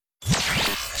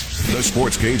The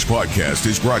Sports Cage podcast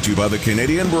is brought to you by the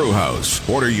Canadian Brew House.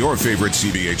 Order your favorite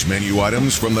CBH menu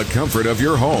items from the comfort of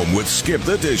your home with Skip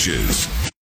the Dishes.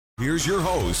 Here's your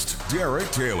host, Derek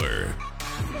Taylor.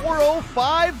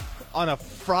 4:05 on a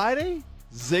Friday?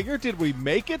 Zinger, did we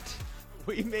make it?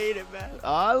 We made it, man.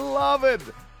 I love it.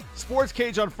 Sports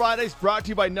Cage on Fridays brought to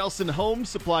you by Nelson Homes,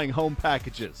 supplying home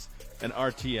packages and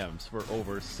RTMs for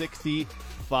over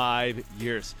 65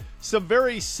 years. Some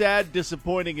very sad,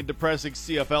 disappointing, and depressing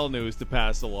CFL news to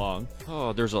pass along.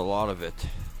 Oh, there's a lot of it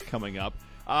coming up.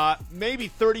 Maybe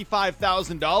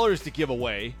 $35,000 to give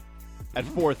away at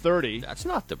 4:30. That's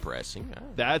not depressing.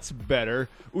 That's better.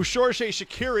 Ushorche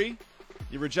Shakiri,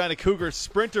 the Regina Cougars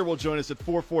sprinter, will join us at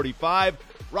 4:45.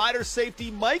 Rider safety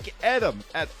Mike Edem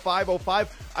at 5:05.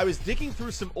 I was digging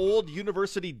through some old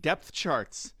university depth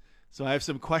charts, so I have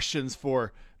some questions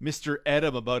for Mr.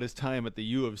 Edem about his time at the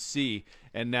U of C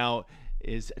and now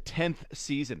his 10th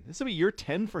season. This will be year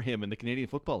 10 for him in the Canadian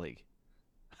Football League.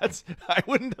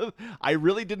 I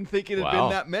really didn't think it had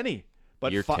been that many.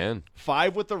 But year 10.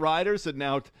 5 with the Riders, and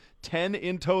now 10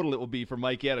 in total it will be for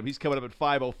Mike Edem. He's coming up at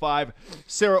 5:05.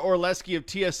 Sarah Orleski of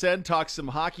TSN talks some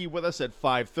hockey with us at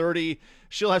 5:30.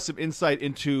 She'll have some insight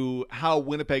into how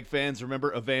Winnipeg fans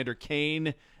remember Evander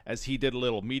Kane, as he did a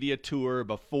little media tour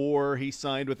before he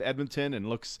signed with Edmonton and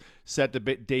looks set to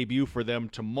debut for them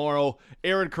tomorrow.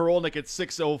 Aaron Korolnik at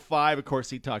 6:05. Of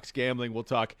course, he talks gambling. We'll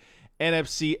talk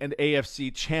NFC and AFC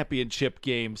championship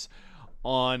games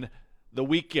on the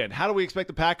weekend. How do we expect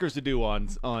the Packers to do on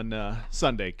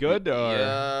Sunday? Good? Or?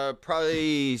 Yeah,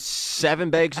 probably 7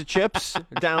 bags of chips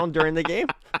down during the game.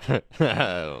 I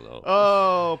don't know.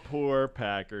 Oh, poor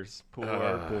Packers. Poor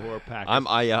Packers.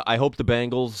 I hope the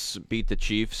Bengals beat the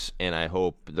Chiefs, and I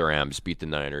hope the Rams beat the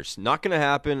Niners. Not going to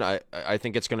happen. I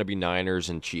think it's going to be Niners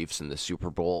and Chiefs in the Super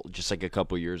Bowl, just like a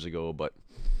couple years ago, but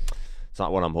it's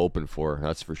not what I'm hoping for,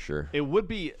 that's for sure. It would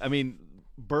be,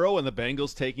 Burrow and the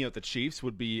Bengals taking out the Chiefs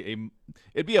would be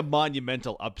a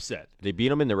monumental upset. They beat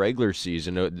them in the regular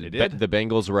season. They did. The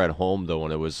Bengals were at home though,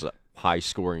 and it was a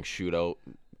high-scoring shootout.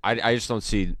 I just don't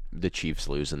see the Chiefs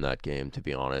losing that game, to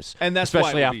be honest. And that's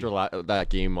especially after that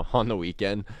game on the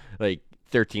weekend, like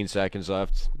 13 seconds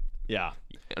left. Yeah,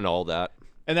 and all that.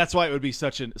 And that's why it would be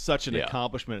such an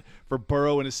accomplishment for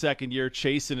Burrow in his second year,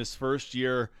 Chase in his first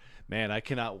year. Man, I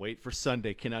cannot wait for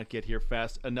Sunday. Cannot get here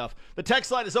fast enough. The text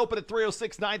line is open at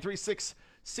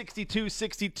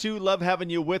 306-936-6262. Love having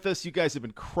you with us. You guys have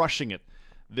been crushing it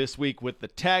this week with the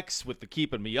texts, with the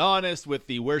keeping me honest, with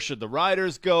the where should the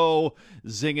Riders go,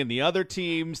 zinging the other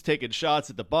teams, taking shots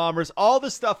at the Bombers, all the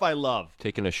stuff I love.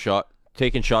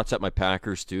 Taking shots at my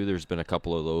Packers, too. There's been a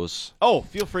couple of those. Oh,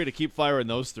 feel free to keep firing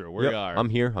those through. We are. I'm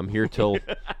here till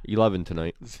 11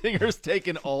 tonight. Zinger's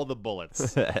taking all the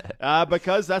bullets.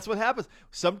 Because that's what happens.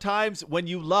 Sometimes when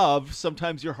you love,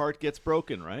 sometimes your heart gets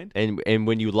broken, right? And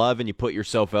when you love and you put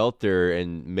yourself out there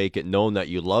and make it known that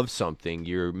you love something,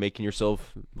 you're making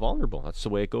yourself vulnerable. That's the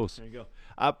way it goes. There you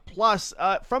go. Plus,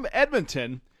 from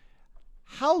Edmonton,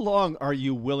 how long are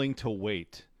you willing to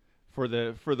wait for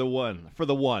the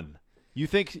one? You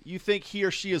think he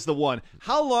or she is the one.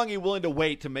 How long are you willing to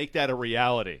wait to make that a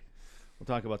reality? We'll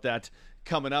talk about that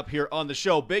coming up here on the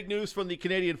show. Big news from the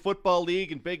Canadian Football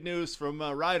League and big news from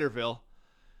Riderville.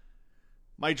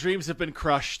 My dreams have been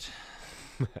crushed.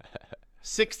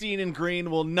 16 in green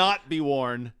will not be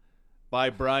worn by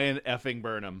Brian effing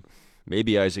Burnham.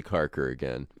 Maybe Isaac Harker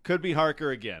again. Could be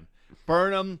Harker again.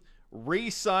 Burnham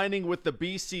re-signing with the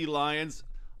BC Lions.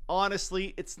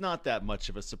 Honestly, it's not that much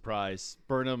of a surprise.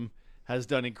 Burnham has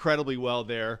done incredibly well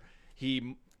there.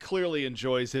 He clearly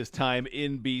enjoys his time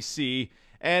in BC.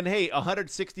 And, hey,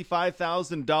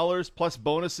 $165,000 plus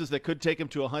bonuses that could take him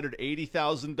to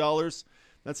 $180,000.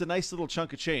 That's a nice little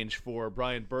chunk of change for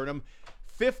Brian Burnham.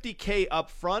 $50K up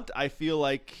front, I feel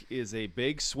like, is a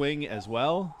big swing as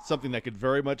well. Something that could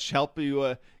very much help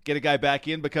you get a guy back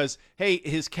in because, hey,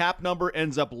 his cap number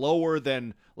ends up lower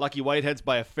than Lucky Whitehead's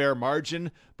by a fair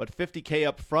margin. But $50K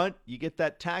up front, you get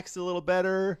that taxed a little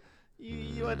better.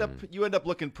 You end up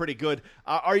looking pretty good.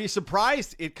 Are you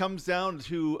surprised it comes down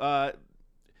to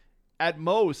at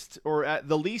most or at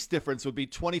the least difference would be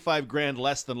 $25,000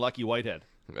 less than Lucky Whitehead?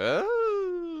 I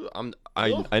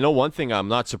know one thing. I'm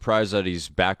not surprised that he's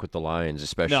back with the Lions,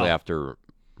 especially after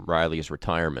Riley's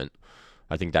retirement.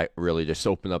 I think that really just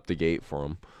opened up the gate for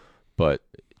him. But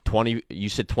you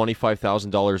said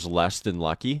 $25,000 less than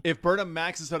Lucky. If Burnham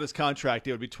maxes out his contract,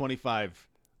 it would be $25,000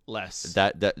 less.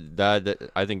 That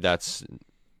I think that's.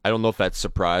 I don't know if that's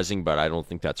surprising, but I don't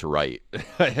think that's right.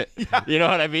 Yeah. You know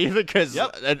what I mean? Because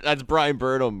that's Brian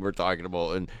Burnham we're talking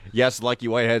about. And yes, Lucky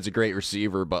Whitehead's a great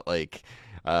receiver, but like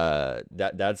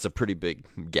That's a pretty big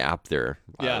gap there.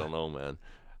 Yeah. I don't know, man.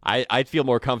 I'd feel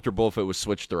more comfortable if it was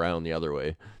switched around the other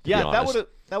way. Yeah,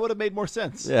 that would have made more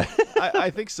sense. Yeah. I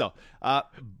think so.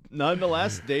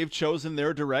 Nonetheless, they've chosen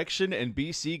their direction, and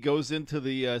BC goes into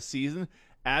the season.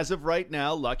 As of right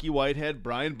now, Lucky Whitehead,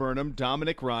 Brian Burnham,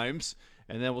 Dominic Rhymes,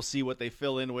 and then we'll see what they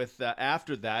fill in with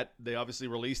after that. They obviously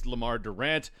released Lamar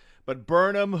Durant, but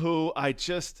Burnham, who I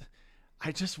just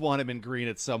want him in green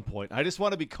at some point. I just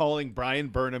want to be calling Brian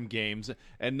Burnham games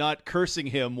and not cursing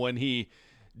him when he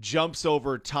jumps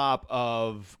over top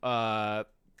of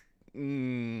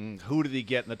who did he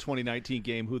get in the 2019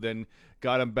 game who then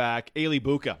got him back? Ailey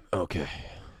Buka. Okay.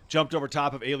 Jumped over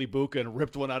top of Ailey Buka and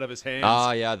ripped one out of his hands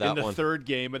that in the one. third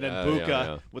game. And then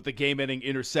Buka with the game-ending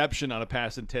interception on a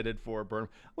pass intended for Burnham.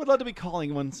 Would love to be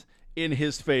calling ones in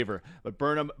his favor. But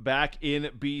Burnham back in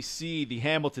BC. The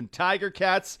Hamilton Tiger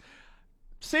Cats.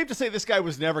 Safe to say this guy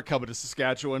was never coming to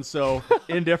Saskatchewan, so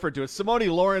indifferent to it. Simone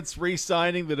Lawrence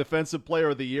re-signing the Defensive Player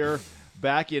of the Year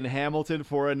back in Hamilton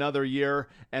for another year,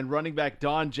 and running back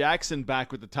Don Jackson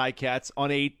back with the Ticats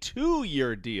on a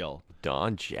 2-year deal.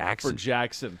 Don Jackson. For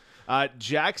Jackson.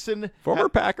 Jackson. Former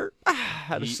Packer.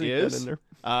 Had to He sneak is. that in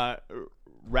there.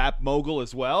 Rap mogul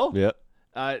as well. Yeah.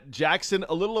 Jackson,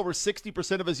 a little over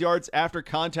 60% of his yards after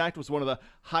contact, was one of the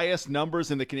highest numbers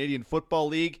in the Canadian Football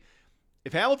League.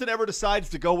 If Hamilton ever decides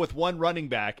to go with one running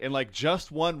back, and like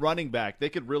just one running back, they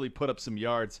could really put up some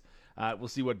yards. We'll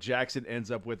see what Jackson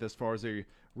ends up with as far as a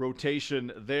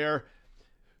rotation there.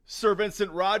 Sir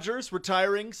Vincent Rogers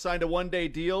retiring, signed a one-day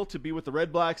deal to be with the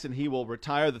Red Blacks, and he will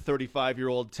retire. The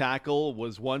 35-year-old tackle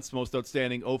was once most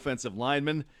outstanding offensive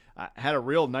lineman, had a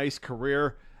real nice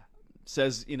career.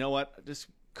 Says, you know what, I just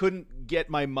couldn't get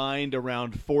my mind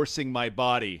around forcing my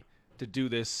body to do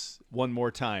this one more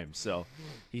time. So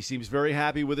he seems very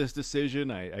happy with his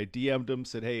decision. I DM'd him,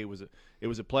 said, hey, it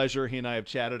was a pleasure. He and I have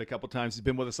chatted a couple times. He's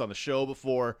been with us on the show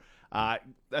before.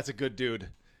 That's a good dude.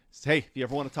 Said, hey, if you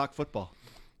ever want to talk football,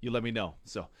 you let me know.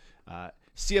 So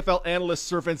CFL analyst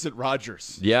Sir Vincent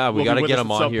Rogers. Yeah, we got to get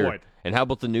him on here. Point. And how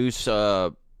about the news?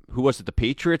 Who was it? The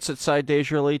Patriots that signed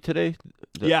Desjardins today?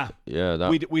 Yeah.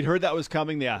 We'd heard that was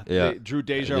coming. Yeah. Drew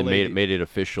Desjardins. Made it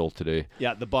official today.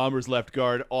 Yeah, the Bombers left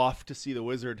guard off to see the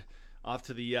Wizard, off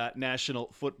to the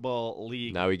National Football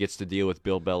League. Now he gets to deal with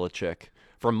Bill Belichick.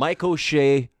 From Mike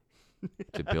O'Shea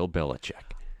to Bill Belichick.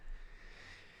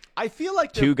 I feel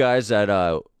like two guys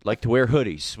that like to wear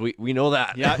hoodies. We know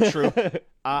that. Yeah, true.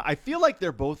 I feel like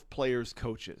they're both players'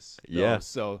 coaches. Yeah.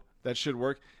 So that should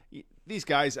work. These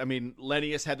guys, I mean,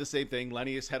 Lennius had the same thing.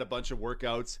 Lennius had a bunch of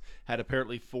workouts, had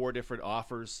apparently 4 different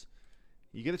offers.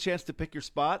 You get a chance to pick your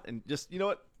spot, and just, you know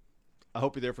what? I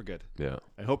hope you're there for good. Yeah.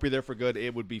 I hope you're there for good.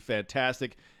 It would be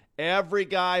fantastic. Every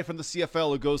guy from the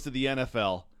CFL who goes to the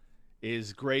NFL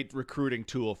is great recruiting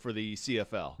tool for the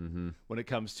CFL when it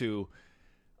comes to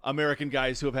American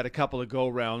guys who have had a couple of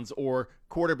go-rounds or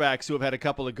quarterbacks who have had a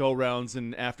couple of go-rounds,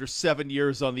 and after 7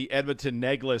 years on the Edmonton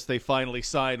Neg list, they finally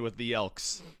signed with the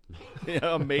Elks.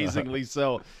 Amazingly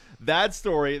so. That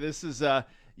story, this is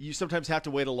you sometimes have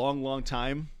to wait a long, long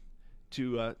time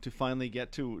to finally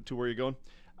get to where you're going.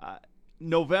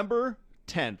 November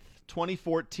 10th,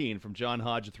 2014, from John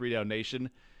Hodge of 3 Down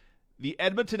Nation, the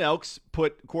Edmonton Elks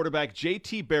put quarterback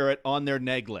J.T. Barrett on their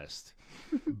Neg list.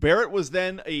 Barrett was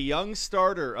then a young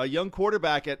starter, a young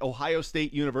quarterback at Ohio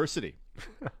State University.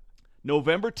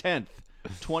 November 10th,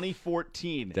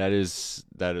 2014. That is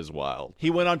wild.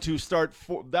 He went on to start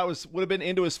would have been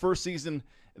into his first season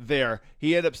there.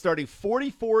 He ended up starting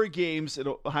 44 games at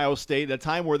Ohio State at a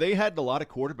time where they had a lot of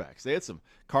quarterbacks. They had some.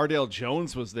 Cardale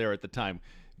Jones was there at the time.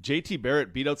 J.T.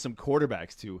 Barrett beat out some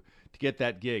quarterbacks to get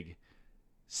that gig.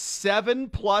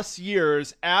 7+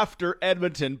 years after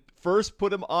Edmonton first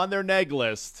put him on their Neg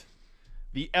list,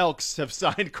 the Elks have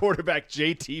signed quarterback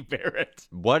J.T. Barrett.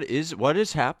 What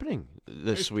is happening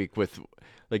this week with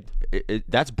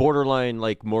that's borderline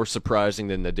like more surprising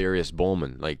than the Darius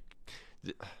Bowman. Like,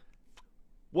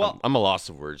 well, I'm a loss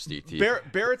of words, DT.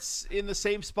 Barrett's in the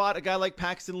same spot a guy like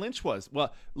Paxton Lynch was.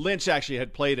 Well, Lynch actually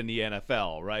had played in the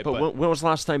NFL, right? But when was the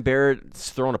last time Barrett's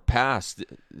thrown a pass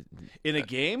in a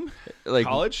game? Like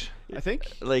college, I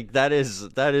think. Like that is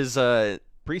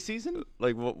preseason.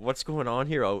 Like what's going on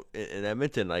here out in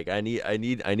Edmonton? Like I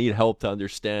need help to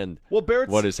understand. Well,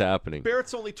 what is happening.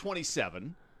 Barrett's only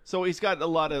 27, so he's got a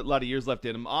lot of years left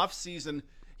in him. Off season,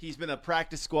 he's been a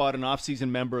practice squad and off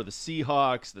season member of the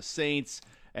Seahawks, the Saints,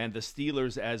 and the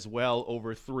Steelers as well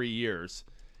over 3 years.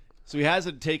 So he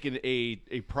hasn't taken a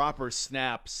proper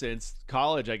snap since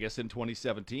college, I guess, in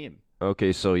 2017.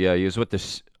 Okay, so yeah, he was with the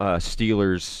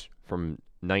Steelers from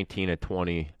 19 to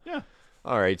 20. Yeah.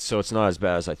 All right, so it's not as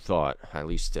bad as I thought. At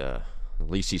least At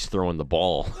least he's throwing the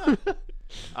ball.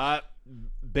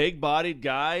 Big-bodied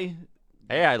guy.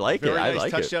 Hey, I like it. Very I nice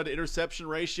like touchdown to interception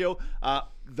ratio.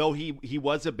 Though he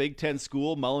was a Big Ten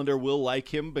school, Mullender will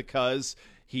like him because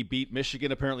he beat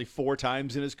Michigan apparently 4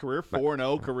 times in his career,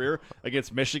 4-0 career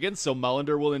against Michigan. So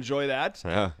Mullender will enjoy that.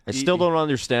 Yeah, I still don't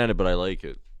understand it, but I like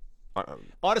it.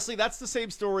 Honestly, that's the same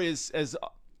story as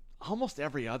almost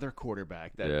every other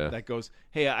quarterback that goes,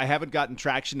 hey, I haven't gotten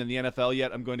traction in the NFL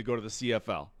yet. I'm going to go to the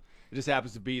CFL. It just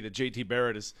happens to be that J.T.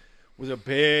 Barrett was a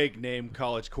big-name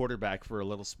college quarterback for a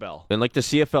little spell. And like the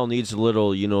CFL needs a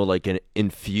little, like an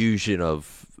infusion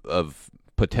of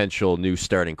potential new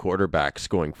starting quarterbacks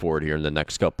going forward here in the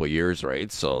next couple of years,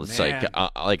 right? So it's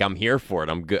like I'm here for it.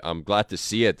 I'm glad to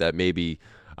see it. That maybe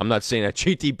I'm not saying that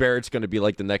J.T. Barrett's going to be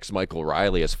like the next Michael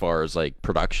Riley as far as like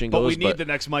production goes. But we need the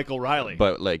next Michael Riley.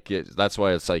 But like that's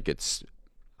why that's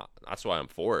why I'm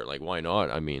for it. Like why not?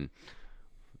 I mean,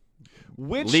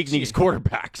 which league needs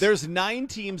quarterbacks. There's 9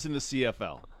 teams in the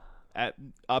CFL. At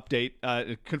update,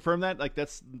 confirm that. Like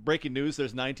that's breaking news.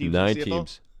 There's 9 teams. 9 in the CFL?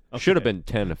 teams. Okay. Should have been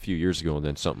 10 a few years ago, and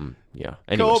then something. Yeah.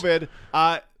 Anyways.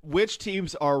 COVID. Which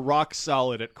teams are rock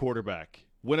solid at quarterback?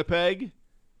 Winnipeg,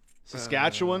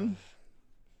 Saskatchewan.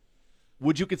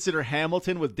 Would you consider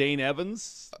Hamilton with Dane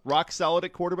Evans rock solid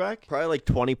at quarterback? Probably like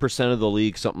 20% of the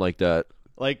league, something like that.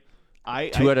 Like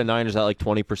 2 out of 9, is that like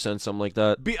 20%, something like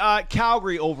that?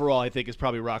 Calgary overall, I think, is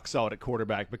probably rock solid at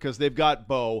quarterback because they've got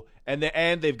Bo and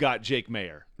they've got Jake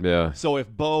Mayer. Yeah. So if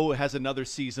Bo has another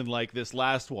season like this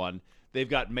last one, they've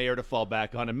got Mayer to fall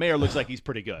back on, and Mayer looks like he's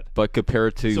pretty good. But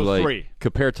compared to 3.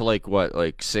 what,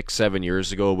 like 6-7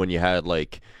 years ago when you had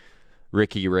like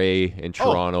Ricky Ray in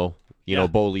Toronto,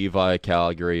 Bo Levi,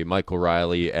 Calgary, Michael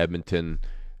Riley, Edmonton,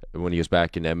 when he was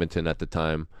back in Edmonton at the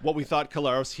time. What we thought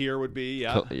Caleros here would be,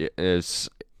 is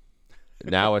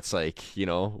now it's like, we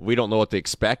don't know what to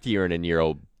expect year in and year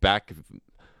out. Back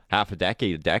half a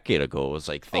decade ago, it was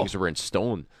like things were in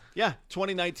stone. Yeah,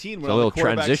 2019. When a little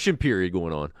transition period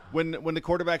going on. When the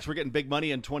quarterbacks were getting big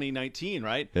money in 2019,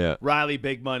 right? Yeah. Riley,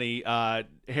 big money.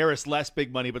 Harris, less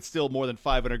big money, but still more than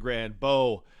 $500,000.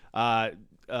 Bo,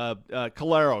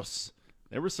 Caleros.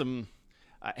 There were some.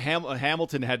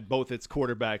 Hamilton had both its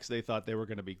quarterbacks. They thought they were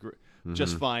going to be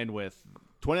just fine with.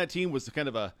 2019 was kind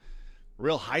of a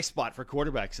real high spot for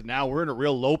quarterbacks, and now we're in a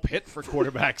real low pit for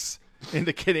quarterbacks in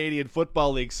the Canadian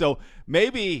Football League. So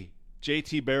maybe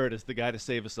J.T. Barrett is the guy to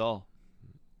save us all.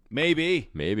 Maybe.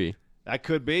 That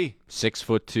could be.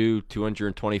 6'2",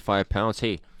 225 pounds.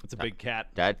 Hey, that's a big cat.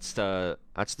 That's the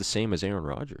same as Aaron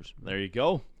Rodgers. There you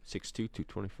go. 6'2",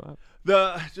 225.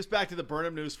 Just back to the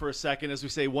Burnham news for a second. As we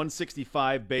say,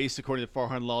 165 base according to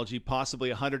Farhan possibly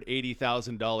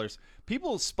 $180,000.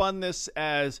 People spun this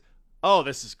as, oh,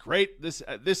 this is great. This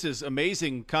is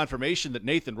amazing confirmation that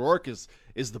Nathan Rourke is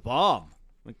the bomb.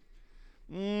 Like,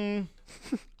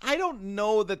 I don't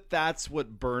know that that's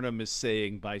what Burnham is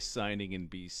saying by signing in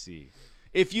BC.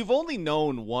 If you've only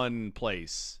known one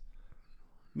place,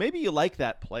 maybe you like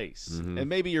that place, and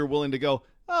maybe you're willing to go,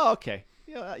 oh, okay.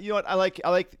 Yeah, you know what? I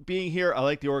like being here. I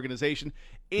like the organization.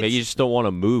 Maybe you just don't want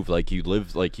to move. Like you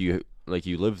live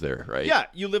there, right? Yeah,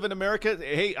 you live in America.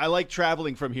 Hey, I like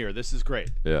traveling from here. This is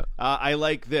great. Yeah. I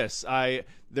like this.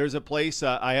 There's a place.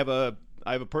 I have a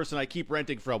person I keep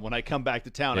renting from when I come back to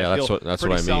town. Yeah, I feel that's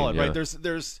pretty what I mean. solid, Yeah. right?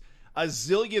 There's a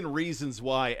zillion reasons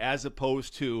why, as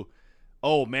opposed to,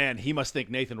 oh man, he must think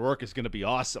Nathan Rourke is going to be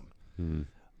awesome.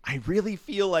 I really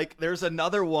feel like there's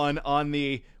another one on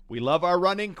the. We love our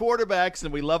running quarterbacks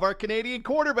and we love our Canadian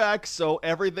quarterbacks, so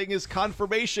everything is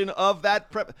confirmation of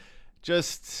that.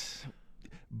 Just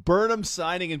Burnham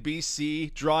signing in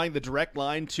BC, drawing the direct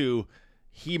line to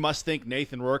he must think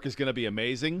Nathan Rourke is going to be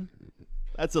amazing.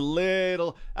 That's a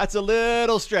little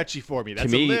stretchy for me.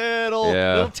 That's a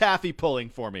little taffy pulling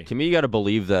for me. To me, you got to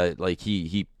believe that like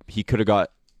he could have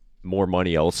got more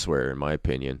money elsewhere, in my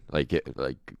opinion. Like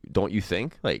don't you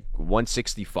think? Like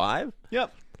 165?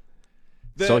 Yep.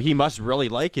 So he must really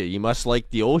like it. He must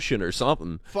like the ocean or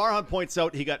something. Farhan points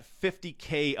out he got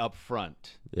 $50K up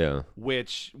front. Yeah.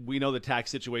 Which we know the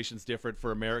tax situation's different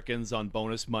for Americans on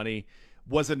bonus money.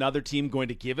 Was another team going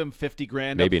to give him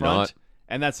 $50,000 Maybe up front? not.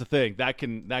 And that's the thing. That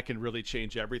can really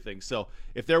change everything. So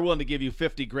if they're willing to give you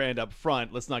 $50,000 up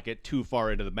front, let's not get too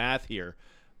far into the math here.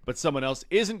 But someone else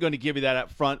isn't going to give you that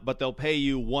up front, but they'll pay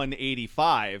you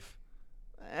 $185.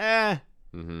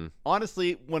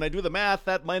 Honestly, when I do the math,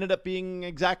 that might end up being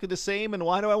exactly the same. And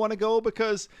why do I want to go?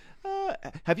 Because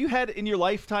have you had in your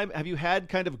lifetime,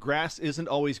 kind of grass isn't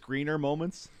always greener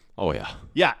moments? Oh, yeah.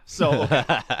 Yeah. So,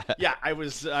 yeah,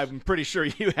 I'm pretty sure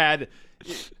you had.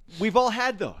 We've all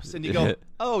had those. And you go,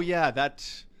 oh, yeah,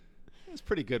 it's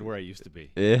pretty good where I used to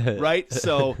be. Yeah. Right?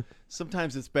 So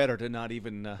sometimes it's better to not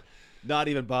even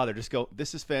bother. Just go,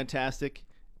 this is fantastic.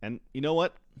 And you know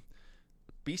what?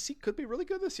 BC could be really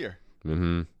good this year.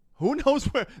 Mm-hmm. Who knows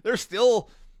where? There's still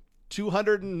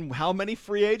 200 and how many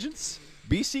free agents?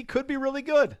 BC could be really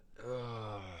good.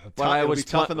 But It'll be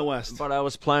tough in the West. But I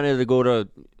was planning to go to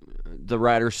the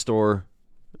Rider store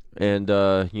and,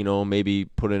 maybe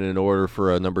put in an order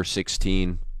for a number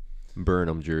 16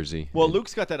 Burnham jersey. Well,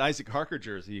 Luke's got that Isaac Harker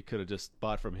jersey you could have just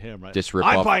bought from him, right? Just rip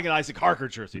I'm off- buying an Isaac Harker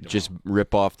jersey tomorrow. Just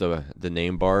rip off the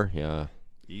name bar. Yeah.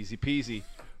 Easy peasy.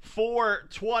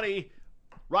 4:20.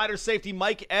 Rider safety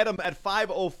Mike Edam at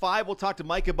 5:05. We'll talk to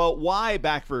Mike about why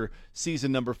back for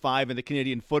season number 5 in the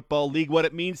Canadian Football League, what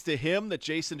it means to him that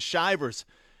Jason Shivers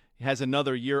has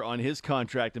another year on his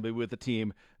contract and be with the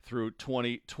team through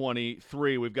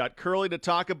 2023. We've got curling to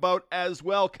talk about as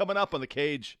well coming up on The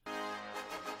Cage.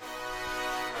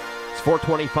 It's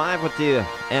 4:25 with the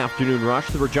afternoon rush.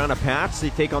 The Regina Pats, they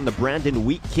take on the Brandon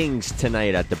Wheat Kings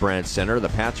tonight at the Brandt Center. The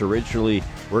Pats originally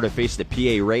were to face the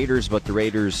PA Raiders, but the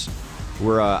Raiders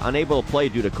were unable to play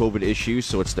due to COVID issues,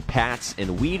 so it's the Pats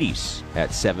and Wheaties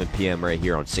at 7 p.m. right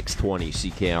here on 620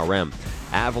 CKRM.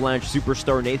 Avalanche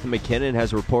superstar Nathan MacKinnon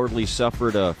has reportedly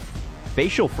suffered a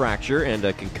facial fracture and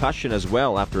a concussion as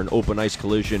well after an open ice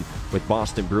collision with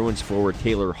Boston Bruins forward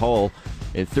Taylor Hall.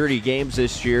 In 30 games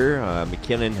this year,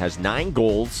 MacKinnon has 9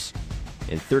 goals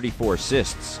and 34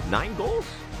 assists. 9 goals?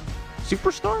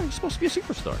 Superstar? He's supposed to be a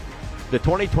superstar. The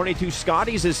 2022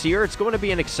 Scotties is here. It's going to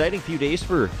be an exciting few days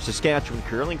for Saskatchewan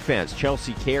curling fans.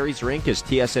 Chelsea Carey's rink is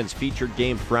TSN's featured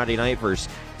game Friday night versus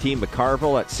Team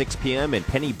McCarville at 6 p.m. and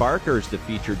Penny Barker's the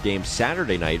featured game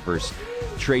Saturday night versus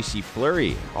Tracy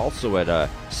Fleury, also at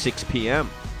 6 p.m.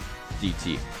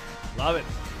 DT. Love it.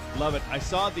 Love it. I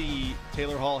saw the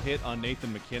Taylor Hall hit on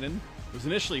Nathan MacKinnon. It was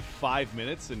initially 5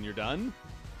 minutes and you're done.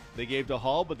 They gave to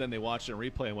Hall, but then they watched it on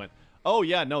replay and went, oh,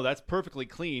 yeah, no, that's perfectly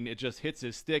clean. It just hits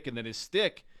his stick, and then his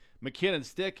stick, MacKinnon's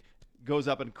stick, goes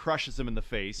up and crushes him in the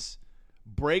face,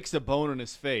 breaks a bone in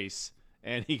his face,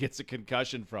 and he gets a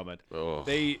concussion from it. Oh. I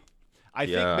think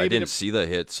maybe I didn't see the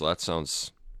hit, so that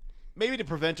sounds... Maybe to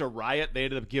prevent a riot, they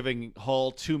ended up giving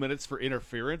Hall 2 minutes for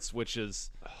interference, which is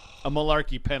a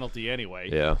malarkey penalty anyway.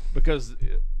 Yeah. Because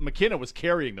MacKinnon was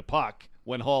carrying the puck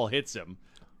when Hall hits him,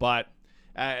 but...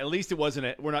 at least it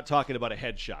wasn't. We're not talking about a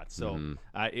headshot. So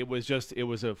it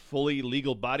was a fully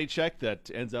legal body check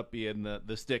that ends up being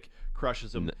the stick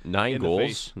crushes him. 9 in goals. the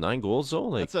face. 9 goals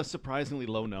though. That's a surprisingly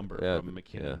low number from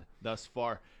MacKinnon thus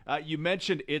far. You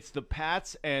mentioned it's the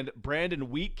Pats and Brandon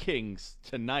Wheat Kings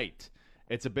tonight.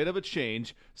 It's a bit of a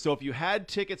change. So if you had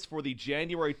tickets for the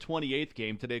January 28th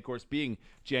game, today of course being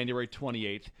January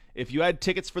 28th, if you had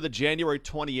tickets for the January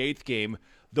 28th game,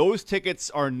 those tickets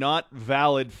are not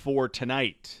valid for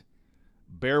tonight.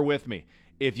 Bear with me.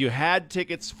 If you had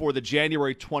tickets for the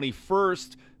January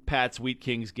 21st Pats Wheat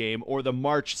Kings game or the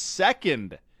March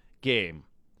 2nd game,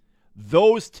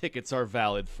 those tickets are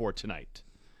valid for tonight.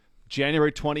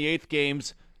 January 28th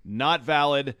games, not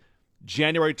valid.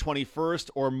 January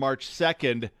 21st or March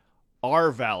 2nd are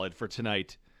valid for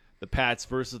tonight. The Pats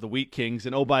versus the Wheat Kings.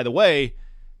 And oh, by the way,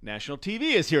 national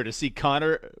TV is here to see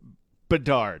Connor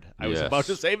Bedard. I was about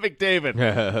to say McDavid.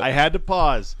 I had to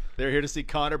pause. They're here to see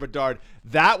Connor Bedard.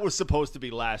 That was supposed to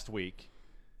be last week,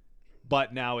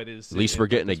 but now it is. At least we're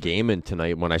getting a game in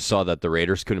tonight. When I saw that the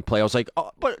Raiders couldn't play, I was like,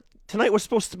 oh, but tonight was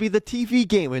supposed to be the TV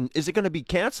game, and is it going to be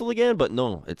canceled again? But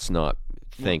no, it's not.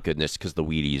 Thank goodness, because the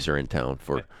Wheaties are in town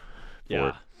for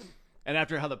yeah. And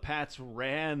after how the Pats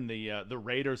ran the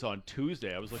Raiders on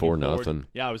Tuesday, I was looking 4-0.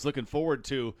 Yeah, I was looking forward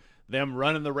to them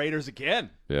running the Raiders again.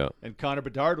 Yeah. And Connor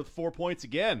Bedard with 4 points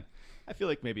again. I feel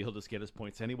like maybe he'll just get his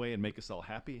points anyway and make us all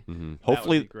happy. Mm-hmm.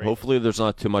 Hopefully there's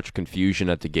not too much confusion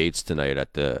at the gates tonight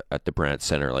at the Brandt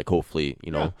Center. Like hopefully,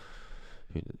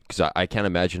 because I can't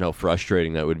imagine how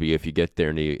frustrating that would be if you get there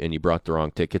and you brought the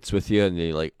wrong tickets with you and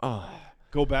you're like, oh.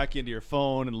 Go back into your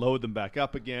phone and load them back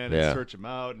up again and search them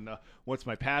out. And what's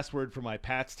my password for my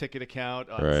Pats ticket account?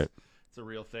 Right. It's a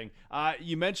real thing.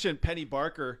 You mentioned Penny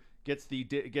Barker gets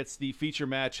the feature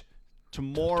match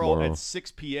tomorrow at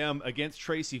 6 p.m. against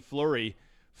Tracy Fleury.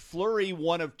 Fleury,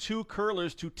 one of 2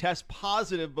 curlers to test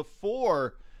positive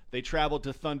before they traveled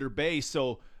to Thunder Bay,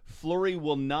 so Fleury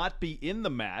will not be in the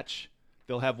match.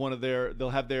 They'll have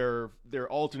their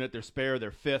alternate, their spare,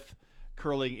 their 5th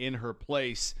curling in her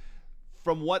place.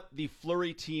 From what the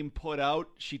Fleury team put out,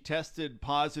 she tested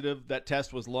positive. That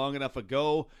test was long enough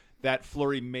ago that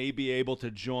Fleury may be able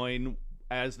to join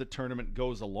as the tournament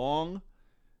goes along.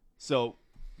 So,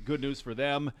 good news for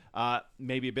them.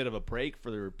 Maybe a bit of a break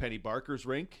for Penny Barker's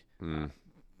rink.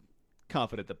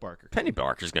 confident that Barker can. Penny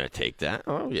Barker's going to take that.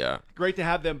 Oh, yeah. Great to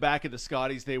have them back at the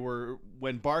Scotties. They were,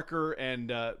 when Barker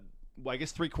and, I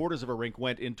guess 3/4 of a rink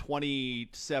went in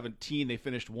 2017, they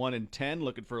finished 1-10,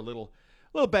 looking for a little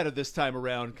better this time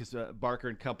around because Barker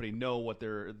and company know what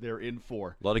they're in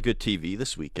for. A lot of good TV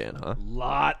this weekend, huh?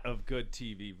 Lot of good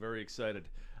TV. Very excited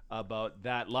about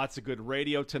that. Lots of good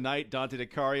radio tonight. Dante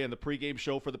DeCaria and the pregame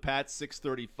show for the Pats,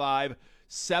 6:35.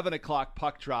 7 o'clock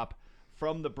puck drop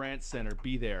from the Brandt Center.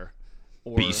 Be there.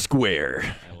 Or Be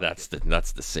square. That's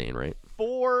the saying, right?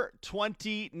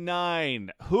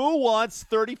 429. Who wants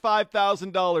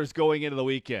 $35,000 going into the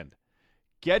weekend?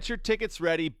 Get your tickets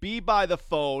ready. Be by the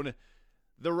phone.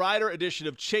 The Rider edition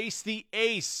of Chase the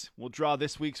Ace will draw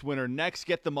this week's winner next.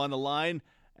 Get them on the line,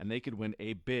 and they could win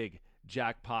a big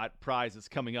jackpot prize that's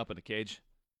coming up in the cage.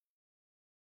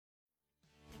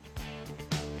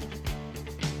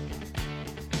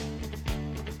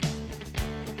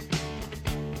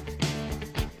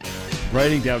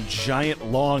 Writing down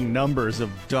giant long numbers of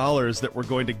dollars that we're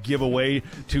going to give away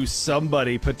to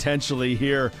somebody potentially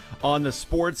here on the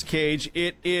Sports Cage.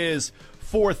 It is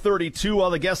 4:32. All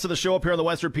the guests of the show up here on the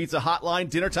Western Pizza Hotline.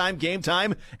 Dinner time, game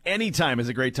time, anytime is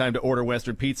a great time to order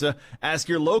Western Pizza. Ask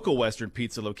your local Western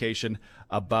Pizza location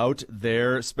about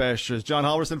their specials. John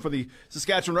Halverson for the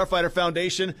Saskatchewan Roughrider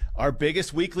Foundation. Our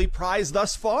biggest weekly prize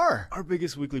thus far. Our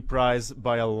biggest weekly prize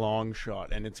by a long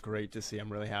shot, and it's great to see.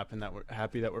 I'm really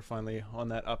happy that we're finally on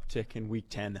that uptick in week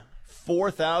 10.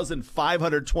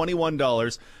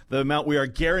 $4,521, the amount we are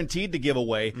guaranteed to give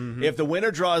away. If the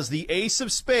winner draws the ace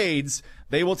of spades,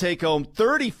 they will take home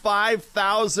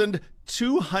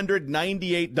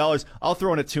 $35,298. I'll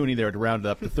throw in a toonie there to round it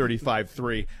up to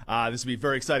 35.3. This will be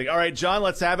very exciting. All right, John,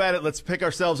 let's have at it. Let's pick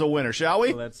ourselves a winner, shall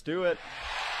we? Let's do it.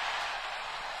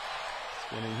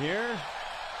 Spinning here.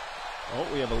 Oh,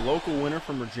 we have a local winner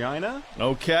from Regina.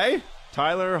 Okay.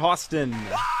 Tyler Hostin.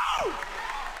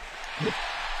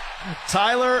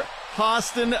 Tyler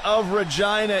Hostin of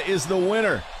Regina is the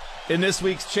winner in this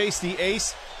week's Chase the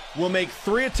Ace. We'll make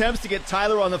 3 attempts to get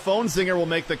Tyler on the phone. Zinger will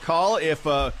make the call. If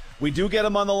we do get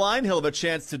him on the line, he'll have a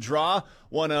chance to draw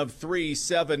one of 3,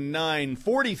 7, 9,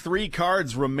 43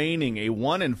 cards remaining. A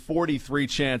 1 in 43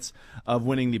 chance of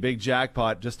winning the big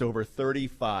jackpot, just over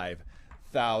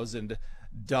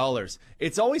 $35,000.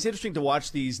 It's always interesting to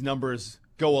watch these numbers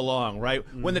go along, right?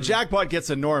 When the jackpot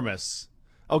gets enormous,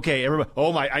 okay,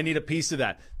 everybody, I need a piece of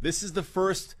that. This is the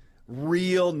first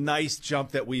real nice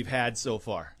jump that we've had so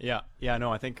far. Yeah,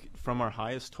 no, I think from our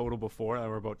highest total before,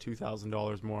 we're about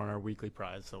 $2,000 more on our weekly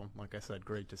prize. So, like I said,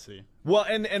 great to see. Well,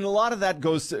 and a lot of that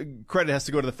credit has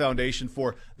to go to the foundation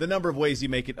for the number of ways you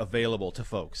make it available to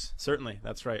folks. Certainly,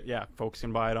 that's right. Yeah, folks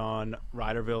can buy it on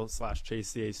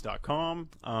riderville.chasetheace.com.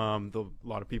 A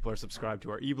lot of people are subscribed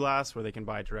to our e-blast where they can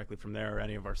buy it directly from there or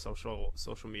any of our social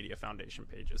media foundation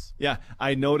pages. Yeah,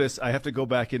 I noticed I have to go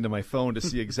back into my phone to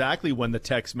see exactly when the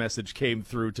text message came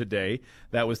through today.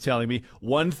 That was telling me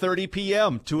 1:30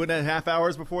 p.m., 2.5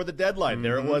 hours before the deadline.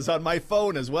 There it was on my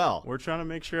phone as well. We're trying to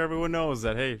make sure everyone knows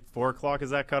that, hey, 4 o'clock is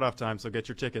that cutoff time, so get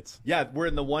your tickets. Yeah, we're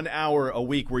in the 1 hour a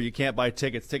week where you can't buy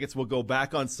tickets. Tickets will go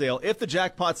back on sale. If the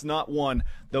jackpot's not won,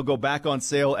 they'll go back on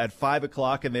sale at 5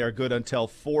 o'clock, and they are good until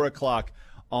 4 o'clock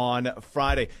on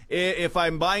Friday. If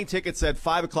I'm buying tickets at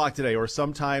 5 o'clock today or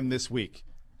sometime this week,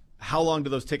 how long do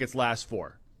those tickets last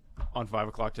for? On 5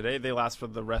 o'clock today, they last for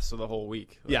the rest of the whole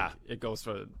week. Yeah. It goes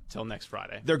till next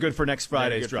Friday. They're good for next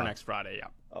Friday's drop. For next Friday, yeah.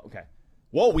 Okay.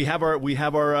 Whoa, we have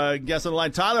our guest on the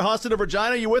line. Tyler Hostin of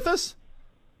Regina, you with us?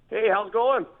 Hey, how's it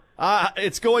going?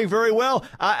 It's going very well.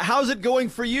 How's it going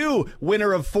for you,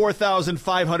 winner of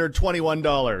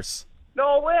 $4,521?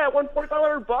 No way, I won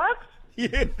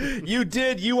 $4,500? You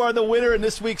did. You are the winner in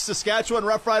this week's Saskatchewan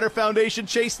Roughrider Foundation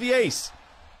Chase the Ace.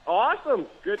 Awesome.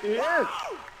 Good to hear.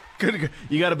 Good.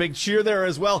 You got a big cheer there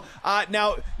as well.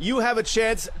 Now, you have a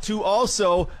chance to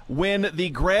also win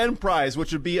the grand prize,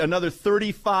 which would be another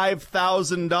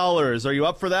 $35,000. Are you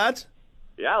up for that?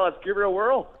 Yeah, let's give it a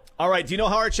whirl. All right. Do you know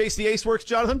how our Chase the Ace works,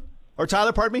 Jonathan? Or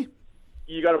Tyler, pardon me?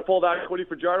 You got to pull that Cody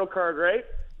Fajardo card, right?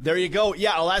 There you go.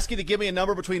 Yeah, I'll ask you to give me a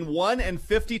number between 1 and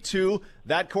 52.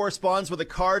 That corresponds with a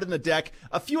card in the deck.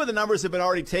 A few of the numbers have been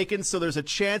already taken, so there's a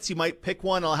chance you might pick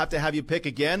one. I'll have to have you pick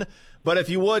again. But if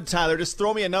you would, Tyler, just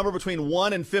throw me a number between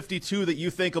 1 and 52 that you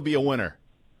think will be a winner.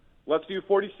 Let's do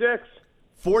 46.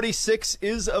 46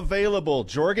 is available.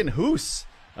 Jorgen Hoos.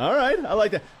 All right, I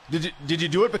like that. Did you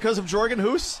do it because of Jorgen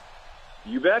Hoos?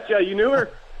 You betcha. You knew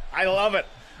her. I love it.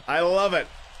 I love it.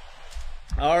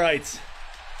 All right.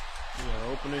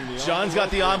 John's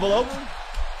got the envelope.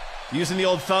 Using the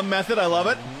old thumb method. I love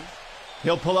it.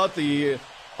 He'll pull out the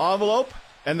envelope.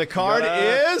 And the card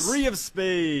is 3 of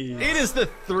spades. It is the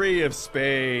 3 of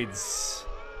spades.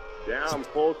 Damn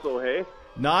close, though, hey?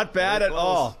 Not bad at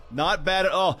all. Not bad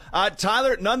at all.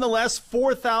 Tyler, nonetheless,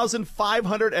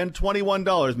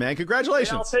 $4,521, man.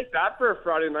 Congratulations. Hey, I'll take that for a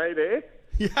Friday night, eh?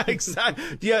 Yeah, exactly.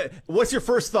 Yeah. What's your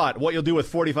first thought? What you'll do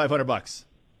with $4,500?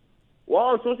 Well,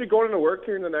 I'm supposed to be going into work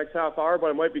here in the next half hour, but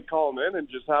I might be calling in and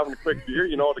just having a quick beer,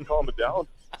 to calm it down.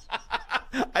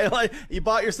 I like you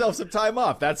bought yourself some time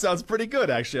off. That sounds pretty good,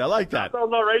 actually. I like that.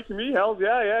 Sounds all right to me, Hells.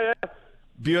 Yeah.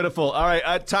 Beautiful. All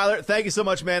right, Tyler, thank you so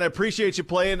much, man. I appreciate you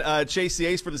playing Chase the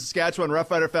Ace for the Saskatchewan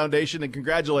Roughrider Foundation, and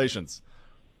congratulations.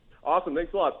 Awesome.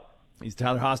 Thanks a lot. He's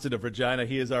Tyler Hosted of Regina.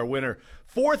 He is our winner.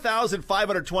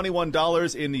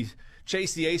 $4,521 in the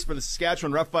Chase the Ace for the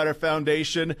Saskatchewan Roughrider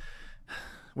Foundation.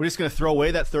 We're just going to throw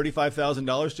away that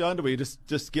 $35,000, John? Do we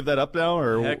just give that up now,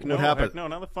 or Heck no, what happened? Heck no,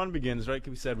 now the fun begins, right? Like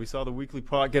we said, we saw the weekly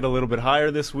pot get a little bit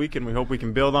higher this week, and we hope we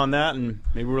can build on that, and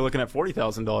maybe we're looking at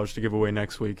 $40,000 to give away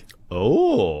next week.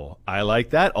 Oh, I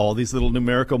like that. All these little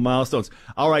numerical milestones.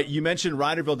 All right, you mentioned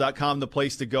Riderville.com, the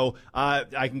place to go.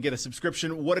 I can get a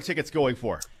subscription. What are tickets going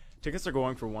for? Tickets are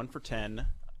going for 1 for 10,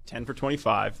 10 for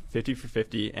 25, 50 for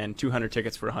 50, and 200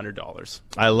 tickets for $100.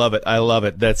 I love it. I love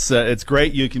it. That's it's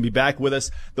great. You can be back with us.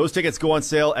 Those tickets go on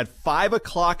sale at 5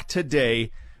 o'clock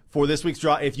today for this week's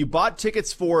draw. If you bought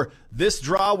tickets for this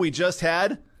draw we just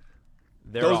had,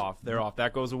 They're off.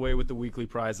 That goes away with the weekly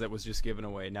prize that was just given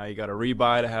away. Now you got to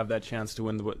rebuy to have that chance to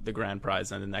win the grand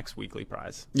prize and the next weekly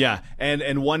prize. Yeah,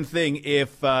 and one thing,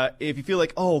 if you feel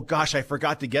like, oh gosh, I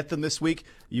forgot to get them this week,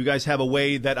 you guys have a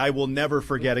way that I will never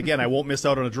forget. Again, I won't miss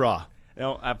out on a draw.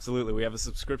 No, absolutely. We have a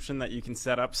subscription that you can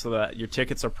set up so that your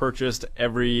tickets are purchased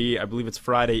every, I believe it's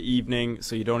Friday evening,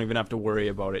 so you don't even have to worry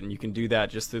about it. And you can do that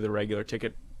just through the regular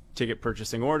ticket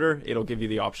purchasing order. It'll give you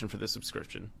the option for the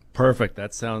subscription. Perfect.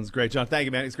 That sounds great, John. Thank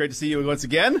you, man. It's great to see you once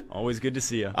again. Always good to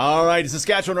see you. All right.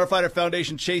 Saskatchewan Roughrider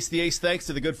Foundation, Chase the Ace. Thanks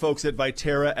to the good folks at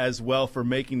Viterra as well for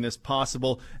making this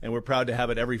possible. And we're proud to have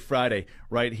it every Friday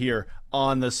right here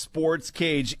on the Sports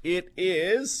Cage. It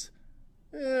is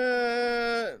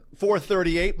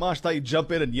 4:38. Mosh, thought you'd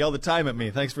jump in and yell the time at me.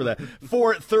 Thanks for that.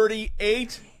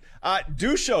 4:38.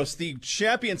 Dushos, the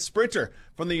champion sprinter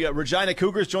from the Regina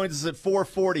Cougars, joins us at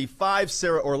 4:45.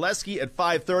 Sarah Orleski at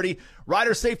 5:30.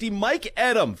 Rider safety Mike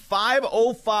Edom,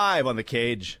 5:05 on the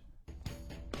cage.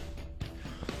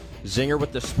 Zinger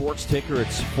with the sports ticker.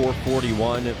 It's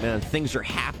 4:41. Man, things are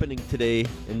happening today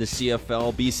in the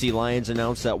CFL. BC Lions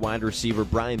announced that wide receiver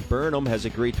Brian Burnham has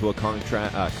agreed to a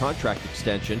contract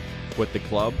extension with the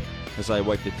club. As I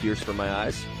wipe the tears from my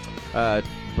eyes,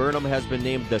 Burnham has been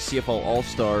named the CFL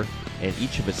All-Star in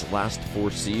each of his last 4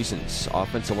 seasons.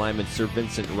 Offensive lineman Sir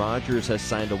Vincent Rogers has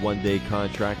signed a one-day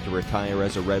contract to retire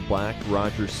as a Red Black.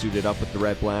 Rogers suited up with the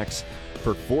Red Blacks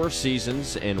for 4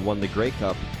 seasons and won the Grey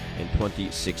Cup in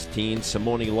 2016.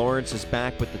 Simone Lawrence is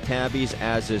back with the Tabbies,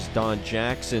 as is Don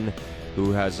Jackson,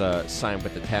 who has signed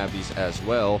with the Tabbies as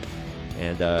well.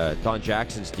 And Don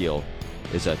Jackson's deal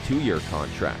is a 2-year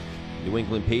contract. New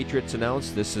England Patriots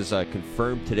announced, this is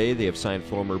confirmed today, they have signed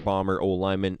former Bomber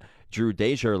O-lineman Drew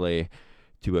Desjardins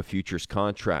to a futures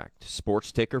contract.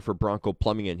 Sports ticker for Bronco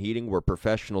Plumbing and Heating, where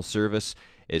professional service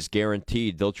is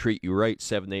guaranteed. They'll treat you right,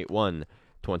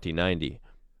 781-2090.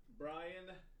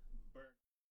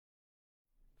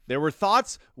 There were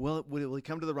thoughts, will he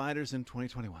come to the Riders in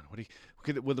 2021?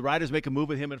 Will the Riders make a move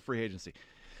with him in free agency?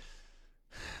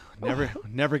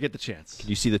 Never get the chance. Can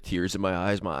you see the tears in my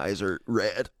eyes? My eyes are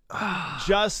red.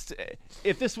 Just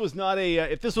if this was not a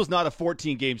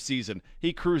 14-game season,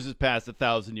 he cruises past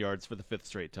 1,000 yards for the 5th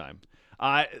straight time.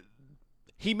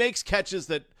 He makes catches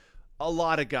that a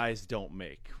lot of guys don't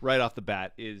make right off the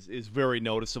bat. Is very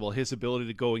noticeable. His ability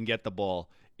to go and get the ball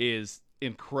is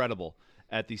incredible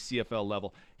at the CFL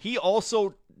level. He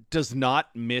also does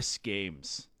not miss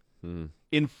games.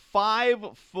 In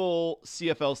 5 full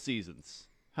CFL seasons,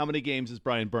 how many games has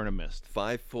Brian Burnham missed?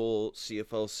 5 full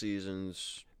CFL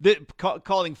seasons.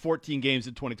 Calling 14 games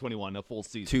in 2021 a full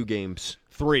season. 2 games.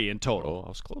 3 in total. Oh, I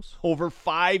was close. Over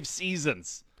 5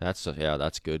 seasons. That's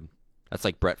good. That's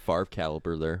like Brett Favre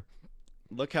caliber there.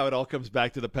 Look how it all comes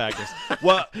back to the Packers.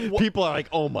 Well, people are like,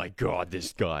 "Oh my God,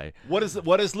 this guy." What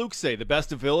does Luke say? The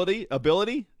best ability,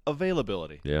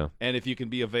 availability. Yeah. And if you can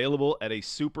be available at a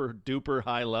super duper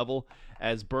high level,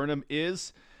 as Burnham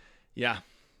is, yeah,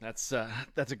 that's a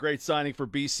great signing for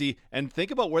BC. And think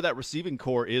about where that receiving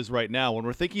core is right now. When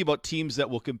we're thinking about teams that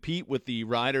will compete with the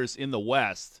Riders in the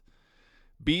West,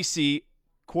 BC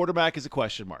quarterback is a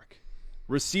question mark.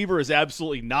 Receiver is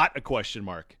absolutely not a question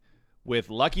mark.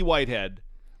 With Lucky Whitehead,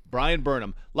 Brian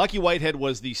Burnham. Lucky Whitehead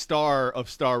was the star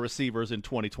of star receivers in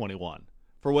 2021.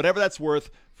 For whatever that's worth,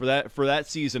 for that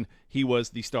season, he was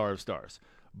the star of stars.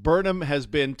 Burnham has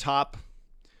been top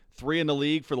 3 in the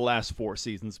league for the last 4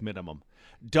 seasons minimum.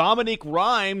 Dominique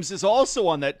Rhymes is also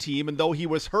on that team, and though he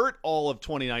was hurt all of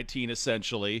 2019,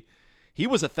 essentially, he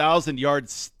was a 1,000-yard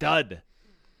stud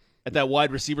at that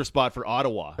wide receiver spot for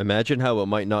Ottawa. Imagine how it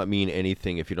might not mean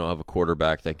anything if you don't have a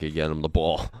quarterback that could get him the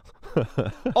ball.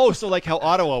 Oh, so like how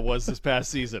Ottawa was this past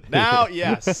season. Now,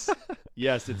 yes.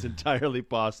 Yes, it's entirely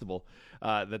possible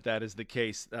that is the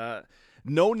case.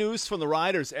 No news from the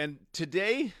Riders, and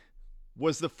today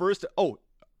was the first... Oh,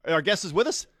 our guest is with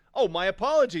us? Oh, my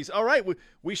apologies. All right,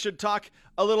 we should talk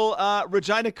a little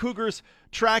Regina Cougars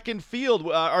track and field.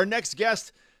 Our next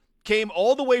guest came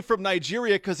all the way from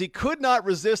Nigeria because he could not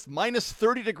resist minus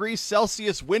 30 degrees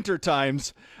Celsius winter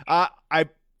times.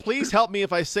 Please help me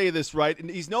if I say this right. And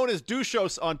he's known as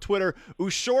Dushos on Twitter.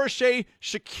 Ushorche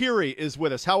Shakiri is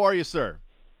with us. How are you, sir?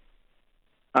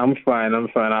 I'm fine.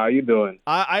 How are you doing?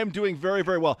 I am doing very,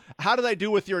 very well. How did I do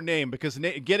with your name? Because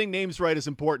getting names right is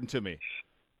important to me.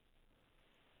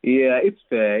 Yeah, it's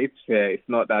fair. It's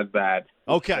not that bad.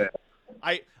 Okay.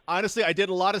 I honestly did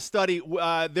a lot of study.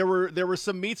 There were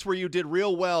some meets where you did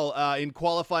real well in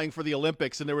qualifying for the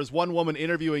Olympics, and there was one woman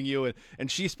interviewing you, and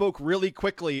she spoke really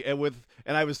quickly,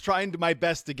 and I was trying my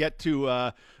best to get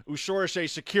to Ushorche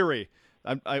Shakiri.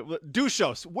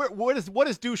 Dushos. What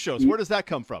is Dushos? Where does that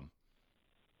come from?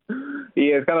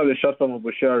 Yeah, it's kind of the short form of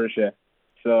Ushorche.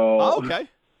 So. Oh, okay.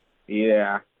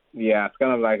 Yeah. It's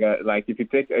kind of like if you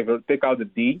take out the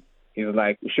D, it's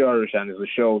like Ushorche and it's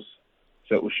Ushos.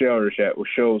 So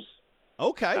Ushos.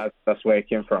 Okay. That's where it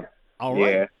came from. All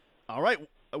right. Yeah. All right.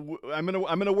 I'm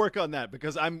gonna work on that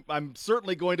because I'm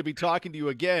certainly going to be talking to you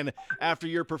again after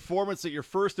your performance at your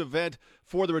first event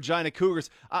for the Regina Cougars.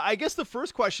 I guess the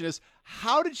first question is,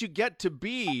 how did you get to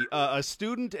be a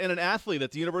student and an athlete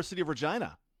at the University of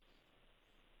Regina?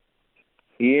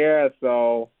 Yeah,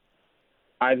 so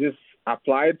I just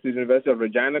applied to the University of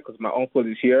Regina because my uncle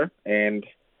is here, and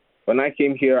when I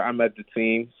came here, I met the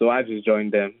team, so I just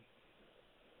joined them.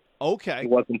 Okay. It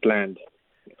wasn't planned.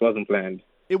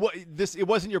 It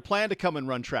wasn't your plan to come and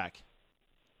run track.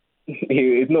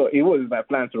 It was my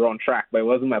plan to run track, but it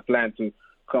wasn't my plan to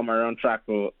come and run track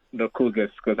for the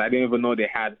Cougars because I didn't even know they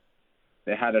had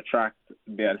a track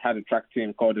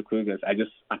team called the Cougars. I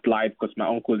just applied because my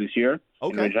uncle is here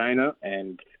in Regina,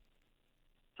 and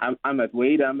I met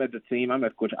Wade, I met the team, I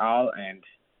met Coach Al, and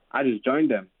I just joined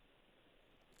them.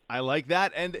 I like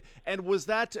that. And was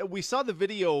that, we saw the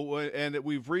video and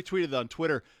we've retweeted on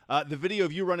Twitter, the video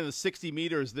of you running the 60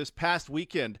 meters this past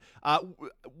weekend.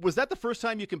 Was that the first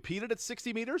time you competed at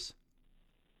 60 meters?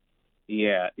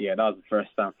 Yeah, that was the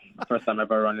first time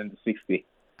ever running the 60.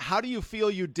 How do you feel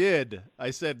you did?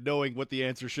 I said, knowing what the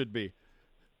answer should be.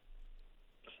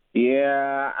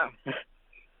 Yeah,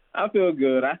 I feel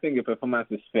good. I think the performance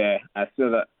is fair. I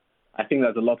think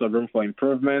there's a lot of room for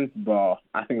improvement, but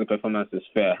I think the performance is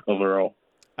fair overall.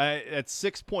 At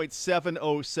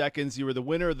 6.70 seconds, you were the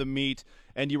winner of the meet,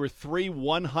 and you were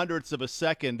 3/100ths of a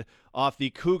second off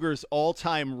the Cougars'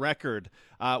 all-time record,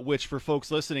 which for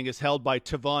folks listening is held by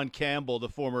Tavon Campbell, the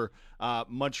former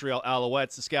Montreal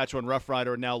Alouette, Saskatchewan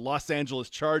Roughrider, and now Los Angeles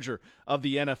Charger of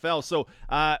the NFL. So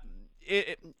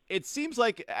it seems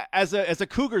like as a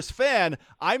Cougars fan,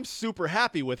 I'm super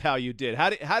happy with how you did.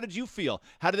 How did you feel?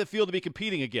 How did it feel to be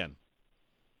competing again?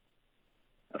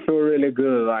 I feel really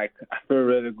good. I feel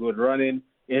really good running,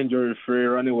 injury-free,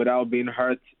 running without being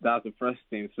hurt. That's the first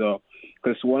thing. So,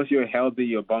 because once you're healthy,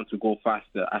 you're bound to go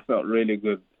faster. I felt really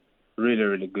good, really,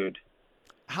 really good.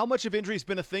 How much of injury has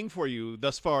been a thing for you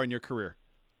thus far in your career?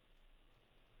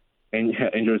 And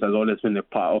injuries has always been a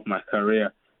part of my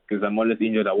career because I'm always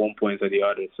injured at one point or the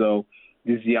other. So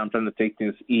this year I'm trying to take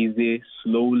things easy,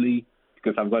 slowly,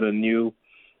 because I've got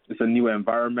it's a new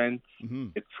environment. Mm-hmm.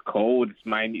 It's cold.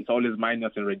 It's always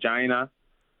minus in Regina.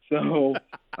 So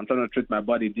I'm trying to treat my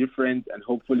body different, and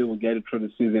hopefully we'll get it through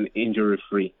the season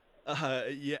injury-free.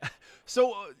 Yeah.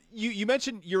 So you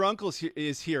mentioned your uncle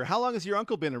is here. How long has your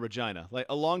uncle been in Regina? Like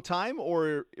a long time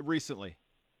or recently?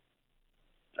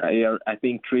 Yeah, I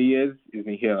think 3 years. He's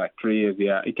been here like 3 years.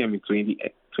 Yeah, it came in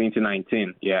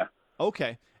 2019. Yeah.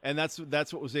 Okay, and that's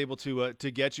what was able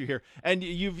to get you here. And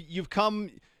you've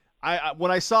come. When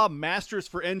I saw Masters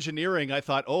for Engineering, I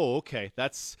thought, oh, okay,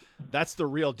 that's the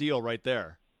real deal right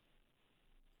there.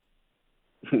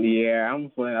 Yeah, I'm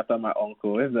following after my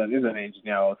uncle. He's an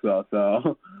engineer also,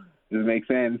 so it makes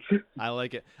sense. I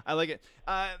like it.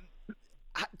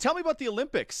 Tell me about the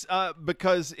Olympics,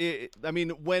 because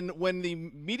when the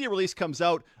media release comes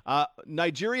out,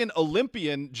 Nigerian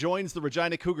Olympian joins the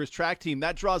Regina Cougars track team.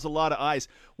 That draws a lot of eyes.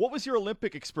 What was your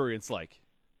Olympic experience like?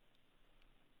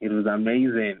 It was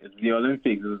amazing. It's the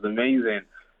Olympics. It was amazing.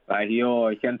 Like, yo,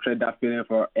 I can't trade that feeling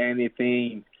for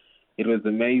anything. It was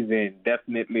amazing.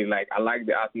 Definitely, like, I like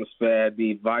the atmosphere,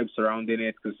 the vibe surrounding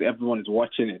it, because everyone is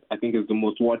watching it. I think it's the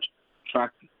most watched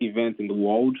track event in the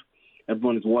world.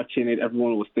 Everyone is watching it.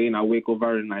 Everyone was staying awake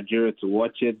over in Nigeria to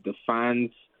watch it. The fans,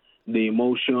 the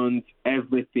emotions,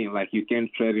 everything. Like, you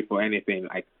can't trade it for anything.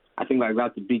 Like, I think like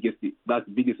that's the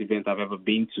biggest event I've ever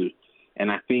been to,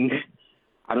 and I think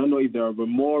I don't know if there were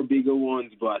more bigger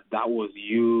ones, but that was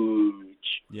huge.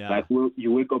 Yeah. Like,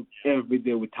 you wake up every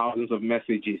day with thousands of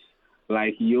messages.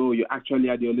 Like, yo, you're actually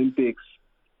at the Olympics.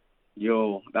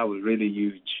 Yo, that was really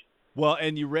huge. Well,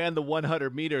 and you ran the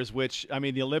 100 meters, which, I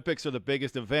mean, the Olympics are the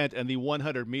biggest event, and the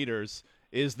 100 meters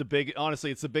is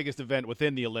honestly, it's the biggest event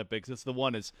within the Olympics. It's the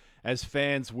one as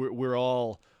fans we're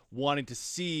all wanting to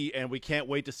see, and we can't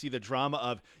wait to see the drama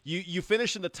of. You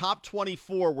finished in the top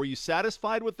 24. Were you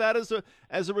satisfied with that as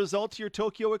a result to your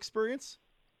Tokyo experience?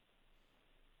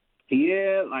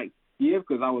 Yeah,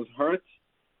 because I was hurt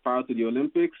prior to the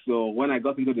Olympics. So when I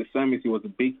got into the semis, it was a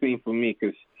big thing for me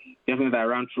because definitely I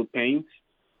ran through pain.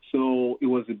 So it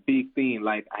was a big thing.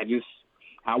 Like,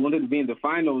 I wanted to be in the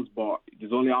finals, but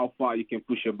there's only how far you can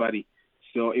push your body.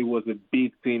 So it was a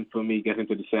big thing for me getting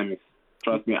to the semis.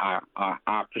 Trust me, I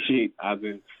appreciate. As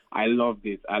in, I loved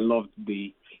it. I loved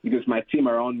because my team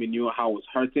around me knew how I was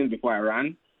hurting before I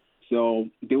ran, so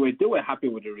they were happy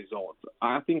with the result.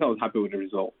 I think I was happy with the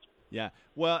result. Yeah,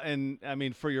 well, and I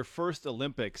mean, for your first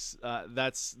Olympics,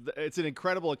 it's an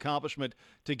incredible accomplishment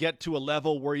to get to a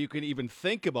level where you can even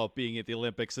think about being at the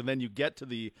Olympics, and then you get to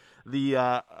the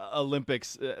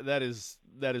Olympics. That is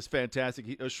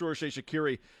fantastic. Ashur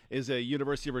Shakiri is a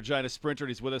University of Regina sprinter, and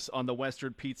he's with us on the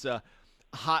Western Pizza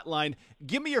Hotline.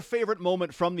 Give me your favorite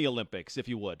moment from the Olympics, if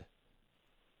you would.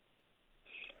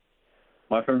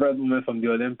 My favorite moment from the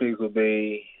Olympics will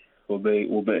be my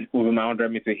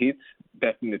 100-meter heat,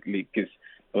 definitely, because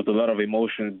there was a lot of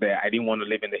emotions there. I didn't want to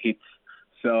live in the heat,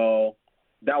 so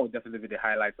that would definitely be the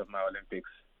highlight of my Olympics.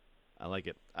 I like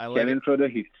it. Getting through the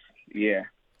heat, yeah.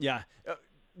 Yeah.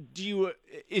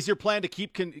 Is your plan to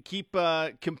keep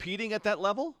competing at that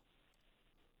level?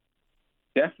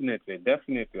 Definitely.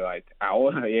 Like, I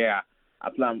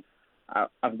plan.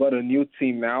 I've got a new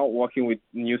team now, working with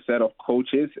new set of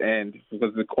coaches, and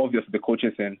because obviously the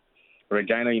coaches in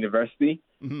Regina University.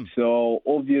 Mm-hmm. So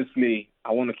obviously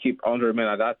I want to keep 100 men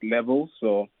at that level.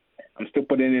 So I'm still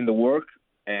putting in the work,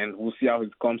 and we'll see how it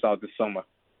comes out this summer.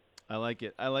 I like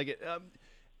it.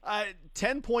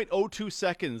 10.02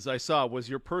 seconds I saw was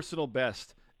your personal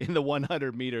best in the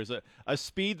 100 meters, a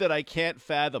speed that I can't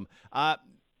fathom.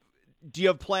 Do you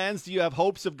have plans? Do you have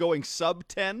hopes of going sub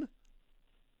 10?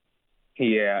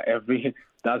 Yeah,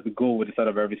 that's the goal with the start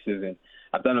of every season.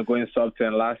 I planned on going sub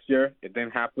 10 last year. It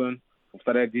didn't happen. We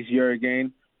started this year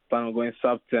again. Plan on going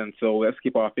sub 10. So let's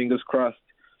keep our fingers crossed.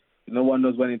 No one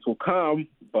knows when it will come,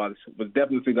 but we've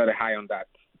definitely got a high on that.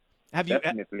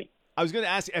 Definitely. I was going to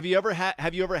ask, have you ever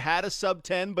had a sub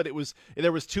 10, but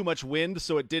there was too much wind,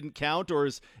 so it didn't count, or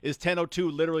is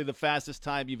 10:02 literally the fastest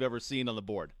time you've ever seen on the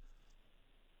board?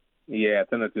 Yeah,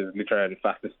 10:02 is literally the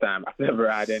fastest time. I've never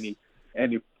had any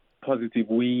positive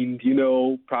wind.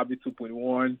 Probably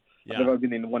 2.1. Yeah. I've never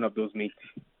been in one of those meets.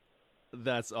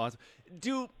 That's awesome.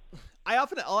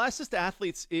 I'll ask this to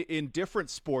athletes in different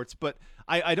sports, but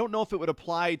I don't know if it would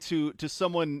apply to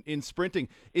someone in sprinting.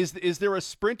 Is there a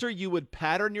sprinter you would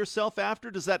pattern yourself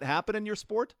after? Does that happen in your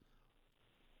sport?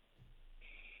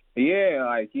 Yeah.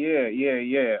 Like,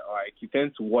 you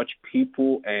tend to watch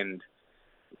people and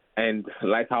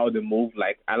like how they move.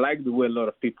 Like, I like the way a lot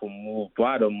of people move, but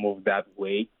I don't move that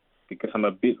way because I'm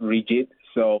a bit rigid.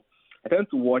 So I tend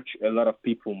to watch a lot of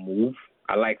people move.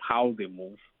 I like how they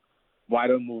move, but I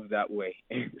don't move that way.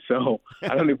 So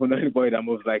I don't even know anybody that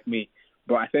moves like me.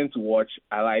 But I tend to watch.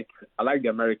 I like the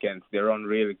Americans. They run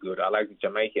really good. I like the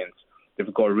Jamaicans.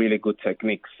 They've got really good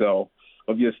technique. So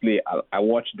obviously I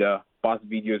watch the past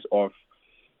videos of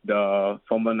the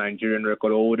former Nigerian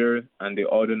record holder and the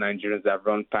other Nigerians that have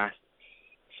run past.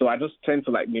 So I just tend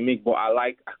to mimic, but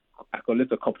I can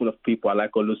list a couple of people. I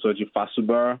like Olusoji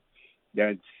Fasuba.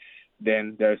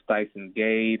 Then there's Tyson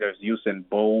Gay. There's Usain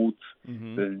Bolt.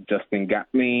 Mm-hmm. There's Justin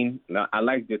Gatlin. Now, I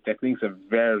like the techniques are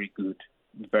very good.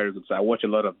 Very good. So I watch a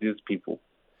lot of these people.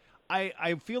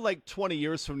 I feel like 20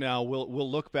 years from now,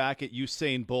 we'll look back at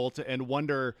Usain Bolt and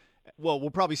wonder, well, we'll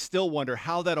probably still wonder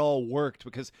how that all worked,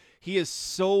 because he is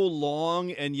so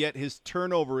long and yet his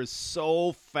turnover is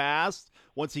so fast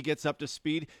once he gets up to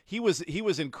speed. He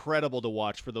was incredible to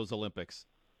watch for those Olympics.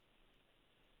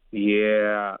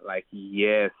 Yeah,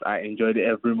 yes, I enjoyed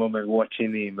every moment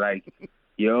watching him.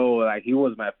 He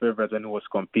was my favorite when he was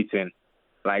competing.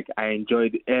 Like, I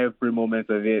enjoyed every moment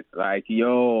of it. Like, he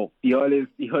always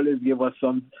gave us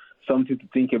something to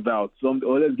think about.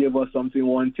 Always gave us something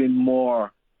wanting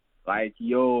more. Like,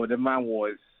 the man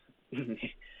was,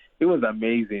 it was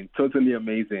amazing, totally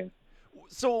amazing.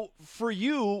 So for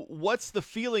you, what's the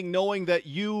feeling knowing that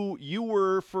you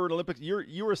were for an Olympics?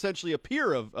 You were essentially a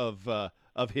peer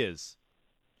of his,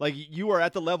 like you are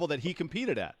at the level that he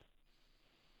competed at.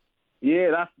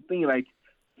 Yeah, that's the thing. Like,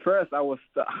 first I was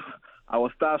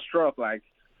starstruck, like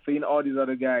seeing all these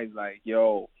other guys, like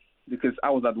because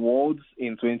I was at Worlds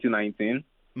in 2019,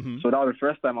 so that was the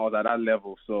first time I was at that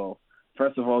level. So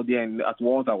first of all, then at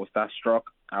Worlds I was starstruck.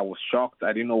 I was shocked.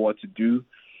 I didn't know what to do.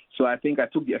 So I think I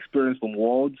took the experience from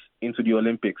Worlds into the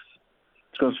Olympics,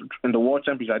 because in the World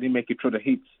Championship I didn't make it through the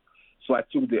heats. So I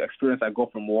took the experience I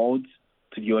got from Worlds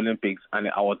to the Olympics, and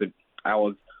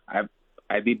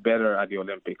I did better at the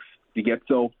Olympics. You get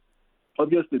so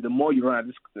obviously the more you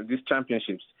run at these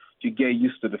championships, you get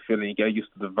used to the feeling, you get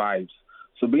used to the vibes.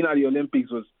 So being at the Olympics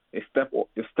was a step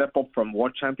up from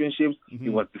World Championships. It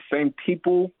was the same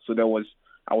people, so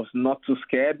I was not too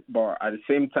scared, but at the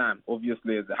same time,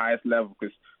 obviously, at the highest level,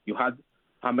 because you had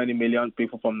how many million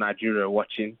people from Nigeria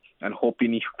watching and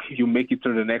hoping you make it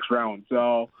to the next round.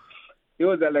 So it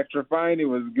was electrifying. It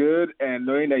was good. And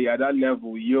knowing that you're at that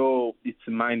level, it's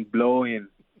mind-blowing.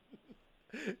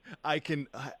 I can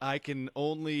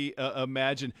only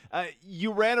imagine.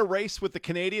 You ran a race with the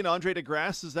Canadian Andre De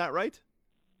Grasse, is that right?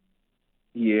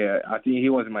 Yeah, I think he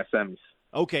was in my semis.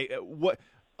 Okay, what?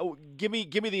 Oh, give me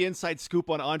the inside scoop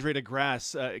on Andre De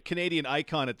Grasse, Canadian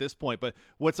icon at this point. But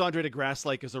what's Andre De Grasse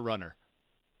like as a runner?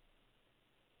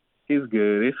 He's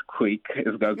good. He's quick.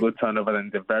 He's got good turnover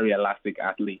and he's a very elastic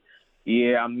athlete.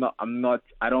 Yeah,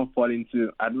 I don't fall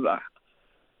into.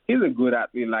 He's a good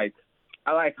athlete. Like,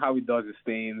 I like how he does his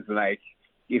things. Like,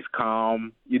 he's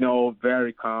calm.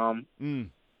 Very calm.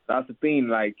 That's the thing.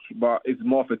 Like, but it's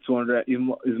more of a 200. He's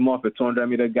more of a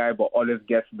 200-meter guy, but always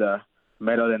gets the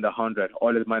medal in the 100.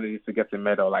 Always manages to get the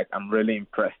medal. Like, I'm really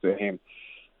impressed with him.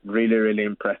 Really, really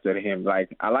impressed with him.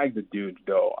 Like, I like the dude,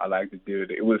 though. I like the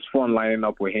dude. It was fun lining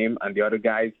up with him and the other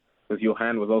guys, because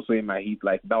Johan was also in my heat.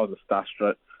 Like, that was a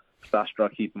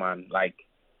starstruck heat, man. Like,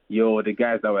 the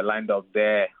guys that were lined up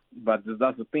there. But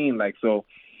that's the thing. Like, so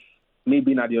me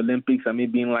being at the Olympics and me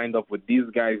being lined up with these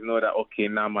guys know that, okay,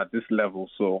 now I'm at this level.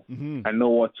 So I know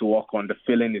what to work on. The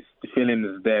feeling is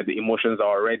there. The emotions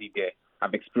are already there.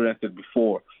 I've experienced it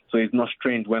before. So it's not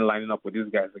strange when lining up with these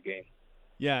guys again.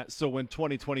 Yeah, so when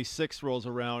 2026 rolls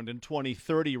around and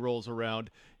 2030 rolls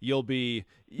around, you'll be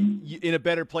in a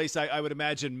better place, I would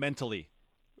imagine, mentally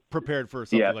prepared for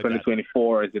something like that. Yeah,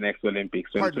 2024 is the next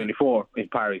Olympics. 2024 in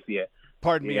Paris, yeah.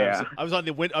 Pardon me, yeah. I was on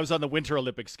the Winter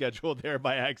Olympics schedule there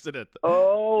by accident.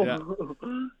 Oh,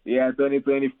 yeah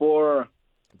 2024.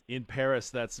 In Paris,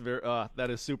 that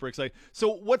is super exciting.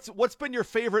 So what's been your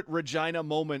favorite Regina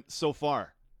moment so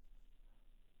far?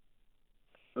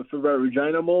 My favorite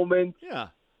Regina moment? Yeah.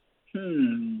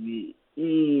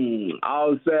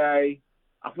 I'll say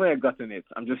I've not yet gotten it.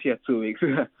 I'm just here 2 weeks.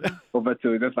 Over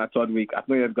 2 weeks. That's my third week. I've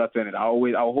not yet gotten it. I'll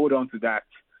hold on to that.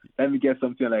 Let me get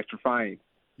something electrifying.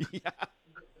 Yeah.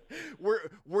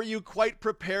 Were you quite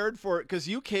prepared for it? Because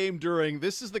you came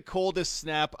this is the coldest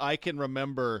snap I can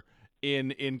remember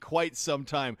in quite some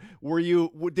time.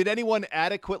 Did anyone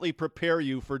adequately prepare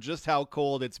you for just how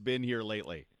cold it's been here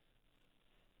lately?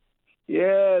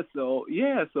 Yeah, so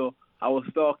I was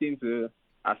talking to,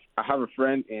 I have a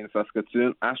friend in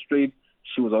Saskatoon, Astrid.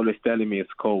 She was always telling me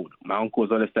it's cold. My uncle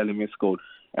was always telling me it's cold.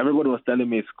 Everybody was telling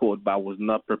me it's cold, but I was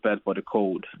not prepared for the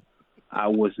cold. I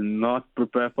was not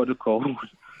prepared for the cold.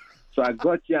 So I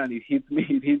got here and it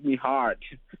hit me hard.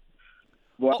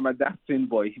 But my dad's twin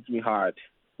boy hit me hard.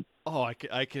 Oh,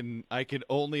 I can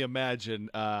only imagine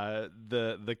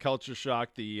the culture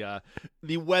shock, the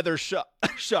weather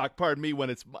shock. Pardon me, when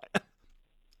it's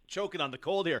choking on the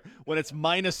cold here. When it's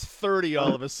minus 30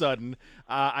 all of a sudden,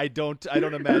 I don't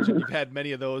imagine you've had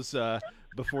many of those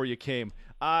before you came.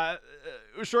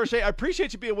 Shorshay, I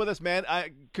appreciate you being with us, man.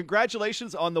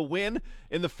 Congratulations on the win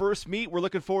in the first meet. We're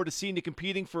looking forward to seeing you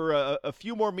competing for a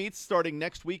few more meets starting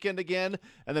next weekend again,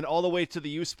 and then all the way to the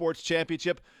U Sports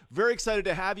Championship. Very excited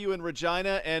to have you in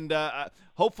Regina, and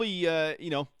hopefully,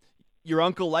 your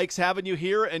uncle likes having you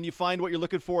here, and you find what you're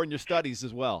looking for in your studies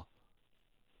as well.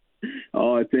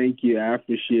 Oh, thank you. I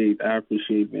appreciate,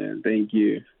 man. Thank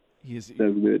you. That's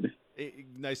good.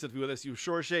 Nice to be with us. You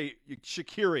Shorshay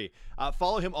Shaqiri.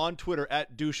 Follow him on Twitter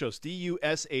at Dushos,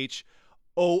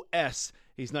 DUSHOS.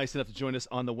 He's nice enough to join us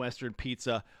on the Western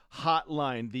Pizza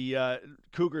Hotline. The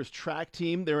Cougars track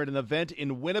team, they're at an event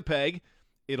in Winnipeg.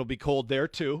 It'll be cold there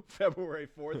too, February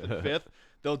 4th and 5th.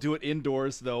 They'll do it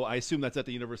indoors, though. I assume that's at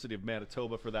the University of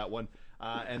Manitoba for that one.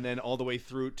 And then all the way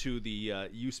through to the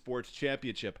U Sports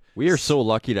Championship. We are so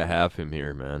lucky to have him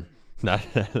here, man.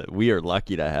 We are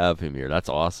lucky to have him here. That's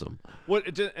awesome.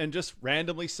 And just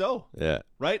randomly so. Yeah.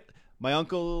 Right? My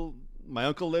uncle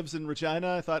lives in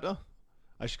Regina. I thought,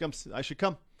 I should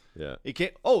come. Yeah. He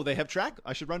can't. They have track.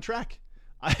 I should run track.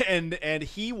 And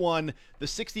he won the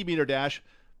 60-meter dash.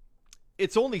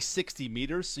 It's only 60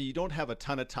 meters, so you don't have a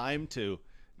ton of time to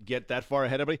get that far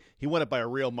ahead of me. He won it by a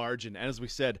real margin. And as we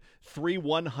said,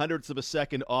 3/100ths of a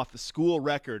second off the school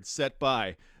record set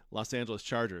by Los Angeles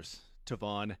Chargers,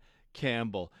 Tavon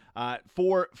Campbell.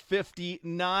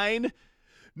 4:59.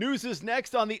 News is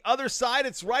next. On the other side,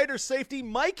 it's rider safety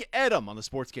Mike Edem on the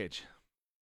Sports Cage.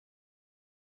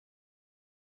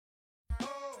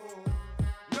 Oh,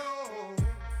 no,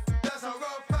 that's how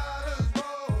rough riders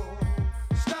roll.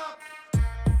 Stop,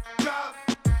 drop,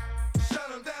 shut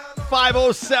 'em down.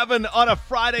 5:07 on a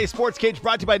Friday. Sports Cage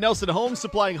brought to you by Nelson Homes,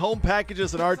 supplying home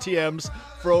packages and RTMs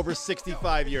for over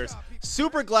 65 years.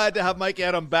 Super glad to have Mike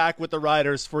Edem back with the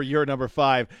Riders for year number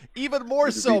 5. Even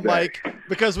more so, Mike,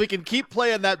 because we can keep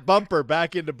playing that bumper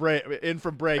back in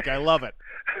from break. I love it.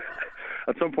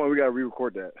 At some point, we got to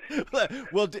re-record that.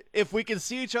 Well, if we can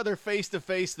see each other face to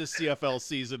face this CFL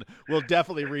season, we'll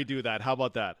definitely redo that. How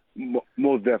about that?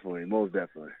 Most definitely. I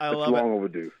It's love long it.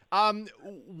 overdue.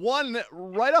 One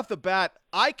right off the bat,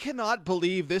 I cannot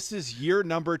believe this is year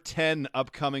number 10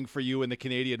 upcoming for you in the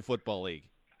Canadian Football League.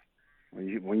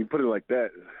 When you put it like that,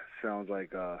 it sounds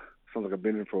like I've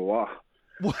been in for a while.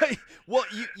 What? Well,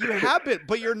 you have been,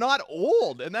 but you're not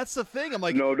old, and that's the thing. I'm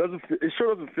like, No, it doesn't. It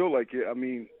sure doesn't feel like it. I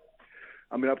mean,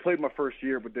 I played my first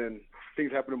year, but then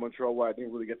things happened in Montreal where I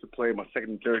didn't really get to play my second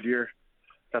and third year.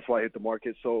 That's why I hit the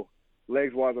market. So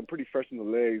legs-wise, I'm pretty fresh in the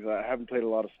legs. I haven't played a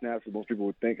lot of snaps, as most people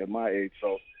would think at my age.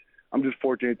 So I'm just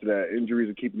fortunate that injuries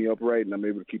are keeping me upright, and I'm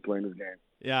able to keep playing this game.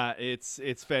 yeah,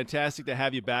 it's fantastic to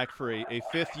have you back for a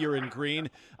fifth year in green.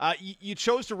 You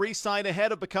chose to re-sign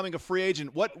ahead of becoming a free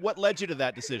agent. What led you to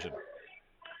that decision?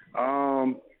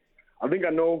 I think I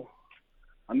know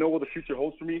what the future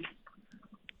holds for me.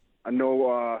 I know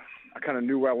I kind of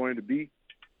knew where I wanted to be.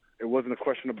 It wasn't a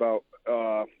question about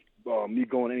me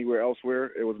going anywhere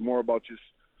elsewhere. It was more about just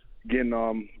getting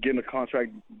a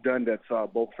contract done that's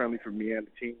both friendly for me and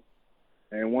the team.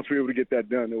 And once we were able to get that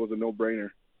done, it was a no-brainer.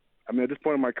 I mean, at this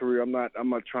point in my career, I'm not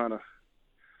really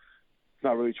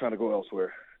trying to go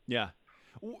elsewhere. Yeah.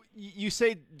 You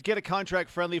say get a contract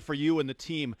friendly for you and the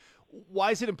team.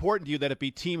 Why is it important to you that it be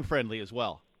team friendly as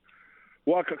well?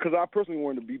 Well, because I personally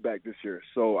wanted to be back this year,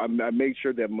 so I made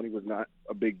sure that money was not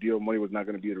a big deal. Money was not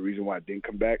going to be the reason why I didn't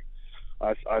come back.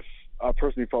 I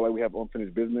personally felt like we have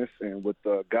unfinished business, and with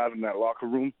the guys in that locker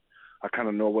room, I kind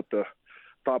of know what the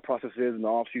thought process is in the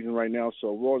off season right now.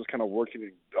 So we're all just kind of working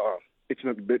and itching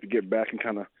up a bit to get back and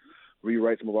kind of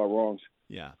rewrite some of our wrongs.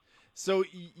 Yeah. So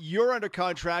you're under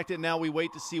contract, and now we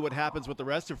wait to see what happens with the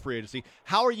rest of free agency.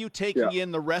 How are you taking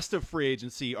in the rest of free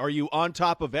agency? Are you on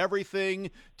top of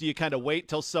everything? Do you kind of wait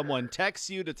till someone texts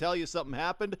you to tell you something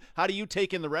happened? How do you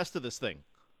take in the rest of this thing?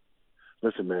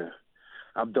 Listen, man,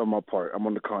 I've done my part. I'm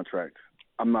under contract.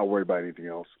 I'm not worried about anything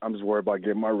else. I'm just worried about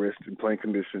getting my wrist in playing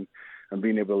condition and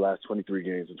being able to last 23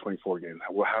 games and 24 games,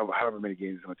 however many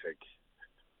games it's going to take.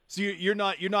 So you're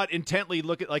not intently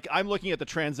looking, like I'm looking at the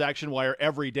transaction wire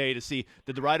every day to see,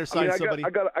 did the rider sign somebody? I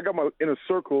got my inner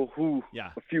circle who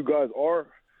a few guys are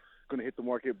going to hit the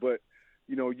market, but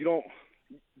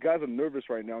guys are nervous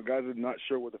right now. Guys are not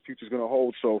sure what the future's going to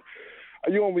hold. So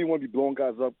you don't really want to be blowing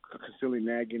guys up, constantly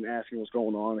nagging, asking what's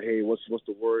going on. Hey, what's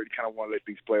the word? You kind of want to let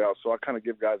things play out. So I kind of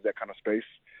give guys that kind of space.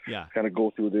 Yeah. Kind of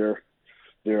go through their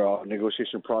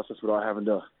negotiation process without having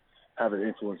to have an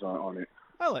influence on it.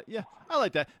 I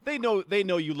like that. They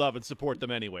know you love and support them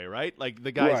anyway, right? Like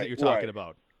the guys that you're talking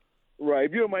about. Right.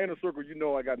 If you're in my inner circle, you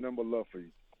know I got nothing but love for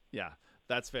you. Yeah,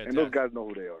 that's fantastic. And those guys know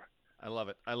who they are. I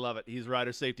love it. He's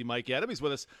rider safety Mike Edem. He's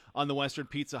with us on the Western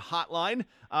Pizza Hotline.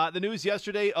 The news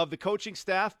yesterday of the coaching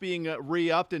staff being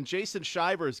re-upped and Jason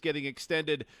Shivers getting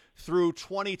extended through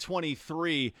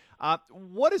 2023.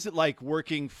 What is it like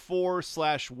working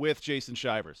for/with Jason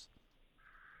Shivers?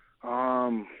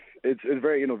 It's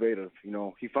very innovative.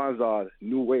 He finds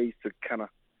new ways to kind of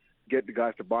get the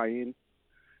guys to buy in,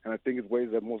 and I think it's ways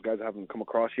that most guys haven't come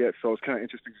across yet. So it's kind of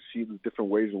interesting to see the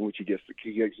different ways in which he gets the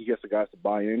guys to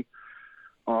buy in.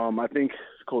 I think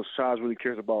Coach Shaz really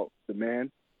cares about the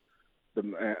man,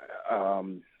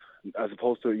 as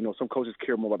opposed to some coaches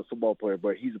care more about the football player,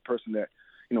 but he's a person that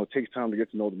takes time to get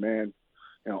to know the man.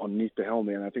 Underneath the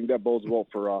helmet, and I think that bodes well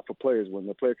for players. When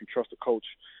the player can trust the coach,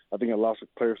 I think it allows the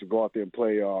players to go out there and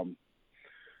play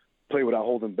play without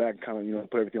holding back, kind of, you know,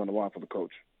 put everything on the line for the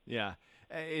coach. Yeah,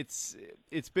 it's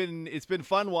been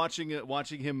fun watching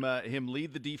him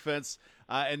lead the defense,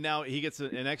 and now he gets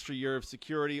an extra year of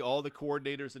security. All the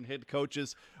coordinators and head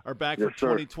coaches are back for Yes,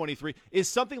 sir. 2023. Is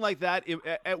something like that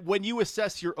when you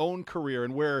assess your own career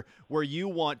and where you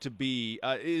want to be?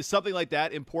 Is something like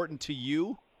that important to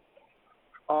you?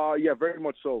 Yeah, very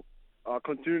much so.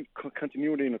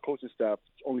 Continuity in the coaching staff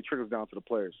only trickles down to the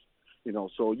players. You know,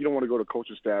 so you don't want to go to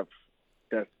coaching staff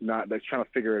that's trying to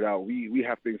figure it out. We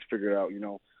have things figured out. You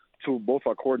know, to both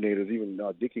our coordinators, even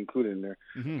Dick included in there.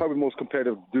 Probably the most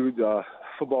competitive dude,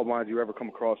 football mind you ever come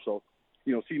across. So,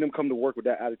 you know, seeing them come to work with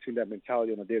that attitude, that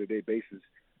mentality on a day-to-day basis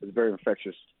is very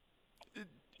infectious.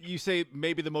 You say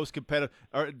maybe the most competitive.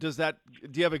 Or do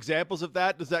you have examples of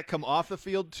that? Does that come off the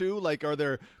field too? Like, are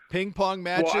there ping pong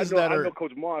matches I know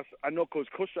Coach Moss. I know Coach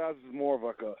Shaz is more of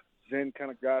like a Zen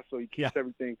kind of guy, so he keeps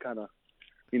everything kind of,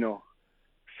 you know,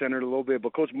 centered a little bit.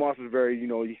 But Coach Moss is very, you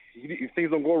know, if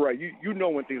things don't go right, you know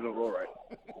when things don't go right.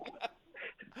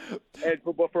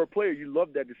 But for a player, you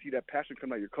love that, to see that passion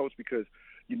come out of your coach, because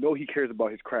you know he cares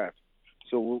about his craft.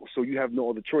 So you have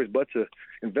no other choice but to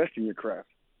invest in your craft.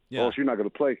 Yeah. Or else you're not going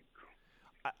to play.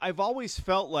 I've always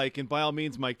felt like, and by all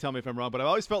means, Mike, tell me if I'm wrong, but I've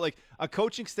always felt like a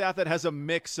coaching staff that has a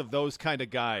mix of those kind of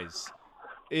guys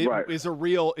is a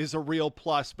real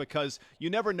plus, because you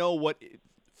never know what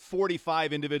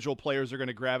 45 individual players are going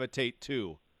to gravitate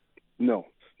to. No,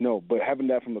 but having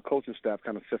that from the coaching staff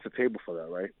kind of sets the table for that,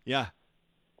 right? Yeah,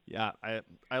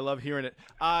 I love hearing it.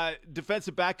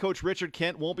 Defensive back coach Richard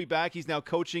Kent won't be back. He's now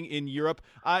coaching in Europe.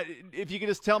 If you could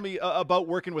just tell me about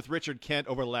working with Richard Kent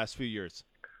over the last few years.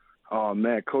 Oh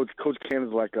man, Coach Kent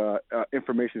is like a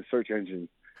information search engine.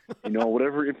 You know,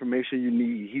 whatever information you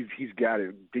need, he's got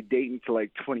it. Dating to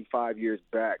like 25 years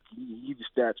back. He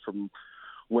just stats from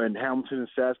when Hamilton and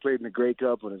Sass played in the Grey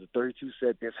Cup, when there's a 32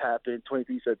 said this happened,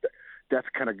 23 said that. That's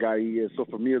the kind of guy he is. So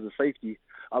for me as a safety,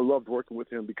 I loved working with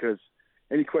him, because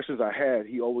any questions I had,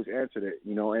 he always answered it,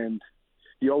 you know, and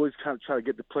he always kind of try to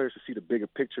get the players to see the bigger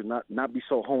picture, not be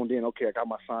so honed in. Okay, I got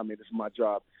my assignment, this is my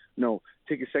job. No,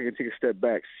 take a second, take a step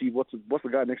back, see what's the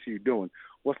guy next to you doing.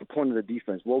 What's the point of the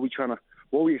defense? What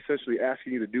are we essentially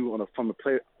asking you to do on a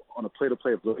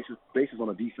play-to-play basis on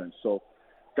a defense? So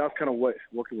that's kind of what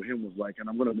working with him was like, and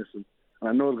I'm gonna miss him. And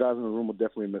I know the guys in the room will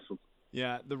definitely miss him.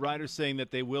 Yeah, the Riders saying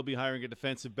that they will be hiring a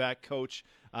defensive back coach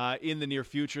in the near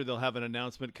future. They'll have an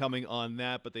announcement coming on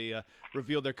that, but they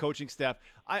revealed their coaching staff.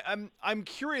 I'm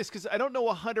curious, because I don't know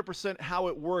 100% how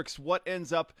it works. What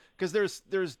ends up, because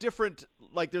there's different,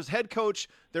 like there's head coach,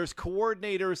 there's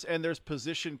coordinators, and there's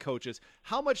position coaches.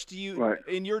 How much do you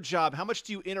in your job? How much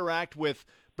do you interact with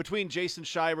between Jason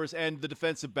Shivers and the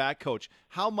defensive back coach?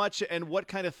 How much and what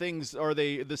kind of things are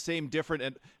they the same, different,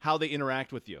 and how they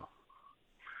interact with you?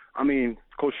 I mean,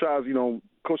 Coach Shaz,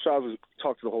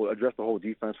 address the whole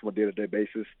defense from a day-to-day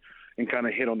basis, and kind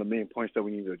of hit on the main points that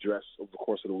we need to address over the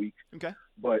course of the week. Okay.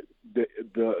 But the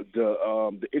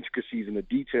intricacies and the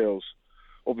details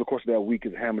over the course of that week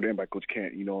is hammered in by Coach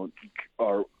Kent. You know,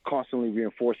 are constantly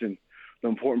reinforcing the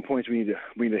important points we need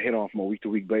to hit on from a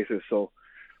week-to-week basis. So,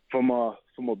 from a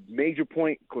major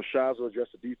point, Coach Shaz will address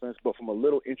the defense, but from a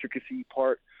little intricacy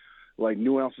part, like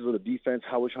nuances of the defense,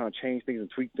 how we're trying to change things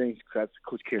and tweak things, that's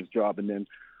Coach Kent's job. And then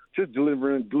just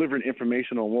delivering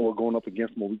information on what we're going up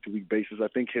against on a week-to-week basis. I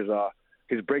think his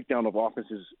breakdown of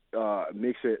offenses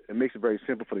makes it very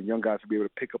simple for the young guys to be able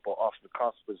to pick up on offensive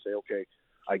concepts and say, okay,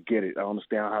 I get it. I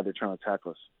understand how they're trying to attack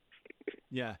us.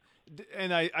 Yeah.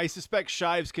 And I suspect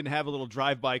Shives can have a little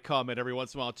drive-by comment every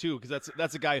once in a while too, because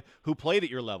that's a guy who played at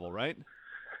your level, right?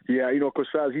 Yeah, you know, Coach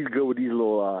Shives, he's good with these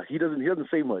little. He doesn't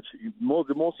say much.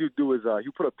 The most you do is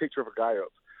you put a picture of a guy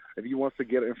up. If he wants to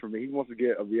get information, he wants to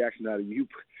get a reaction out of you.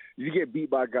 You get beat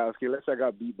by guys. Okay, let's say I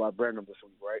got beat by Burnham this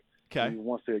week, right? Okay. If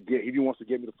he wants to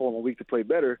get me the following week to play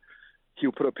better,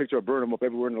 he'll put a picture of Burnham up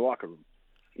everywhere in the locker room.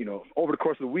 You know, over the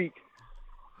course of the week,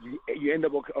 you end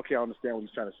up okay. I understand what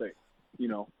he's trying to say. You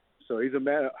know, so he's a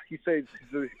man. He says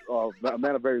he's a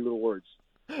man of very little words.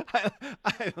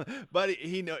 But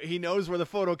he knows where the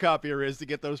photocopier is to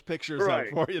get those pictures out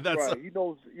for you. That's right. He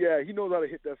knows how to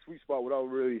hit that sweet spot without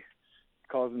really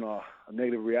causing a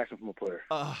negative reaction from a player.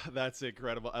 That's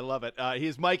incredible. I love it.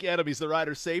 He's Mike Edem. He's the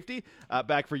Riders safety,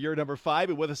 back for year number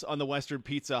 5 and with us on the Western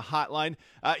Pizza Hotline.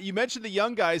 You mentioned the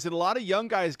young guys, and a lot of young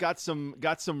guys got some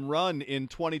run in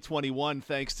 2021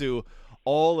 thanks to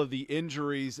all of the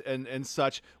injuries and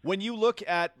such. When you look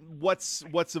at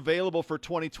what's available for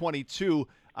 2022,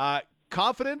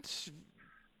 confident?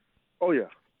 Oh yeah.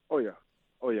 You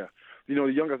know,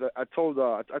 the young guys. I told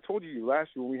you last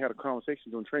year when we had a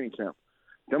conversation during training camp.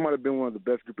 That might have been one of the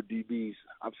best group of DBs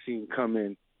I've seen come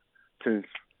in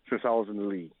since I was in the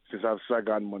league, since I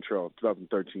got in Montreal,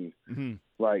 2013. Mm-hmm.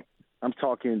 Like, I'm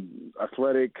talking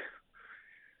athletic,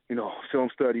 film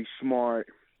study, smart,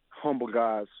 humble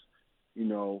guys,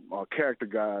 character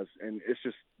guys, and it's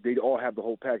just they all have the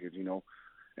whole package,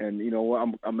 And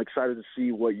I'm excited to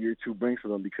see what year 2 brings for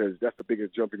them because that's the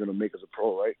biggest jump you're going to make as a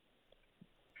pro, right?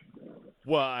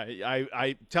 Well,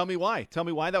 I tell me why. Tell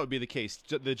me why that would be the case.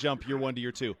 The jump year 1 to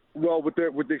year 2. Well, with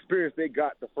the experience they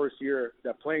got the first year,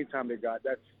 that playing time they got,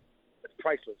 that's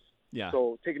priceless. Yeah.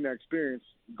 So taking that experience,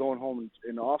 going home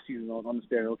in the off season,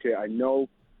 understanding, okay, I know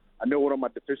what all my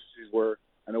deficiencies were,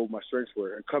 I know what my strengths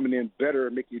were, and coming in better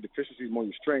and making your deficiencies more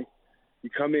your strength. You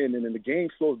come in and then the game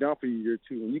slows down for you year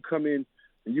 2. When you come in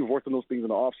and you've worked on those things in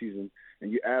the off season,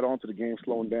 and you add on to the game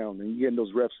slowing down, and you get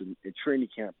those reps in training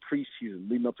camp, preseason,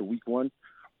 leading up to week 1.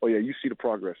 Oh yeah, you see the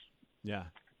progress. Yeah.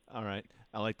 All right.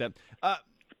 I like that.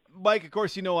 Mike, of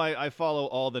course, I follow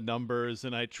all the numbers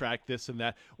and I track this and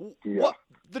that. Yeah. What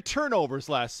the turnovers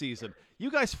last season? You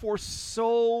guys forced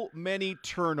so many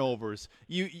turnovers.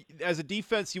 You, as a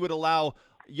defense, you would allow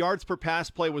yards per pass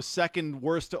play was second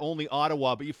worst to only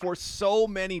Ottawa, but you forced so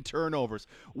many turnovers.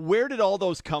 Where did all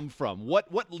those come from?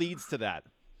 What leads to that?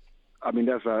 I mean,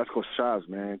 that's Coach Shives,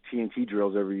 man. TNT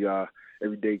drills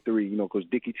every day 3. Coach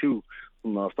Dickey too.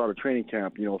 From start of training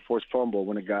camp, forced fumble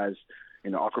when a guy's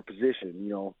in an awkward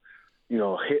position,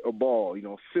 hit a ball,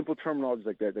 simple terminology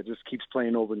like that just keeps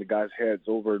playing over in the guys' heads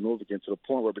over and over again to the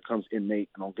point where it becomes innate.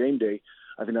 And on game day,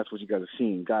 I think that's what you guys are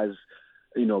seeing. Guys,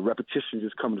 repetition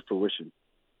just coming to fruition.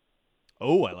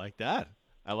 Oh, I like that.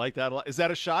 I like that a lot. Is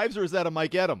that a Shives or is that a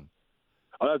Mike Edom?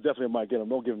 Oh, that's definitely a Mike Edom.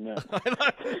 Don't give him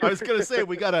that. I was going to say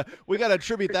we gotta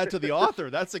attribute that to the author.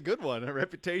 That's a good one. A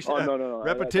reputation. Oh, no.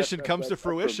 Repetition comes to that's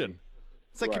fruition.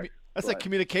 It's like Right, that's right. like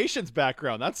communications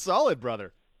background. That's solid,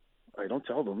 brother. Hey, don't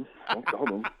tell them. Don't tell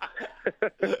them.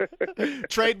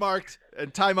 Trademarked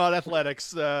and Timeout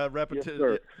Athletics. Yes,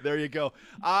 sir. There you go.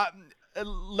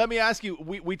 Let me ask you.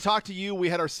 We talked to you. We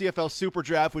had our CFL Super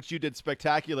Draft, which you did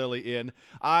spectacularly in.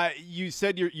 You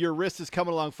said your wrist is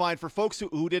coming along fine. For folks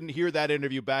who didn't hear that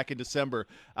interview back in December,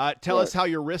 tell us how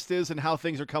your wrist is and how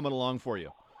things are coming along for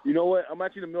you. You know what? I'm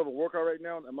actually in the middle of a workout right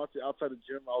now. I'm actually outside the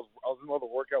gym. I was in the middle of a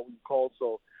workout when you called,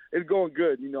 so it's going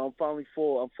good. I'm finally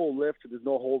full. I'm full lift. There's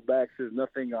no holdbacks. There's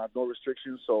nothing. No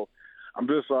restrictions. So I'm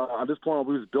just at this point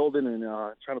I'm just building and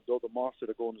trying to build a monster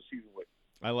to go into the season with.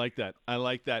 I like that.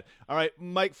 All right,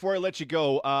 Mike, before I let you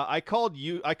go, I called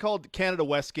Canada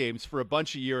West games for a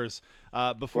bunch of years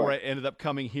before Right. I ended up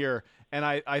coming here. And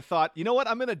I thought, you know what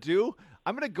I'm going to do?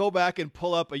 I'm going to go back and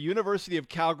pull up a University of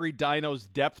Calgary Dinos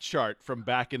depth chart from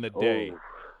back in the day.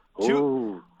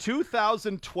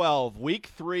 2012, week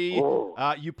 3,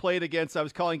 you played against, I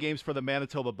was calling games for the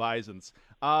Manitoba Bisons.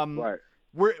 Right.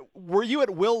 Were you at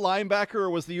will linebacker,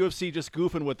 or was the UFC just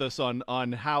goofing with us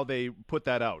on how they put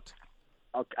that out?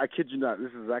 I kid you not. This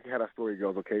is exactly how that story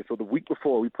goes, okay? So the week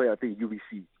before, we played, I think,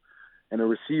 UBC. And the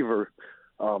receiver,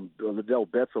 Liddell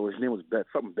Betts, or his name was Betts,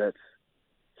 something Betts,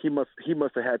 he must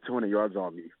have had 200 yards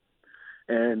on me.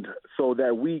 And so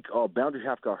that week, boundary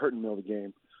half got hurt in the middle of the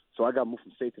game. So I got moved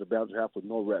from safety to boundary half with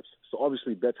no reps. So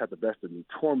obviously Betts had the best of me,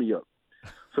 tore me up.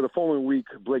 So the following week,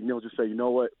 Blake Neal just said, you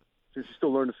know what, since you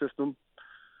still learn the system,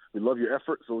 we love your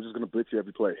effort, so we're just going to blitz you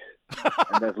every play.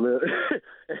 And that's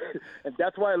and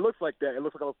that's why it looks like that. It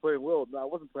looks like I was playing well. No, I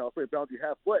wasn't playing. I was playing boundary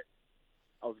half, but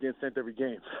I was getting sent every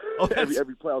game.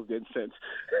 Every play I was getting sent.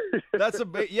 That's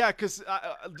because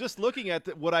just looking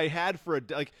at what I had for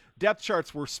depth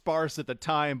charts were sparse at the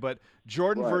time, but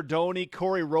Jordan Right. Verdoni,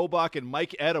 Corey Robach, and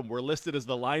Mike Edom were listed as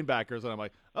the linebackers, and I'm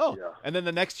like, oh. Yeah. And then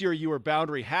the next year you were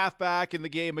boundary halfback in the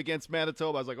game against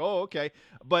Manitoba. I was like, oh, okay.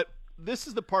 But this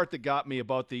is the part that got me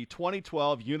about the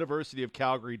 2012 University of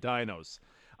Calgary Dinos.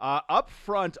 Up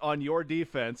front on your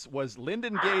defense was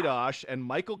Lyndon Gaydosh and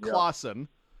Michael Clausen.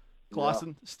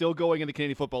 Clausen still going in the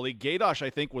Canadian Football League. Gaydosh, I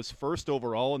think, was first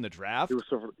overall in the draft. It was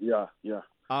yeah.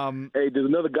 Hey, there's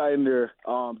another guy in there,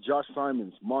 Josh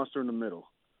Simons, monster in the middle.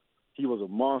 He was a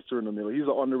monster in the middle. He's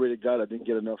an underrated guy that didn't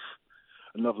get enough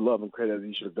love and credit that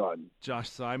he should have gotten. Josh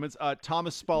Simons.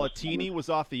 Thomas Spallettini was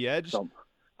off the edge.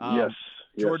 Yes.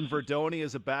 Jordan Verdoni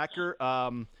is a backer.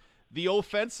 The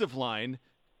offensive line,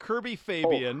 Kirby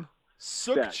Fabian,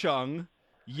 Suk Chung,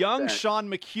 young Sean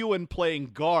McEwen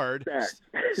playing guard.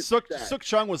 Suk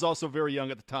Chung was also very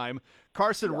young at the time.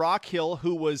 Carson Rockhill,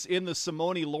 who was in the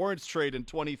Simone Lawrence trade in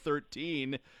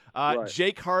 2013.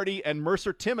 Jake Hardy and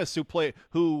Mercer Timmis,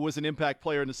 who was an impact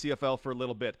player in the CFL for a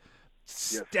little bit.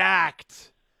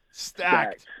 Stacked.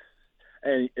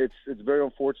 And it's very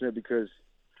unfortunate because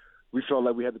we felt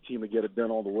like we had the team to get it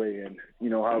done all the way, and you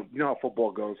know how football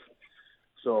goes.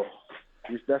 So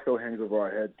that still hangs over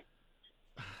our head.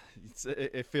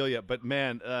 I feel you. But,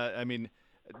 man, I mean,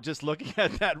 just looking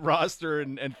at that roster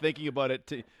and thinking about it,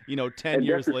 10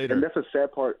 years later. And that's a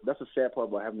sad part. That's a sad part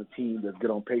about having a team that's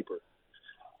good on paper,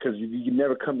 because you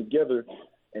never come together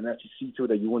and actually see to it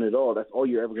that you win it all. That's all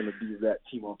you're ever going to be, is that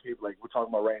team on paper. Like we're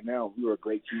talking about right now, we were a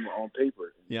great team on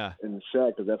paper. Yeah. And it's sad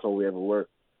because that's all we ever were.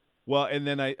 Well, and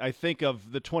then I think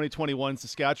of the 2021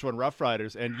 Saskatchewan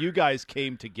Roughriders, and you guys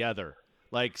came together.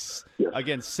 Like,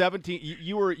 again, 17.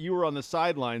 You were on the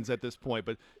sidelines at this point,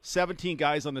 but 17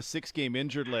 guys on the 6-game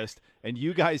injured list, and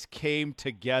you guys came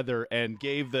together and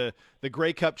gave the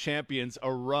Grey Cup champions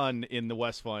a run in the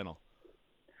West Final.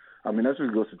 I mean, that's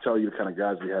what goes to tell you the kind of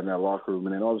guys we had in that locker room.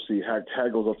 And then obviously,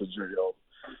 Hag goes off the jury,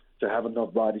 to have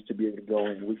enough bodies to be able to go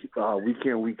in week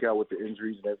in, week out with the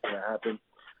injuries and everything that happened.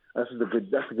 That's a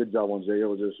good job on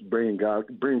J.O. just bringing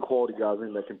quality guys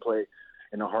in that can play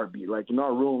in a heartbeat. Like, in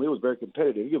our room, it was very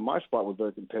competitive. Even my spot was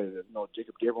very competitive.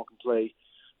 Jacob Gabriel can play.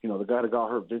 The guy that got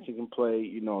hurt, Vincent, can play.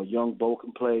 Young Bo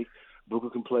can play. Brooker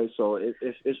can play. So it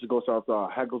just goes out to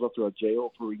Hag goes up to a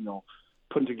J.O. for,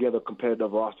 putting together a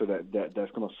competitive roster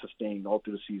that's going to sustain all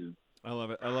through the season. I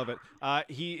love it.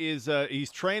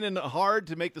 He's training hard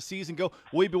to make the season go.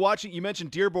 Will you be watching? You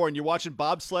mentioned Dearborn. You're watching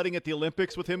bobsledding at the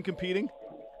Olympics with him competing?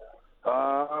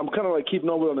 I'm kind of like keeping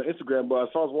over on the Instagram, but as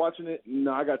far as watching it,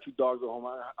 no, I got 2 dogs at home.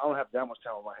 I don't have that much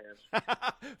time on my hands.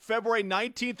 February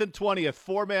 19th and 20th,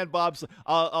 4-man bobsled.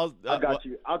 I got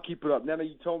you. I'll keep it up. Now that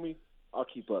you told me, I'll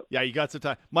keep up. Yeah, you got some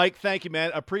time. Mike, thank you,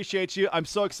 man. Appreciate you. I'm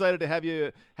so excited to have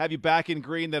you back in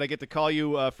green that I get to call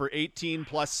you for 18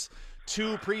 plus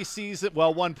 2 preseason.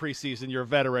 Well, 1 preseason. You're a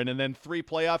veteran. And then 3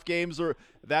 playoff games or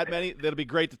that many. That'll be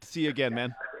great to see you again,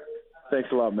 man. Thanks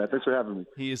a lot, man. Thanks for having me.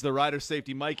 He is the rider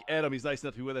safety, Mike Edom. He's nice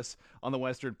enough to be with us on the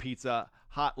Western Pizza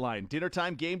Hotline. Dinner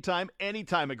time, game time,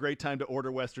 anytime, a great time to order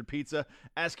Western Pizza.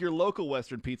 Ask your local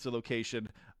Western Pizza location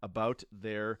about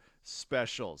their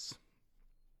specials.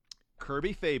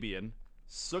 Kirby Fabian,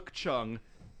 Suk Chung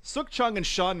and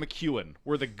Sean McEwen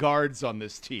were the guards on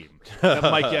this team that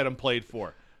Mike Edom played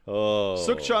for. Oh,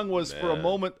 Suk Chung was, man, for a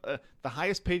moment, the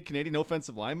highest paid Canadian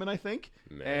offensive lineman, I think.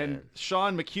 Man. And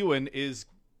Sean McEwen is,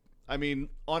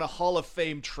 on a Hall of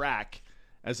Fame track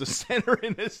as a center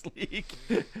in this league.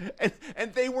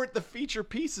 And they weren't the feature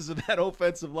pieces of that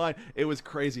offensive line. It was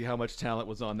crazy how much talent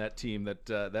was on that team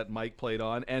that Mike played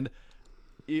on. And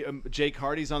Jake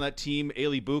Hardy's on that team.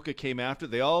 Ailey Buka came after.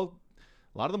 A lot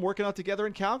of them working out together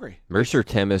in Calgary. Mercer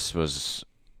Timmis was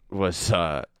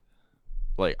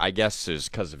I guess is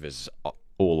because of his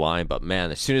O-line, but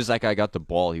man, as soon as that guy got the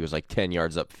ball, he was like 10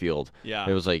 yards upfield. Yeah.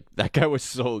 It was like, that guy was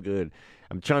so good.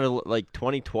 I'm trying to,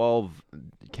 2012,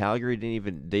 Calgary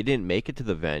didn't make it to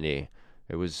the Vanier.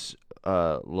 It was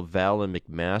Laval and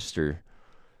McMaster. I'm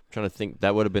trying to think,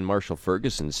 that would have been Marshall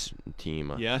Ferguson's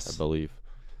team, yes, I believe.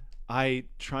 I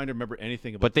trying to remember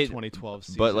anything about the 2012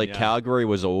 season. But yeah. Calgary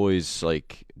was always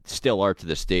still are to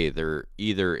this day. They're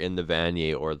either in the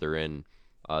Vanier or they're in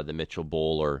the Mitchell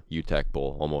Bowl or UTEC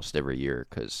Bowl almost every year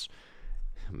because,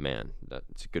 man,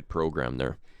 that's a good program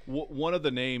there. One of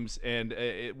the names, and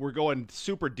we're going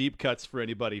super deep cuts for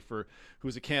anybody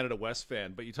who's a Canada West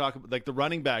fan, but you talk about the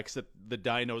running backs that the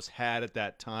Dinos had at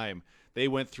that time. They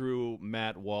went through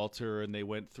Matt Walter, and they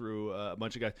went through a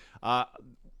bunch of guys.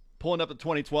 Pulling up the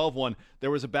 2012 one,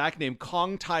 there was a back named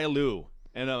Kong Tai Lu,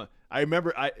 and I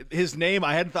remember his name.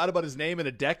 I hadn't thought about his name in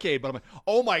a decade, but I'm like,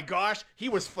 oh my gosh, he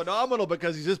was phenomenal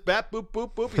because he's just bat boop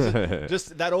boop boop. He's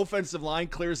just that offensive line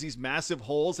clears these massive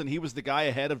holes, and he was the guy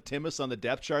ahead of Timmis on the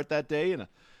depth chart that day. And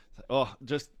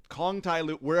just Kong Tai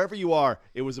Lu, wherever you are,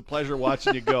 it was a pleasure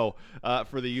watching you go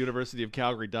for the University of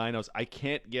Calgary Dinos. I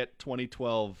can't get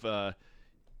 2012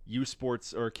 U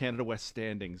Sports or Canada West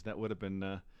standings. That would have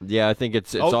been. Yeah, I think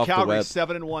it's off Calgary the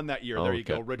web. 7-1 that year. There you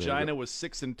go. Regina was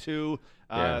 6-2.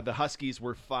 The Huskies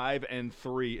were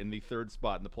 5-3 in the third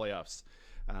spot in the playoffs.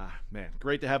 Man,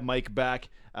 great to have Mike back.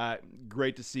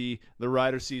 Great to see the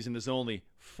Rider season is only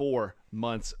 4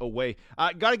 months away.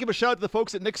 Got to give a shout out to the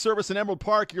folks at Nick's Service in Emerald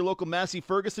Park, your local Massey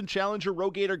Ferguson, Challenger,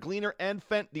 Rogator, Gleaner, and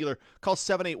Fent dealer. Call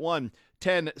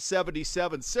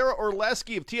 781-1077. Sarah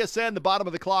Orleski of TSN, the bottom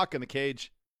of the clock in the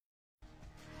cage.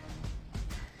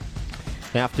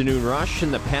 Afternoon rush,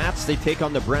 and the Pats, they take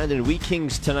on the Brandon Wheat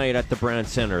Kings tonight at the Brand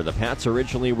Center. The Pats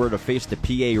originally were to face the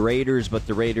PA Raiders, but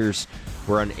the Raiders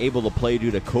were unable to play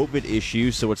due to COVID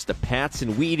issues, so it's the Pats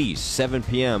and Wheaties, 7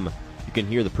 p.m. You can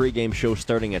hear the pregame show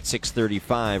starting at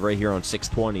 6:35 right here on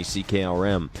 620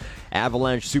 CKRM.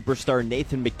 Avalanche superstar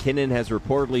Nathan MacKinnon has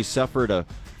reportedly suffered a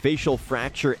facial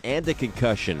fracture and a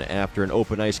concussion after an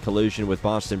open ice collision with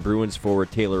Boston Bruins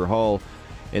forward Taylor Hall.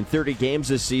 In 30 games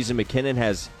this season, MacKinnon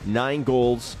has 9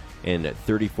 goals and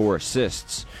 34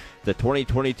 assists. the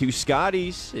 2022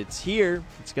 Scotties. It's here.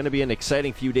 It's going to be an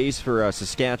exciting few days for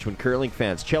Saskatchewan curling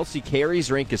fans. Chelsea Carey's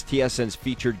rink is TSN's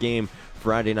featured game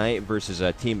Friday night versus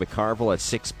Team McCarville at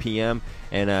 6 p.m.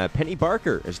 And Penny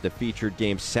Barker is the featured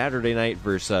game Saturday night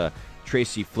versus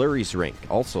Tracy Fleury's rink,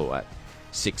 also at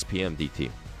 6 p.m. DT.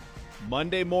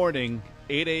 Monday morning,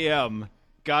 8 a.m.,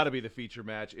 got to be the feature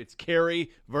match. It's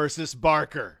Carey versus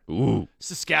Barker. Ooh.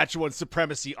 Saskatchewan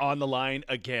supremacy on the line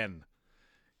again.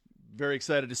 Very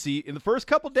excited to see. In the first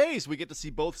couple days, we get to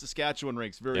see both Saskatchewan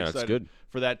rinks. Very Yeah, that's excited good.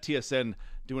 for that. TSN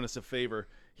doing us a favor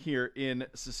here in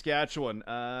Saskatchewan.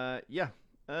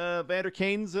 Vander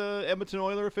Kane's Edmonton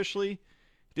Oiler officially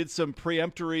did some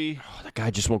preemptory. Oh, that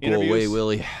guy just won't go interviews. away,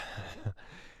 Willie.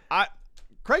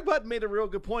 Craig Button made a real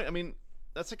good point. I mean,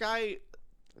 that's a guy.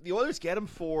 The Oilers get him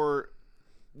for,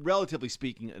 relatively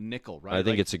speaking, a nickel, right? I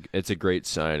think it's a great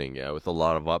signing, yeah, with a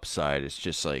lot of upside. It's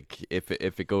just like if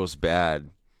it goes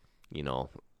bad,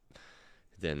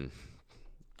 then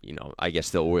I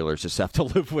guess the Oilers just have to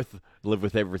live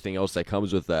with everything else that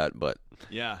comes with that. But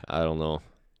yeah, I don't know.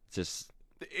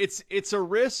 It's a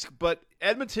risk, but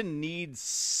Edmonton needs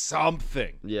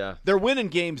something. Yeah. They're winning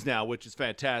games now, which is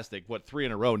fantastic. 3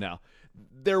 in a row now?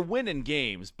 They're winning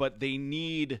games, but they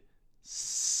need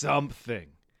something.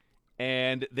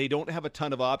 And they don't have a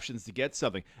ton of options to get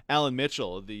something. Alan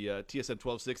Mitchell, the TSN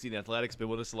 1260 Athletics, been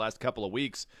with us the last couple of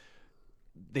weeks.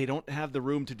 They don't have the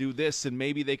room to do this, and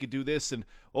maybe they could do this. And,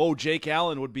 Jake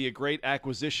Allen would be a great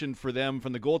acquisition for them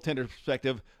from the goaltender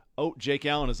perspective. Jake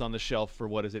Allen is on the shelf for,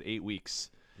 8 weeks?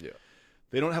 Yeah.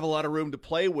 They don't have a lot of room to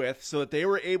play with, so that they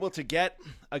were able to get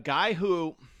a guy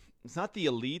who is not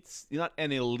he's not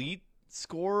an elite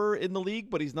scorer in the league,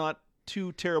 but he's not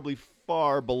too terribly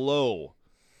far below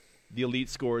the elite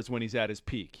scorers when he's at his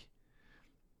peak.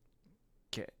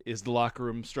 Is the locker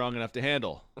room strong enough to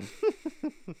handle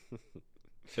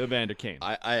Evander Kane?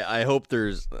 I hope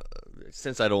there's,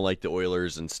 since I don't like the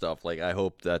Oilers and stuff, like I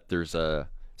hope that there's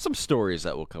some stories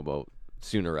that will come out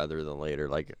sooner rather than later.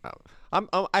 Like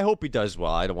I hope he does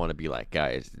well. I don't want to be like,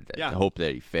 guys, I hope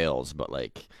that he fails, but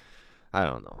like I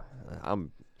don't know.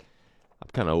 I'm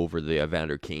kind of over the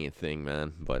Evander Kane thing,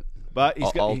 man. But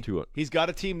he's got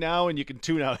a team now, and you can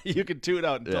tune out. You can tune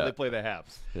out until they play the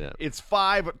Habs. Yeah. It's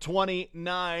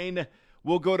 5:29.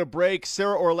 We'll go to break.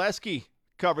 Sarah Orlesky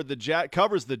covers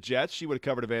the Jets. She would have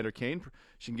covered Evander Kane.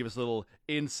 She can give us a little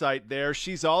insight there.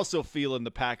 She's also feeling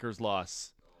the Packers'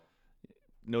 loss.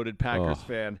 Noted Packers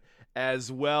fan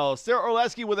as well. Sarah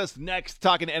Orlesky with us next,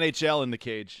 talking NHL in the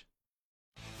cage.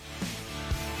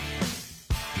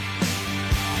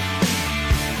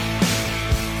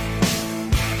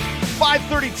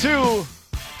 .532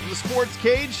 in the Sports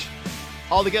Cage.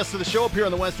 All the guests of the show appear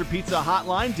on the Western Pizza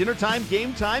hotline. Dinner time,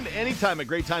 game time, anytime. A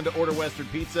great time to order Western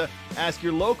Pizza. Ask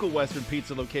your local Western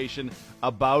Pizza location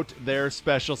about their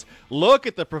specials. Look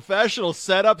at the professional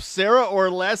setup Sarah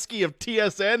Orlesky of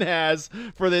TSN has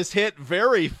for this hit.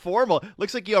 Very formal.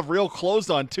 Looks like you have real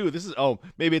clothes on, too. This is,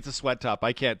 maybe it's a sweat top.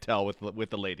 I can't tell with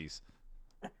the ladies.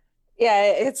 Yeah,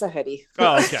 it's a hoodie.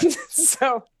 Oh, okay.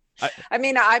 So,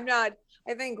 I'm not...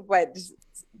 I think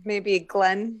maybe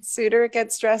Glenn Suter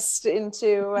gets dressed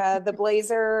into the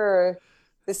blazer or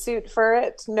the suit for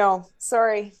it. No,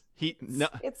 sorry.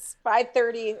 It's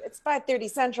 5:30. It's 5:30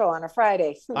 Central on a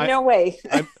Friday. No way.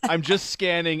 I'm just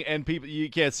scanning, and people, you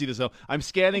can't see this though. I'm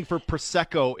scanning for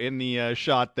Prosecco in the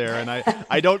shot there, and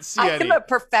I don't see any. I'm a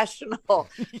professional.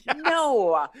 Yeah.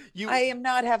 No, I am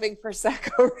not having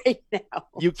Prosecco right now.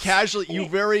 You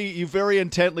very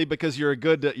intently, because you're a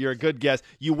good guest.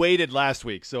 You waited last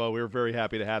week, so we were very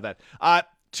happy to have that.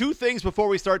 Two things before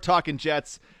we start talking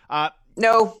Jets.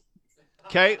 No.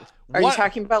 Okay. Are you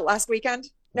talking about last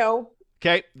weekend? No.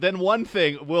 Okay, then one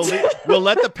thing, we'll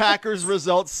let the Packers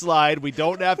results slide. We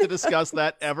don't have to discuss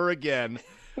that ever again.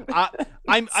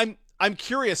 I'm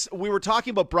curious. We were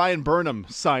talking about Brian Burnham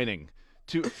signing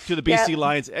to the BC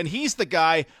Lions, and he's the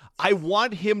guy I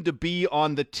want him to be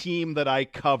on the team that I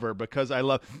cover because I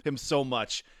love him so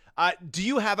much. Do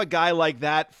you have a guy like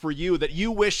that for you that you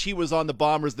wish he was on the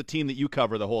Bombers, the team that you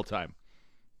cover the whole time?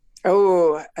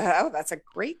 Oh, that's a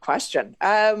great question.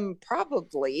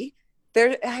 Probably.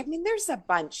 There's a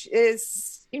bunch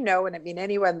anyone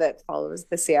that follows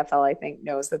the CFL, I think,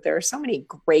 knows that there are so many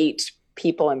great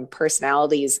people and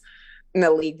personalities in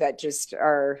the league that just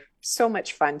are so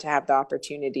much fun to have the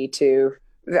opportunity to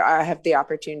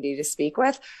speak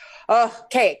with.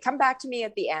 Okay. Come back to me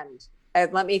at the end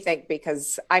and let me think,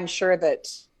 because I'm sure that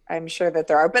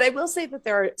there are, but I will say that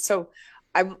there are. So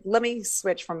let me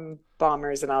switch from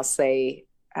Bombers and I'll say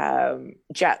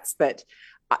Jets, that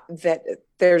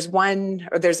there's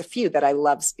a few that I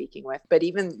love speaking with. But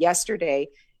even yesterday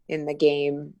in the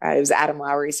game. It was Adam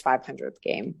Lowry's 500th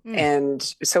game. And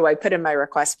so I put in my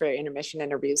request for intermission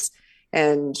interviews.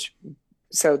 And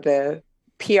so the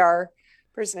PR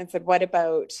person had said, what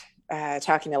about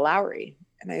talking to Lowry?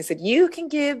 And I said, you can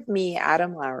give me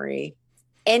Adam Lowry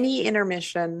any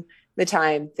intermission, the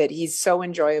time that he's so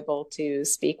enjoyable to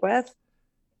speak with.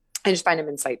 I just find him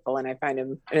insightful and I find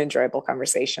him an enjoyable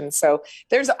conversation. So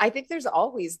I think there's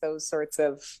always those sorts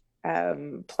of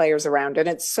players around. And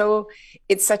it's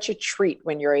such a treat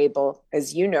when you're able,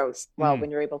 as you know,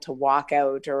 when you're able to walk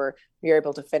out or you're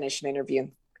able to finish an interview.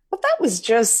 But that was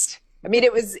just, I mean,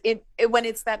 when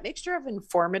it's that mixture of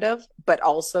informative, but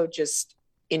also just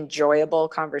enjoyable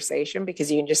conversation,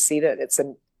 because you can just see that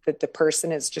that the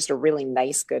person is just a really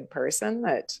nice, good person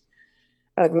that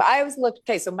I always look,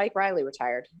 okay, so Mike Riley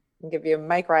retired. I'll give you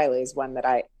Mike Riley is one that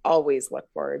I always look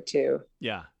forward to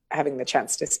having the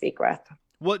chance to speak with.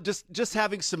 Well, just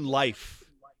having some life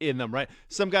in them, right?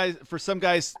 Some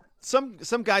guys,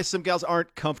 some gals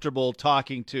aren't comfortable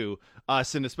talking to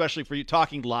us, and especially for you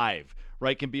talking live,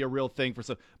 right, can be a real thing for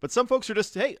some. But some folks are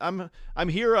just, hey, I'm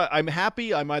here, I'm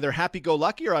happy. I'm either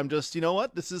happy-go-lucky or I'm just, you know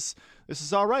what, this is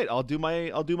all right. I'll do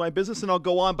my business and I'll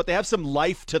go on. But they have some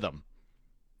life to them.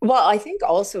 Well, I think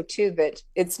also too that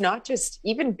it's not just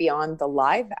even beyond the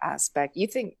live aspect. You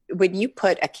think when you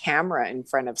put a camera in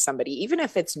front of somebody, even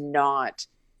if it's not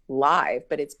live,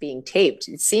 but it's being taped,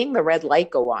 seeing the red light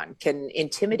go on can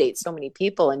intimidate so many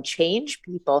people and change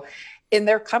people in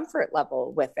their comfort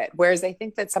level with it. Whereas I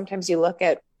think that sometimes you look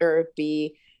at or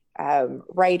be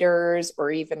writers or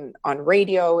even on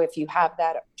radio, if you have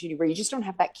that opportunity where you just don't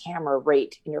have that camera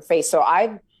right in your face. So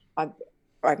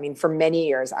for many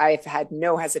years, I've had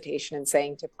no hesitation in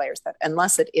saying to players that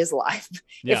unless it is live,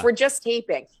 if we're just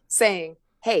taping, saying,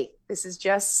 hey,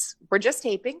 we're just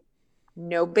taping,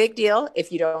 no big deal.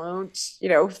 If you don't,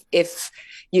 if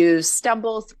you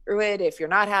stumble through it, if you're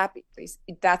not happy, please,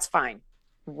 that's fine.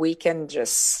 We can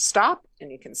just stop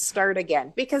and you can start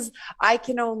again, because I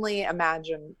can only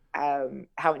imagine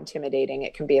how intimidating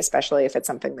it can be, especially if it's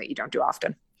something that you don't do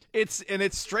often. It's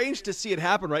strange to see it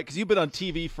happen, right? Because you've been on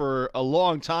TV for a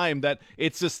long time, that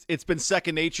it's been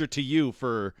second nature to you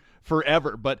for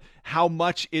forever. But how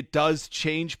much it does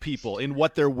change people in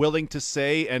what they're willing to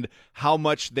say and how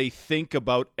much they think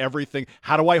about everything.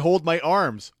 How do I hold my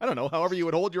arms? I don't know, however you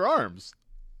would hold your arms.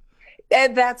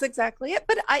 And that's exactly it.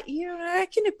 But I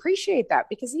can appreciate that,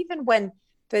 because even when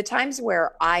the times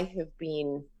where I have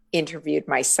been interviewed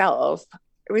myself, I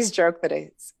always joke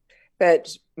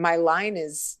that my line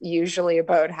is usually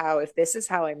about how, if this is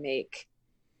how I make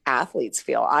athletes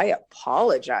feel, I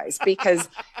apologize, because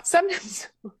sometimes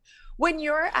when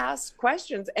you're asked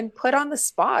questions and put on the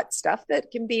spot, stuff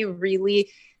that can be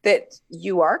really, that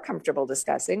you are comfortable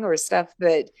discussing, or stuff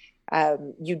that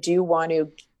you do want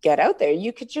to get out there,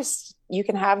 you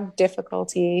can have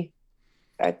difficulty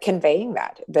conveying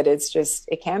that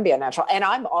it can be unnatural. And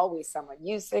I'm always someone,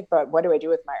 you say, but what do I do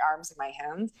with my arms and my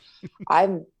hands?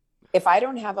 If I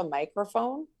don't have a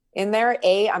microphone in there,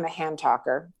 I'm a hand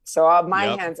talker. So my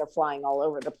hands are flying all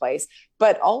over the place.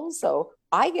 But also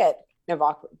I get,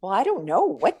 well, I don't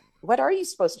know. What are you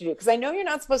supposed to do? Because I know you're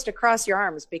not supposed to cross your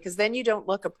arms, because then you don't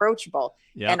look approachable.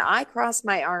 Yep. And I cross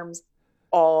my arms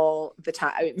all the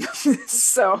time.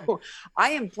 So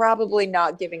I am probably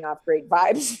not giving off great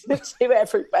vibes to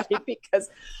everybody, because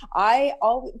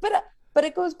but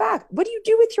it goes back. What do you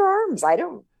do with your arms?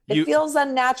 It feels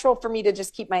unnatural for me to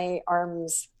just keep my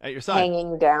arms at your side,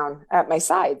 hanging down at my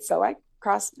side. So I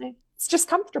it's just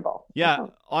comfortable. Yeah.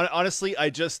 Honestly,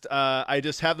 I just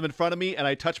have them in front of me and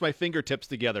I touch my fingertips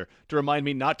together to remind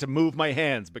me not to move my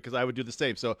hands, because I would do the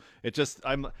same. So it just,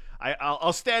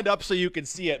 I'll stand up so you can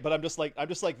see it, but I'm just like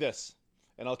this,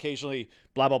 and I'll occasionally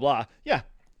blah, blah, blah. Yeah.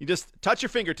 You just touch your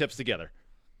fingertips together.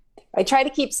 I try to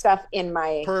keep stuff in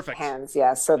my hands.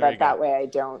 Yeah. So that way I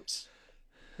don't,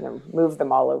 move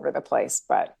them all over the place,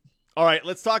 but. All right,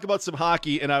 let's talk about some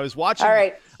hockey. And I was watching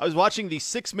the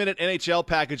 6-minute NHL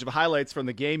package of highlights from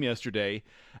the game yesterday,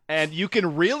 and you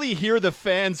can really hear the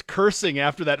fans cursing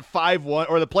after that 5-1,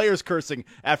 or the players cursing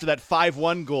after that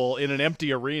 5-1 goal in an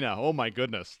empty arena. Oh my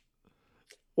goodness.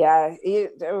 Yeah,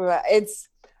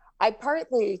 I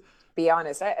partly, be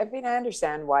honest, I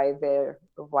understand why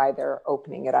they're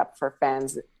opening it up for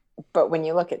fans. But when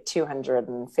you look at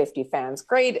 250 fans,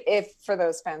 great if for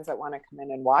those fans that want to come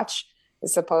in and watch, I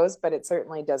suppose, but it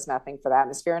certainly does nothing for the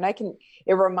atmosphere. And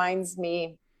it reminds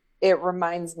me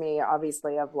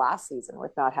obviously of last season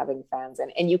with not having fans,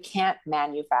 and you can't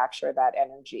manufacture that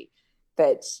energy.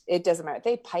 That it doesn't matter.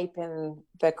 They pipe in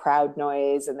the crowd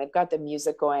noise and they've got the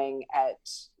music going at,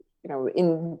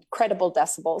 incredible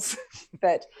decibels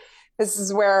that This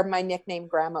is where my nickname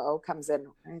Grandma O comes in.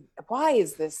 Why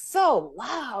is this so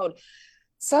loud?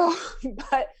 So,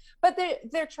 but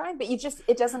they're trying, but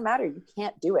it doesn't matter. You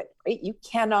can't do it, right? You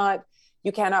cannot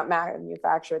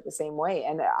manufacture it the same way.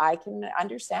 And I can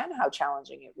understand how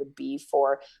challenging it would be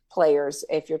for players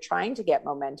if you're trying to get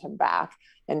momentum back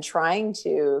and trying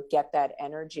to get that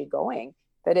energy going,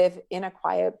 that if in a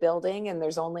quiet building and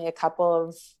there's only a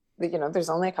couple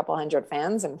hundred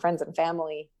fans and friends and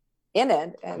family in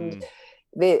it, and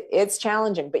it's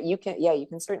challenging, but you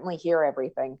can certainly hear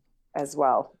everything as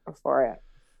well for it.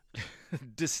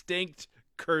 Distinct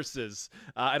curses.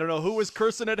 I don't know who was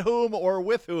cursing at whom or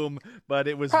with whom, but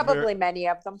it was probably many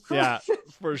of them. Yeah,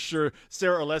 for sure.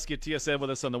 Sarah Oleski at TSN with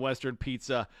us on the Western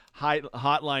Pizza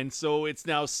Hotline. So it's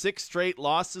now 6 straight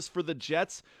losses for the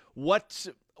Jets. What's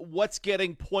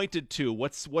getting pointed to?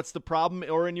 What's the problem,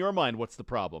 or in your mind, what's the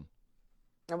problem?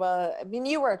 Well, I mean,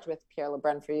 you worked with Pierre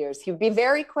LeBrun for years. He would be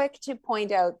very quick to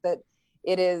point out that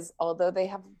it is, although they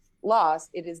have lost,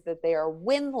 it is that they are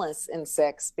winless in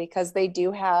 6 because they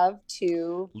do have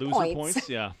 2 loser points.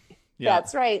 Yeah.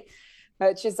 That's right.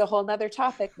 Which is a whole nother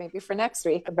topic maybe for next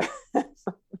week.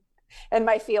 And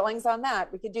my feelings on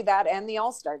that. We could do that and the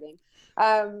All-Star game.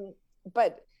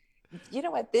 But you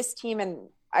know what? This team, and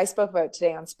I spoke about it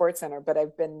today on SportsCenter, but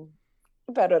I've been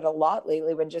about it a lot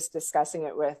lately when just discussing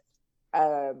it with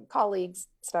colleagues,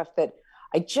 stuff, that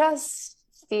I just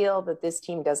feel that this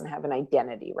team doesn't have an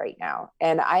identity right now.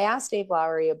 And I asked Dave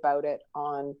Lowry about it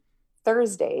on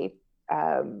Thursday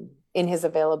in his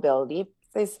availability.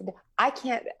 They said, I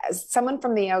can't, as someone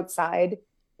from the outside,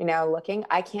 looking,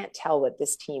 I can't tell what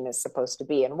this team is supposed to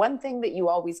be. And one thing that you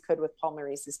always could with Paul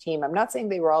Maurice's team, I'm not saying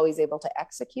they were always able to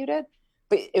execute it,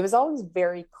 but it was always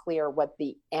very clear what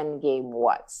the end game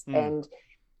was.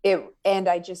 And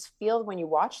I just feel when you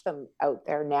watch them out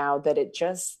there now that it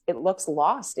looks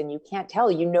lost, and you can't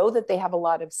tell. You know that they have a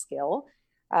lot of skill,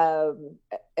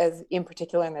 as in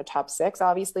particular in the top 6.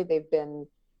 Obviously, they've been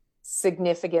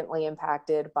significantly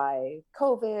impacted by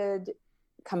COVID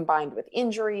combined with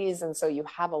injuries, and so you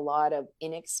have a lot of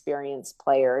inexperienced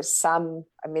players.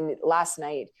 Last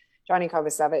night Johnny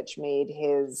Kovacevic made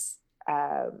his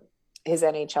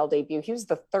NHL debut. He was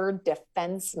the 3rd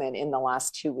defenseman in the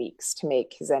last 2 weeks to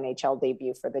make his NHL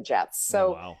debut for the Jets.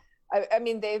 So, wow.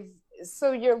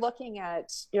 So you're looking at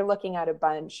a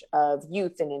bunch of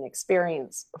youth and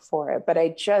inexperience for it, but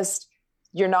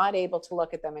you're not able to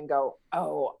look at them and go,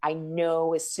 oh, I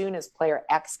know as soon as player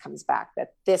X comes back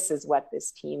that this is what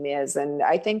this team is. And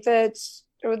I think that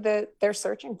they're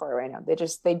searching for it right now.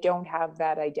 They don't have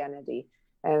that identity,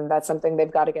 and that's something they've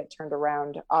got to get turned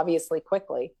around, obviously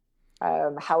quickly.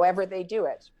 However they do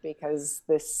it, because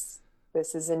this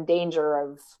is in danger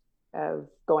of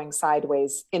going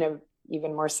sideways in a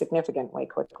even more significant way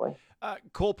quickly.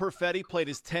 Cole Perfetti played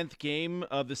his 10th game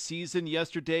of the season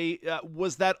yesterday.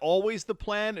 Was that always the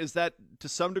plan? Is that to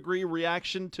some degree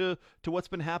reaction to what's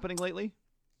been happening lately?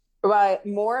 Well,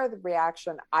 more of the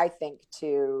reaction, I think,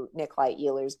 to Nikolai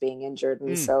Ehlers being injured.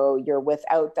 And so you're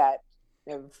without that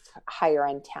higher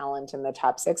end talent in the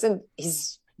top 6. And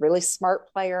he's a really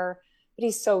smart player, but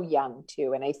he's so young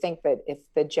too. And I think that if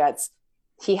the Jets,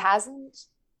 he hasn't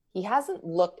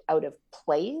looked out of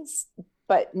place,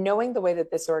 but knowing the way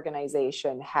that this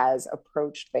organization has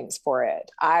approached things for it,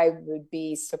 I would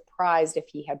be surprised if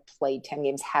he had played 10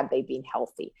 games had they been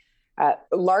healthy,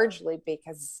 largely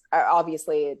because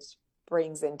obviously it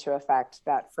brings into effect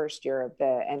that first year of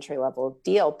the entry-level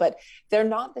deal, but they're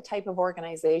not the type of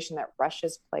organization that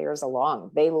rushes players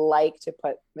along. They like to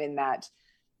put them in that,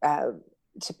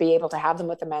 to be able to have them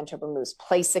with the Manitoba Moose,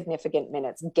 play significant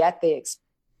minutes, get the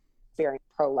experience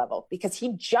pro level, because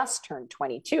he just turned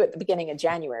 22 at the beginning of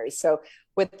January. So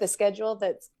with the schedule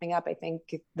that's coming up, I think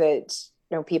that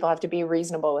people have to be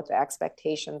reasonable with the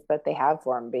expectations that they have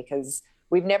for him, because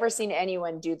we've never seen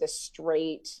anyone do the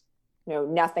straight,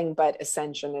 nothing but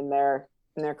ascension in their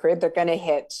career. They're going to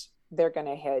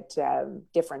hit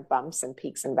different bumps and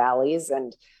peaks and valleys,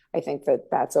 and I think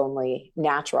that that's only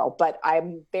natural. But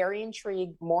I'm very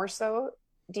intrigued, more so,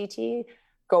 DT,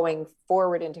 going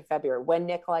forward into February when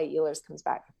Nikolai Ehlers comes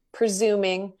back,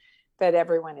 presuming that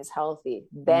everyone is healthy.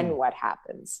 Then what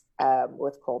happens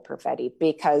with Cole Perfetti?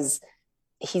 Because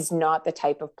he's not the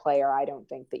type of player, I don't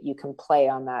think, that you can play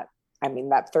on that.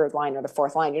 That 3rd line or the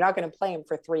 4th line. You're not going to play him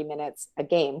for 3 minutes a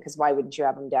game, because why wouldn't you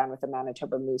have him down with the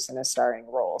Manitoba Moose in a starring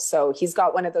role? So he's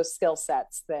got one of those skill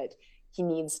sets that he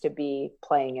needs to be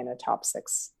playing in a top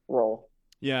 6 role.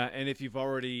 Yeah, and if you've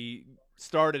already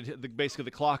started basically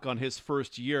the clock on his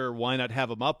first year. Why not have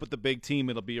him up with the big team?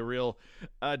 It'll be a real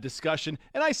discussion,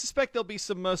 and I suspect there'll be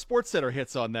some SportsCenter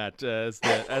hits on that as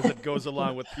it goes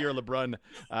along with Pierre LeBrun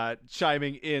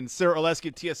chiming in. Sarah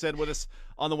Oleski, TSN, with us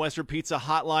on the Western Pizza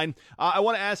Hotline. I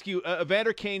want to ask you,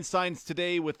 Evander Kane signs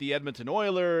today with the Edmonton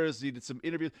Oilers. He did some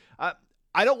interviews.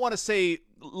 I don't want to say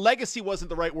legacy wasn't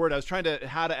the right word. I was trying to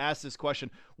how to ask this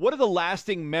question. What are the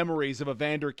lasting memories of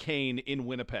Evander Kane in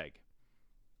Winnipeg?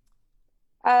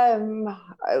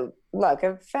 Look,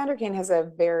 Evander Kane has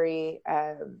a very,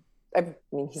 I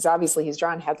mean, he's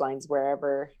drawn headlines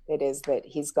wherever it is that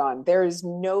he's gone. There is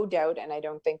no doubt, and I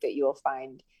don't think that you will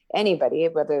find anybody,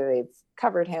 whether they've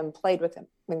covered him, played with him,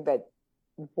 that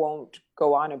won't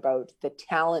go on about the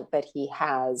talent that he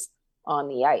has on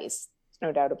the ice. There's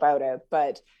no doubt about it.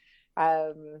 But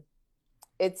I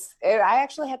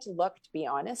actually had to look, to be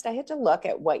honest. I had to look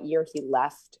at what year he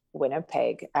left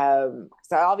Winnipeg. So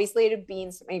obviously it had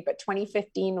been something, but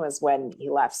 2015 was when he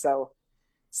left. So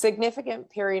significant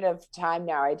period of time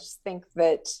now. I just think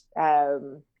that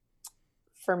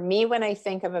for me, when I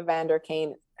think of Evander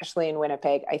Kane, especially in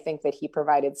Winnipeg, I think that he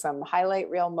provided some highlight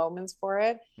reel moments for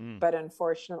it. But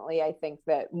unfortunately, I think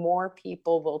that more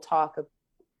people will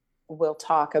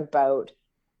talk about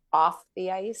off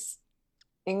the ice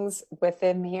things with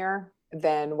him here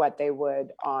than what they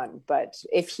would on. But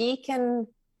if he can,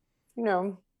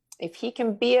 if he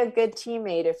can be a good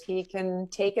teammate, if he can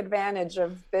take advantage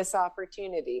of this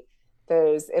opportunity,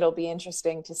 it'll be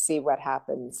interesting to see what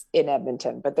happens in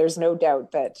Edmonton. But there's no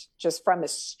doubt that just from a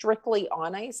strictly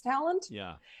on ice talent,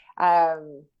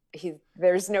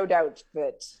 there's no doubt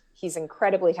that he's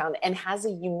incredibly talented and has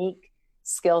a unique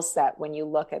skill set when you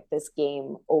look at this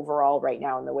game overall right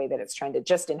now and the way that it's trended,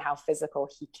 just in how physical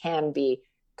he can be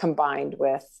combined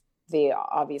with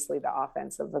obviously the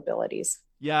offensive abilities.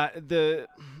 Yeah, the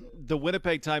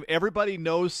Winnipeg time, everybody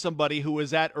knows somebody who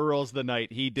was at Earl's the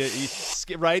night he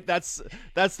right? That's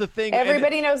the thing.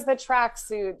 Everybody knows the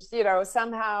tracksuit,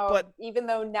 somehow, but even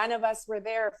though none of us were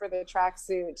there for the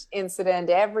tracksuit incident,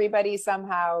 everybody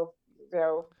somehow,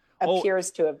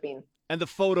 appears to have been. And the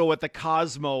photo at the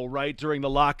Cosmo, right, during the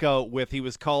lockout he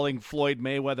was calling Floyd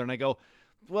Mayweather. And I go,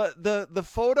 well, the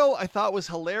photo I thought was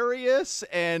hilarious.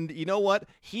 And you know what?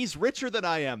 He's richer than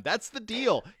I am. That's the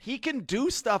deal. He can do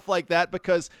stuff like that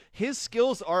because his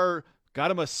skills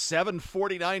got him a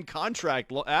 $749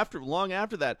 contract long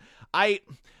after that. I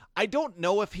don't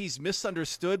know if he's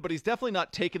misunderstood, but he's definitely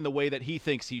not taken the way that he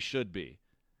thinks he should be.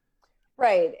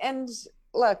 Right. And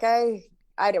look, I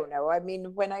don't know. I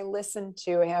mean, when I listen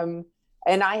to him,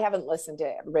 and I haven't listened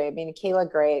to Ray. I mean,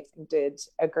 Kayla Gray did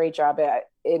a great job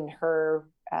in her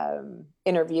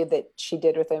interview that she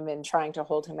did with him in trying to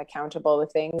hold him accountable to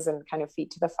things and kind of feet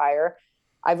to the fire.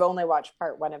 I've only watched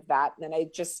part one of that, and then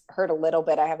I just heard a little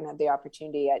bit. I haven't had the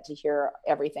opportunity yet to hear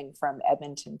everything from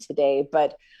Edmonton today,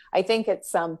 but I think at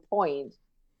some point,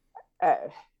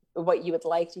 what you would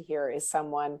like to hear is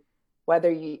someone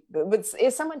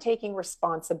taking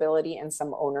responsibility and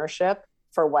some ownership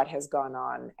for what has gone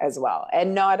on as well.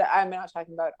 And I'm not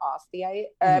talking about off the ice.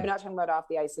 I'm not talking about off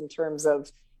the ice in terms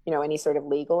of, any sort of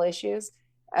legal issues,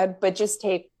 but just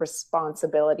take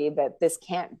responsibility that this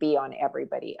can't be on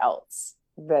everybody else,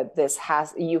 that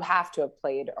you have to have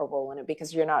played a role in it,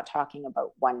 because you're not talking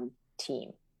about one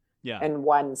team and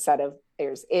one set of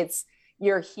players.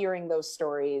 You're hearing those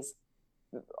stories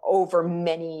over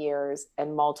many years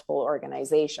and multiple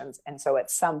organizations. And so at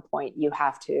some point you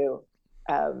have to,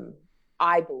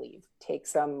 I believe, take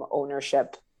some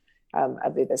ownership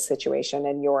of this situation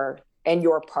and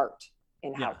your part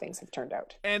in how things have turned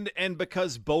out. And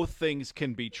because both things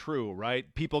can be true,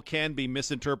 right? People can be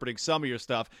misinterpreting some of your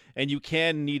stuff, and you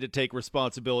can need to take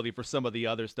responsibility for some of the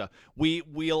other stuff.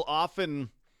 We'll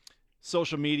often,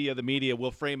 social media, the media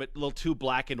will frame it a little too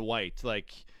black and white.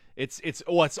 Like it's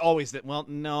always that. Well,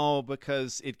 no,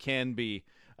 because it can be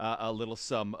a little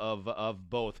sum of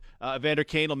both. Evander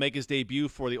Kane will make his debut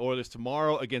for the Oilers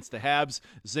tomorrow against the Habs.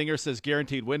 Zinger says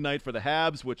guaranteed win night for the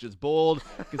Habs, which is bold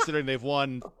considering they've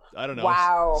won, I don't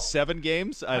know, 7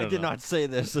 games? I did not say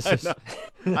this.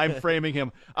 I'm framing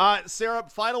him. Sarah,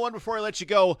 final one before I let you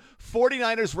go.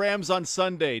 49ers Rams on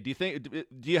Sunday. Do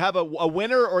you have a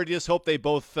winner, or do you just hope they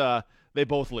both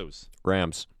lose?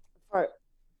 Rams.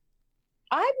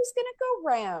 I was going to go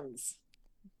Rams.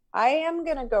 I am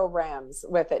going to go Rams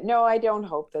with it. No, I don't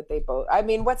hope that they both. I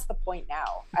mean, what's the point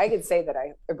now? I could say that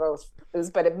I both lose,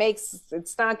 but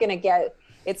it's not going to get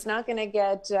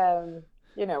the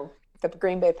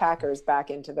Green Bay Packers back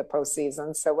into the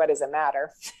postseason. So what does it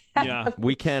matter? Yeah,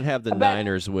 we can't have the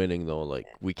Niners winning though. Like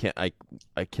we can't. I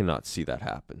cannot see that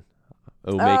happen.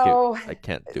 It'll make Oh, it. I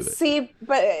can't do it. See,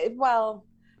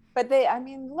 but they, I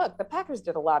mean, look, the Packers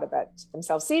did a lot of that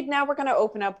themselves. See, now we're going to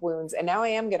open up wounds, and now I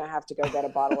am going to have to go get a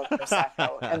bottle of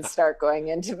Prosecco and start going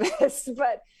into this.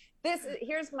 But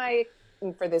here's my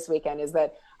for this weekend is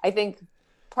that I think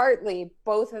partly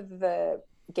both of the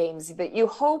games that you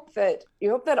hope that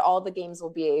all the games will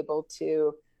be able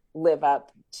to live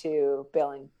up to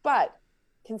billing, but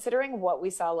considering what we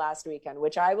saw last weekend,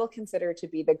 which I will consider to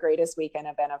be the greatest weekend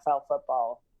of NFL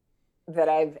football that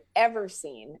I've ever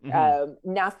seen,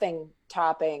 nothing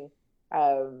topping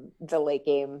the late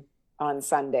game on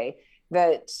Sunday,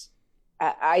 that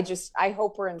I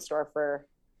hope we're in store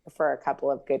for a couple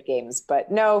of good games.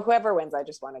 But no, whoever wins, I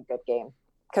just want a good game.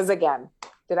 Because again,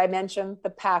 did I mention the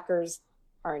Packers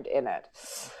aren't in it?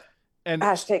 And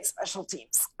hashtag special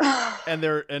teams. and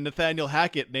Nathaniel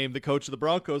Hackett named the coach of the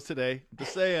Broncos today.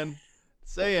 Just saying.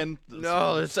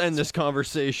 No, let's end this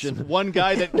conversation. One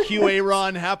guy that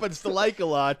QA-Ron happens to like a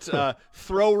lot.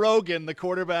 Throw Rogan, the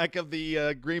quarterback of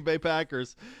the Green Bay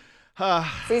Packers. See,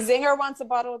 Zinger wants a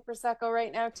bottle of Prosecco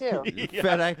right now too.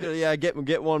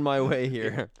 Get one my way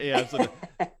here. Yeah, absolutely.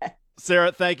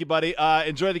 Sarah, thank you, buddy.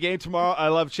 Enjoy the game tomorrow. I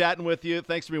love chatting with you.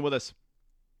 Thanks for being with us.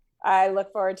 I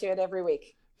look forward to it every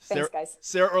week. Thanks, guys.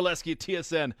 Sarah Orlesky,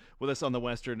 TSN, with us on the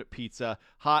Western Pizza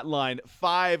Hotline.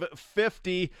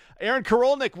 5:50. Aaron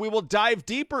Korolnik, we will dive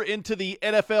deeper into the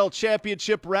NFL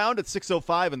Championship round at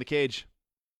 6:05 in the Cage.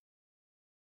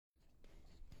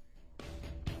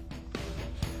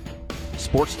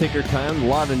 Sports ticker time. A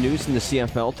lot of news in the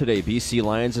CFL today. BC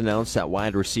Lions announced that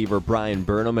wide receiver Brian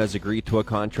Burnham has agreed to a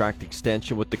contract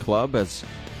extension with the club. As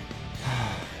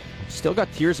still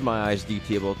got tears in my eyes,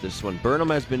 DT, about this one. Burnham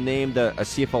has been named a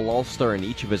CFL All-Star in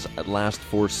each of his last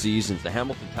 4 seasons. The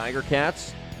Hamilton Tiger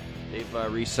Cats,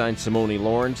 they've re-signed Simone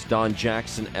Lawrence, Don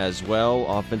Jackson as well.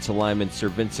 Offensive lineman Sir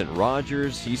Vincent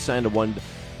Rogers, he signed a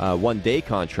one-day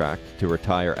contract to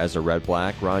retire as a Red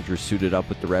Black. Rogers suited up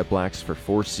with the Red Blacks for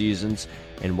 4 seasons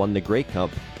and won the Grey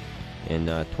Cup in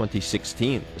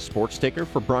 2016. The sports ticker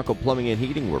for Bronco Plumbing and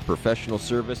Heating, where professional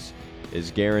service is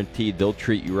guaranteed. They'll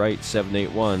treat you right.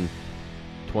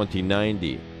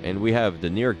 781-2090. And we have the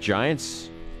New York Giants,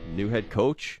 new head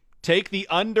coach. Take the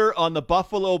under on the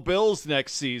Buffalo Bills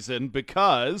next season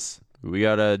because we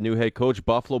got a new head coach,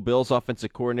 Buffalo Bills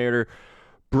offensive coordinator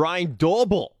Brian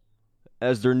Daboll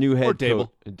as their new head coach.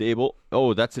 Daboll.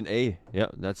 Oh, that's an A. Yeah,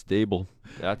 that's Daboll.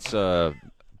 That's a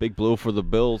big blow for the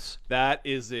Bills. That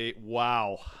is a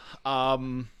wow.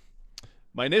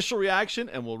 My initial reaction,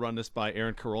 and we'll run this by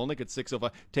Aaron Korolnik at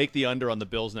 6:05, take the under on the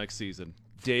Bills next season.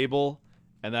 Daboll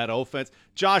and that offense.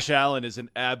 Josh Allen is an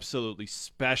absolutely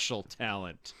special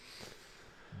talent.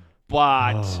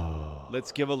 But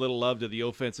let's give a little love to the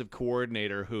offensive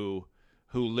coordinator who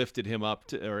lifted him up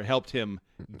to, or helped him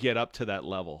get up to that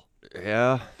level.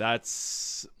 Yeah. That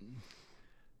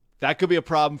could be a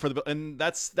problem for the, and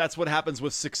that's what happens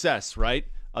with success, right?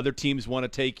 Other teams want to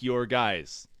take your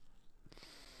guys.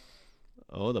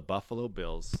 Oh, the Buffalo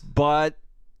Bills. But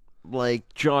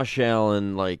like Josh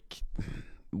Allen, like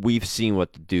we've seen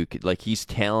what the Duke, like he's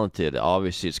talented.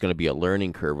 Obviously, it's going to be a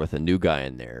learning curve with a new guy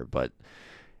in there, but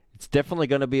it's definitely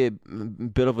going to be a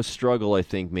bit of a struggle, I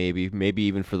think, maybe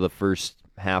even for the first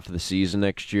half of the season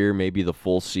next year, maybe the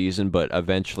full season, but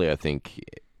eventually I think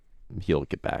he'll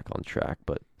get back on track.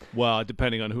 But well,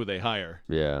 depending on who they hire.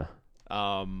 Yeah.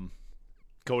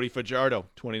 Cody Fajardo,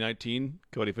 2019.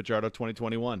 Cody Fajardo,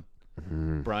 2021.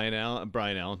 Mm-hmm. Brian Allen.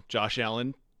 Josh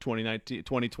Allen, 2019,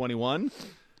 2021.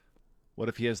 What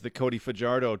if he has the Cody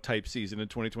Fajardo type season in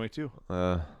 2022?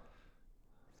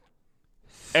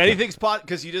 Anything's pot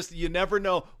because you never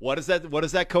know. What does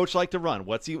that coach like to run?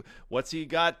 What's he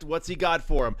got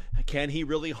for him? Can he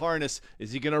really harness?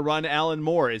 Is he going to run Allen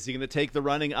more? Is he going to take the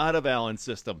running out of Allen's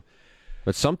system?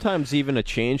 But sometimes even a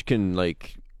change can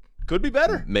could be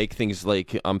better. Make things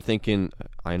like, I'm thinking,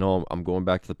 I know I'm going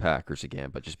back to the Packers again,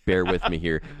 but just bear with me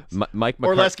here. Mike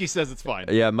Orlesky says it's fine.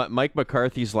 Yeah, Mike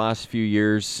McCarthy's last few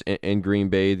years in Green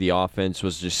Bay, the offense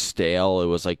was just stale. It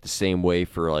was like the same way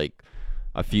for like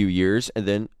a few years, and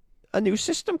then a new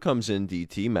system comes in,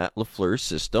 DT, Matt LaFleur's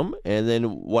system, and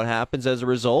then what happens as a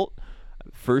result?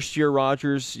 First year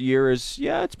Rodgers year is,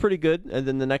 it's pretty good, and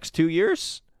then the next 2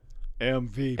 years,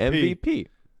 MVP.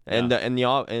 And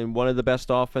and one of the best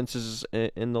offenses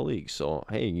in the league. So,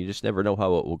 hey, you just never know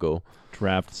how it will go.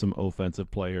 Draft some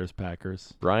offensive players,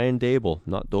 Packers. Brian Daboll,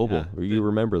 not Doble. Yeah, you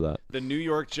remember that. The New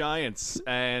York Giants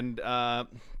and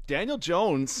Daniel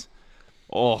Jones.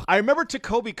 Oh, I remember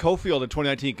Jacoby Cofield in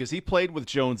 2019 because he played with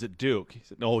Jones at Duke. He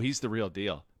said, "No, he's the real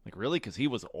deal." Like, really? Because he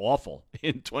was awful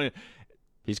in 20.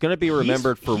 He's going to be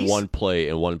remembered for he's- one play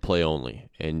and one play only.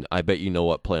 And I bet you know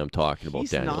what play I'm talking about,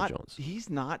 Daniel Jones. He's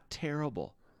not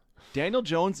terrible. Daniel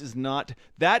Jones is not.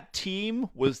 That team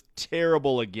was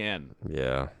terrible again.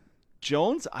 Yeah.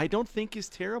 Jones, I don't think is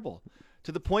terrible.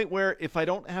 To the point where if I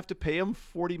don't have to pay him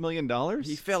 $40 million,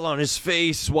 He fell on his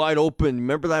face wide open.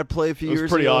 Remember that play a few it was years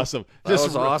pretty ago? awesome. That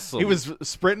was awesome. He was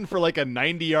sprinting for like a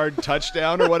 90-yard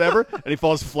touchdown or whatever, and he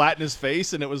falls flat in his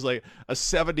face, and it was like a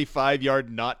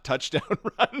 75-yard not touchdown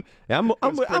run. Yeah, I'm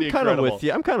kind of incredible. with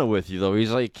you. I'm kind of with you though. He's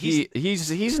like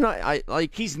he's not. I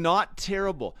like. He's not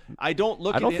terrible. I don't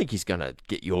look. I don't at think he's gonna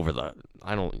get you over the.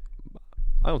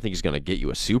 I don't think he's gonna get you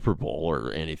a Super Bowl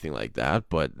or anything like that.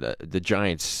 But the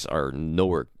Giants are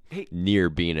nowhere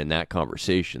near being in that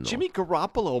conversation. Though. Jimmy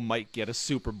Garoppolo might get a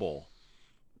Super Bowl,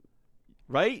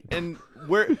 right? And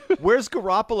where's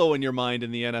Garoppolo in your mind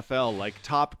in the NFL? Like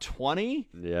top 20?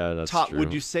 Yeah, that's top. true.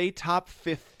 Would you say top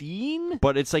 15?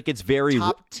 But it's like it's very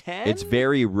Top 10? It's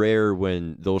very rare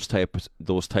when those types of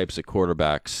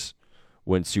quarterbacks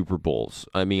win Super Bowls.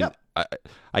 I mean, Yep.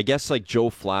 I guess like Joe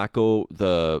Flacco,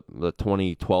 the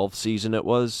 2012 season it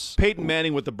was. Peyton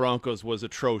Manning with the Broncos was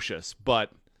atrocious, but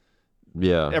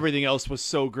Yeah. everything else was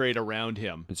so great around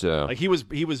him. Like he was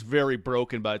very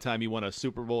broken by the time he won a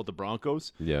Super Bowl with the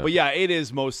Broncos. Yeah. But yeah, it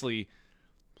is mostly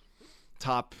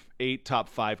top 8, top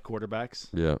 5 quarterbacks.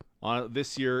 Yeah.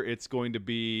 This year it's going to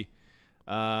be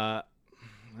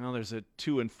there's a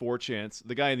 2 and 4 chance.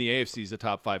 The guy in the AFC is a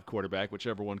top 5 quarterback,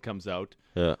 whichever one comes out.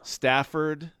 Yeah.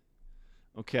 Stafford,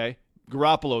 okay.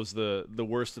 Garoppolo's the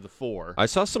worst of the 4. I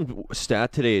saw some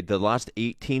stat today. The last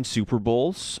 18 Super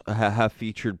Bowls have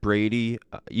featured Brady,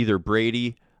 either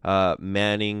Brady,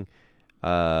 Manning,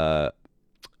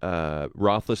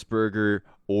 Roethlisberger,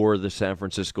 or the San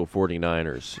Francisco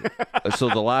 49ers. So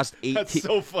the last 18 That's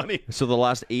so funny. So the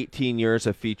last 18 years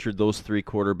have featured those 3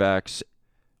 quarterbacks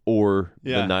or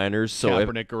the Niners. So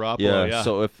Kaepernick, Garoppolo, yeah.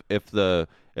 So if the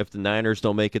Niners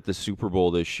don't make it the Super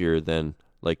Bowl this year, then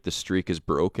like the streak is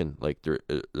broken. Like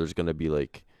there's going to be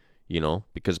like,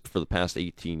 because for the past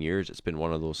 18 years it's been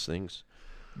one of those things.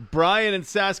 Brian in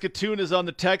Saskatoon is on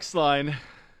the text line.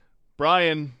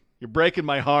 Brian, you're breaking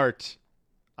my heart.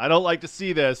 I don't like to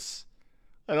see this.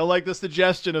 I don't like the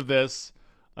suggestion of this.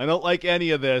 I don't like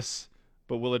any of this.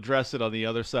 But we'll address it on the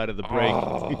other side of the break.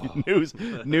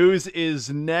 News is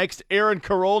next. Aaron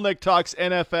Karolnik talks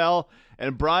NFL,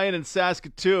 and Brian in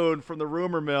Saskatoon from the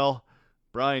rumor mill.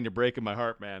 Brian, you're breaking my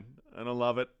heart, man. I don't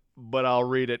love it, but I'll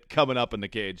read it coming up in the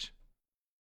cage.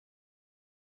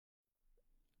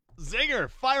 Zinger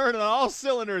firing on all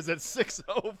cylinders at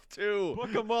 6:02.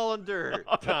 Book 'em Mullender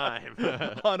time.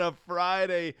 On a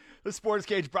Friday. The Sports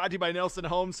Cage brought to you by Nelson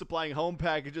Homes, supplying home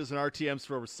packages and RTMs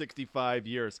for over 65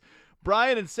 years.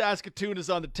 Brian in Saskatoon is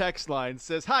on the text line,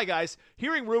 says, "Hi, guys.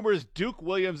 Hearing rumors Duke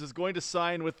Williams is going to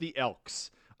sign with the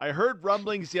Elks. I heard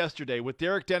rumblings yesterday with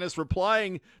Derek Dennis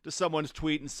replying to someone's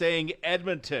tweet and saying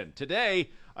Edmonton. Today,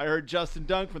 I heard Justin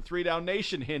Dunk from 3 Down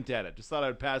Nation hint at it. Just thought I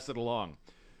would pass it along.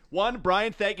 1,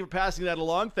 Brian, thank you for passing that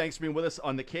along. Thanks for being with us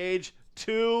on the cage.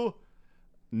 2,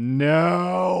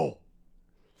 no.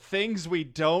 Things we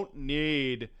don't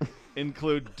need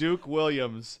include Duke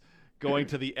Williams going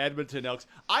to the Edmonton Elks.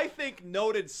 I think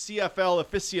noted CFL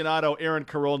aficionado Aaron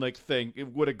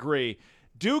Karolnik would agree.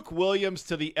 Duke Williams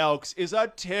to the Elks is a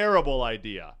terrible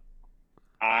idea.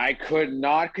 I could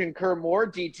not concur more,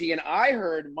 DT. And I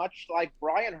heard, much like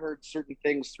Brian heard certain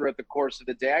things throughout the course of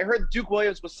the day, I heard Duke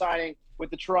Williams was signing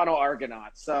with the Toronto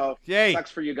Argonauts. So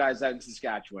sucks for you guys out in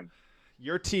Saskatchewan.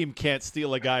 Your team can't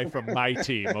steal a guy from my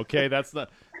team, okay? That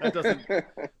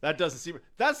doesn't seem.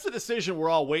 That's the decision we're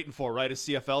all waiting for, right? As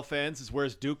CFL fans, is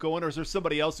where's Duke going, or is there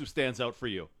somebody else who stands out for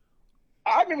you?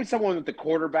 Maybe someone with the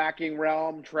quarterbacking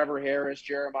realm, Trevor Harris,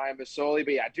 Jeremiah Masoli.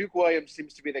 But yeah, Duke Williams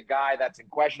seems to be the guy that's in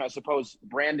question. I suppose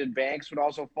Brandon Banks would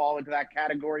also fall into that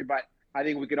category, but I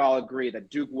think we could all agree that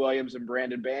Duke Williams and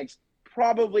Brandon Banks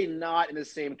probably not in the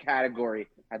same category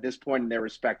at this point in their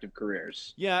respective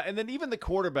careers. Yeah, and then even the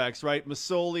quarterbacks, right?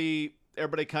 Masoli,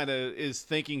 everybody kind of is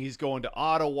thinking he's going to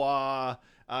Ottawa.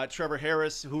 Trevor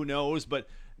Harris, who knows? But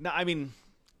no, I mean,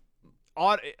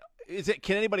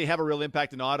 can anybody have a real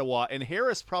impact in Ottawa? And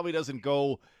Harris probably doesn't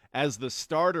go as the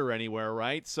starter anywhere,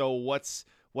 right? So what's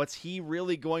he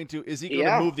really going to? Is he going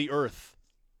to move the earth?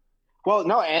 Well,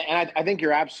 no, and I think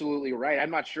you're absolutely right.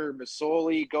 I'm not sure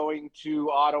Masoli going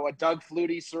to Ottawa, Doug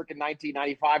Flutie circa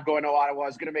 1995 going to Ottawa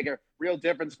is going to make a real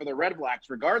difference for the Red Blacks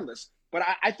regardless. But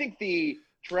I think the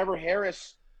Trevor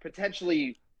Harris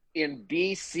potentially in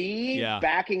BC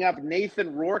backing up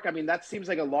Nathan Rourke, I mean, that seems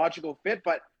like a logical fit,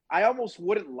 but I almost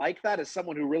wouldn't like that as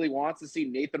someone who really wants to see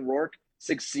Nathan Rourke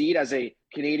succeed as a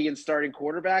Canadian starting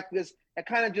quarterback, this it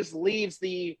kind of just leaves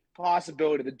the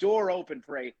possibility, the door open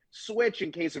for a switch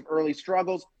in case of early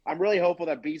struggles. I'm really hopeful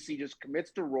that BC just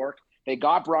commits to Rourke. They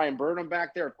got Brian Burnham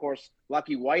back there. Of course,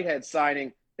 Lucky Whitehead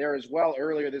signing there as well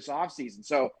earlier this offseason.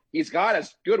 So he's got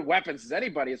as good weapons as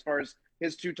anybody as far as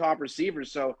his two top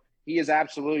receivers. So he is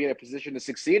absolutely in a position to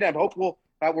succeed. I'm hopeful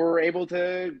that we're able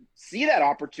to see that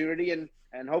opportunity and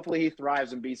hopefully he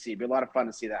thrives in BC. It'd be a lot of fun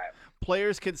to see that.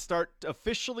 Players can start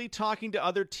officially talking to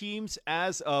other teams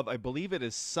as of, I believe it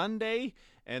is Sunday,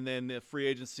 and then the free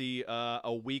agency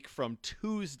a week from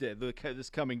Tuesday, this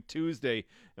coming Tuesday,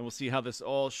 and we'll see how this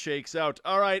all shakes out.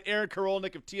 All right, Aaron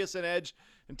Karolnik of TSN Edge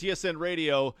and TSN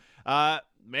Radio.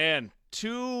 Man,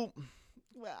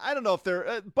 I don't know if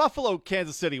they're Buffalo,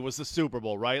 Kansas City was the Super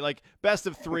Bowl, right? Like best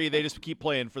of three, they just keep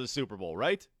playing for the Super Bowl,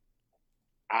 right?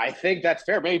 I think that's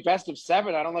fair. Maybe best of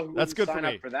seven. I don't know who that's would good sign for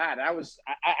up for that. That was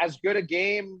as good a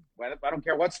game. I don't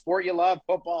care what sport you love,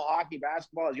 football, hockey,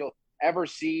 basketball, as you'll ever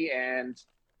see. And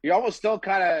you're almost still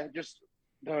kind of just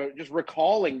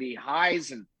recalling the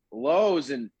highs and lows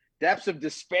and depths of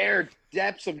despair,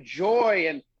 depths of joy,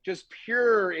 and just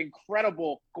pure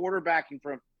incredible quarterbacking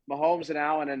from Mahomes and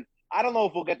Allen. And I don't know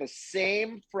if we'll get the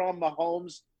same from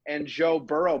Mahomes and Joe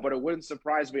Burrow, but it wouldn't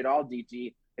surprise me at all,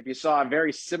 DT, if you saw a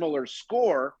very similar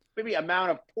score, maybe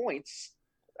amount of points.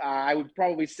 I would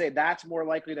probably say that's more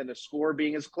likely than the score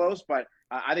being as close, but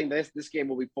I think this game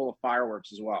will be full of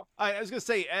fireworks as well. I was going to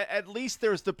say, at least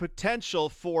there's the potential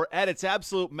for, at its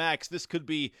absolute max, this could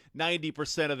be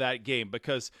 90% of that game,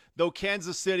 because though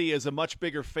Kansas City is a much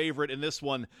bigger favorite in this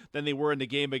one than they were in the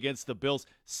game against the Bills,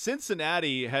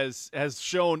 Cincinnati has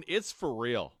shown it's for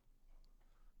real.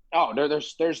 Oh,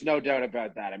 there's no doubt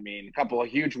about that. I mean, a couple of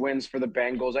huge wins for the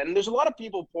Bengals. And there's a lot of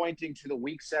people pointing to the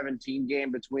Week 17 game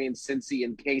between Cincy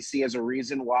and KC as a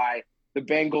reason why the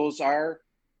Bengals are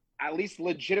at least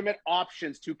legitimate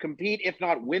options to compete, if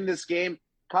not win this game,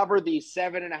 cover the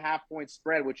 7.5-point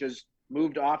spread, which has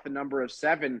moved off a number of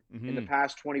 7 in the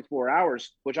past 24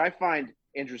 hours, which I find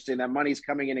interesting. That money's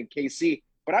coming in KC.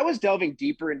 But I was delving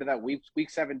deeper into that Week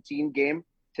 17 game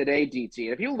today, DT.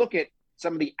 And if you look at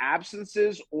some of the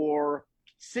absences or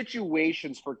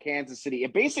situations for Kansas City,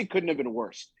 it basically couldn't have been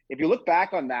worse. If you look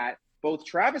back on that, both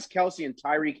Travis Kelce and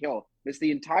Tyreek Hill missed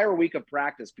the entire week of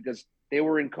practice because they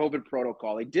were in COVID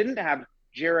protocol. They didn't have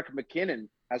Jerick McKinnon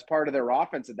as part of their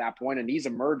offense at that point, and he's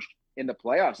emerged in the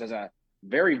playoffs as a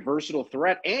very versatile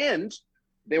threat. And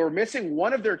they were missing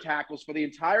one of their tackles for the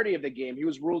entirety of the game. He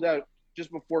was ruled out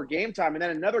just before game time, and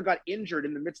then another got injured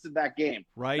in the midst of that game.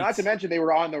 Right. Not to mention they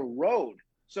were on the road.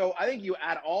 So I think you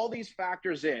add all these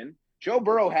factors in. Joe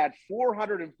Burrow had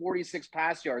 446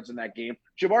 pass yards in that game.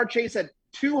 Ja'Marr Chase had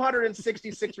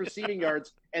 266 receiving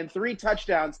yards and 3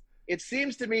 touchdowns. It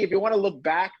seems to me, if you want to look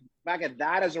back at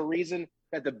that as a reason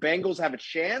that the Bengals have a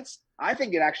chance, I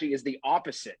think it actually is the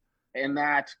opposite. And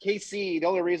that KC, the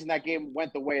only reason that game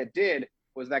went the way it did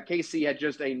was that KC had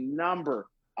just a number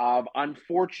of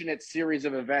unfortunate series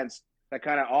of events that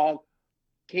kind of all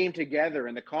came together,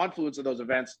 and the confluence of those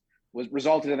events was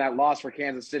resulted in that loss for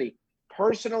Kansas City.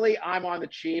 Personally, I'm on the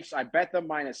Chiefs. I bet them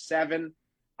 -7.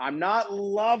 I'm not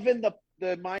loving the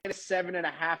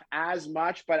 -7.5 as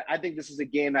much, but I think this is a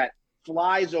game that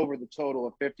flies over the total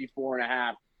of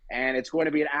 54.5, and it's going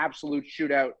to be an absolute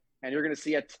shootout, and you're going to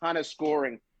see a ton of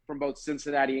scoring from both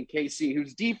Cincinnati and KC,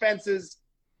 whose defenses,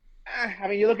 I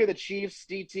mean, you look at the Chiefs,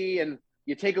 DT, and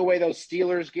you take away those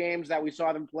Steelers games that we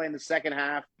saw them play in the second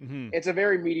half. It's a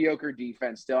very mediocre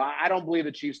defense still. I don't believe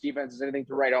the Chiefs defense is anything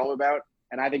to write home about.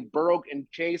 And I think Burrow and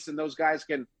Chase and those guys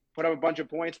can put up a bunch of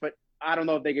points, but I don't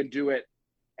know if they can do it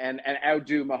and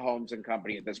outdo Mahomes and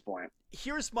company at this point.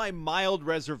 Here's my mild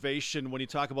reservation when you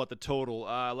talk about the total.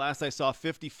 Last I saw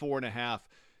 54.5.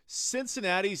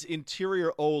 Cincinnati's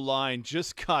interior O-line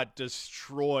just got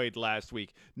destroyed last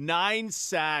week. 9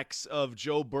 sacks of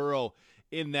Joe Burrow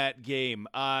in that game.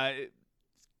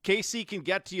 KC can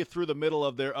get to you through the middle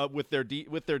of their with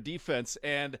their defense,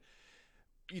 and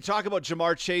you talk about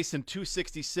Ja'Marr Chase and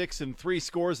 266 and 3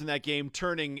 scores in that game,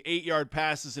 turning 8-yard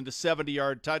passes into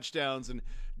 70-yard touchdowns, and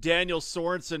Daniel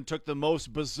Sorensen took the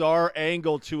most bizarre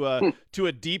angle to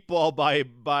a deep ball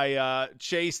by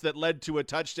Chase that led to a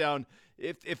touchdown.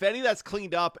 If any of that's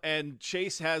cleaned up and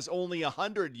Chase has only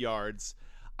 100 yards,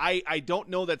 I don't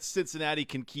know that Cincinnati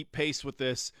can keep pace with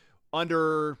this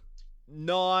under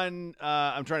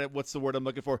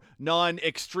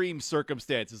non-extreme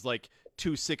circumstances, like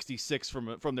 266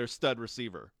 from their stud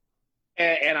receiver.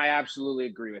 And I absolutely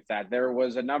agree with that. There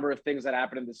was a number of things that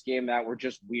happened in this game that were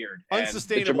just weird.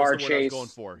 Unsustainable is the word I was going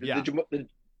for. Yeah.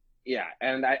 Yeah,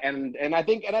 and I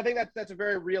think that's a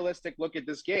very realistic look at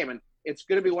this game, and it's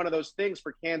going to be one of those things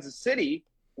for Kansas City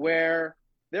where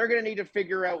they're going to need to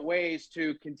figure out ways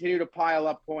to continue to pile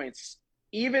up points,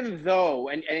 even though,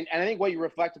 and I think what you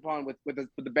reflect upon with the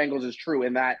Bengals is true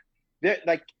in that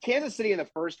like Kansas City in the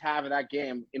first half of that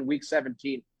game in Week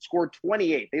 17 scored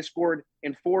 28. They scored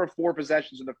in 4 of 4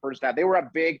 possessions in the first half. They were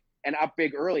up big and up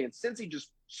big early, and Cincy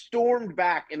just stormed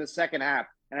back in the second half,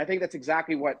 and I think that's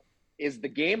exactly what is the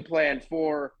game plan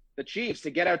for the Chiefs,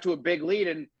 to get out to a big lead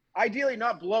and ideally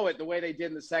not blow it the way they did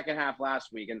in the second half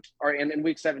last week, or in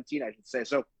Week 17, I should say.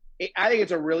 So I think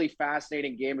it's a really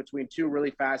fascinating game between two really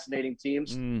fascinating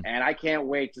teams, and I can't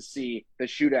wait to see the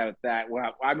shootout that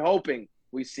I'm hoping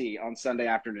we see on Sunday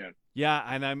afternoon. Yeah,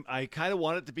 and I kind of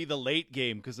want it to be the late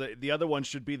game because the other one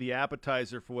should be the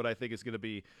appetizer for what I think is going to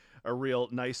be a real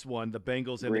nice one. The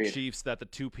Bengals and the Chiefs, that the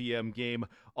 2 p.m. game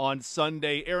on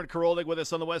Sunday. Aaron Karolnik with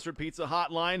us on the Western Pizza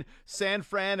Hotline. San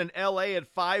Fran and L.A. at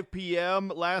 5 p.m.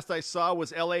 Last I saw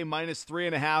was L.A. minus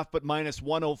 3.5, but minus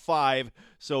 105.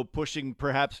 So pushing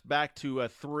perhaps back to a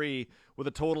 3 with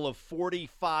a total of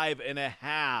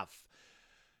 45.5.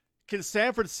 Can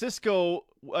San Francisco,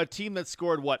 a team that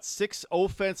scored, 6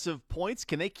 offensive points,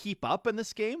 can they keep up in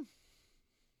this game?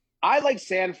 I like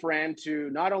San Fran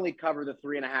to not only cover the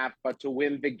 3.5, but to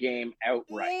win the game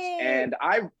outright. And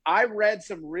I read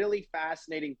some really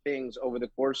fascinating things over the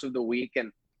course of the week,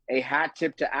 and a hat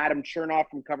tip to Adam Chernoff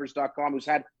from Covers.com, who's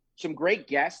had some great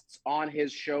guests on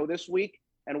his show this week.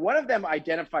 And one of them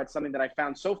identified something that I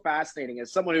found so fascinating.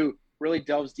 As someone who really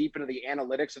delves deep into the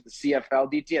analytics of the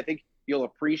CFL, DT, I think you'll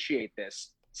appreciate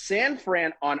this. San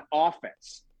Fran on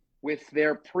offense, with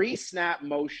their pre-snap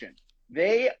motion,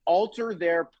 they alter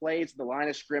their plays at the line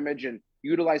of scrimmage and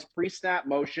utilize pre-snap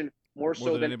motion more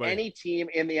so than any team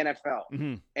in the NFL.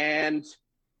 Mm-hmm. And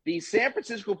the San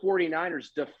Francisco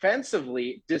 49ers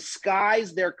defensively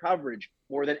disguise their coverage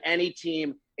more than any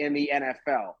team in the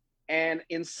NFL. And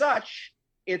in such,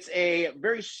 it's a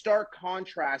very stark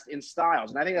contrast in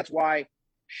styles. And I think that's why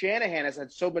Shanahan has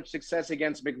had so much success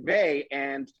against McVay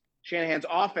and Shanahan's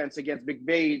offense against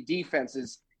McVay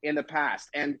defenses in the past.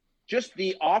 And just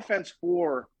the offense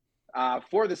for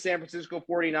the San Francisco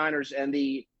 49ers and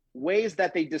the ways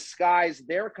that they disguise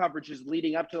their coverages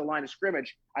leading up to the line of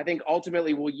scrimmage, I think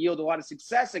ultimately will yield a lot of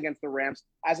success against the Rams,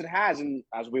 as it has. And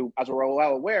as we're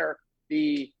well aware,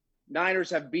 the Niners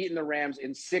have beaten the Rams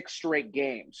in 6 straight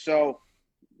games. So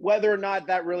whether or not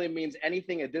that really means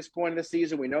anything at this point of the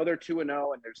season, we know they're 2-0,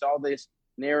 and there's all this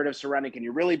narrative surrounding, can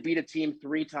you really beat a team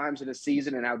 3 times in a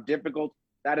season, and how difficult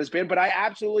that has been. But I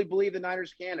absolutely believe the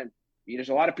Niners can. And there's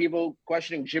a lot of people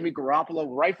questioning Jimmy Garoppolo,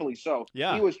 rightfully so.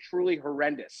 Yeah. He was truly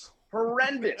horrendous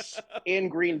in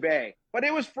Green Bay. But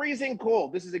it was freezing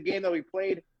cold. This is a game that we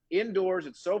played indoors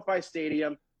at SoFi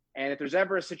Stadium. And if there's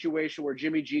ever a situation where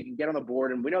Jimmy G can get on the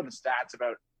board, and we know the stats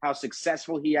about how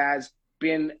successful he has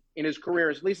been in his career,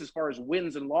 at least as far as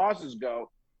wins and losses go,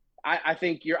 I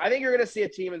think you're going to see a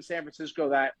team in San Francisco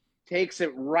that takes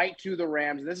it right to the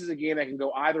Rams. This is a game that can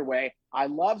go either way. I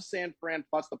love San Fran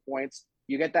plus the points.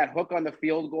 You get that hook on the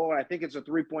field goal, and I think it's a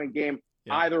 3-point game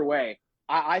either way.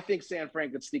 I think San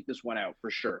Fran could sneak this one out for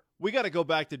sure. We got to go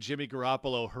back to Jimmy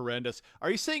Garoppolo. Horrendous.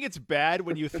 Are you saying it's bad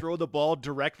when you throw the ball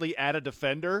directly at a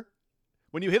defender?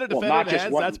 When you hit a defender in the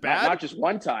hands, that's bad? Not just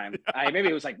one time. Maybe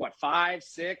it was 5,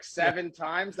 6, 7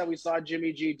 times that we saw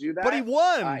Jimmy G do that. But he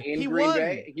won. In Green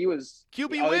Bay. He was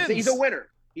QB wins. He's a winner.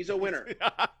 He's a winner.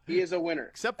 He is a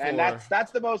winner. And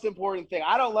that's the most important thing.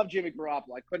 I don't love Jimmy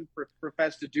Garoppolo. I couldn't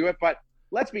profess to do it, but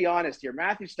let's be honest here.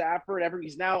 Matthew Stafford,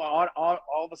 he's now all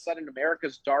of a sudden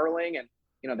America's darling, and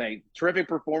the terrific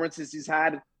performances he's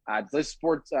had at least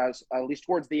towards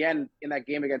the end in that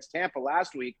game against Tampa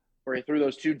last week, where he threw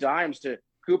those 2 dimes to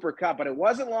Cooper Kupp. But it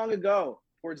wasn't long ago,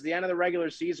 towards the end of the regular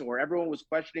season, where everyone was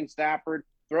questioning Stafford,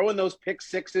 throwing those pick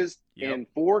sixes in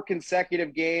 4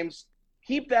 consecutive games.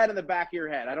 Keep that in the back of your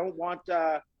head. I don't want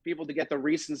people to get the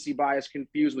recency bias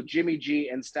confused with Jimmy G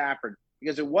and Stafford,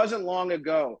 because it wasn't long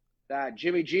ago that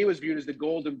Jimmy G was viewed as the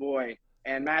golden boy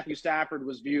and Matthew Stafford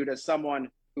was viewed as someone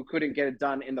who couldn't get it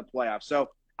done in the playoffs. So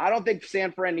I don't think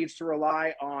San Fran needs to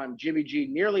rely on Jimmy G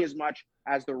nearly as much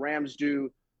as the Rams do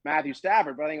Matthew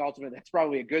Stafford, but I think ultimately that's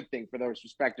probably a good thing for those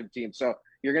respective teams. So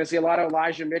you're going to see a lot of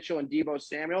Elijah Mitchell and Deebo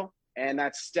Samuel, and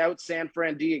that stout San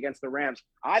Fran D against the Rams.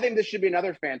 I think this should be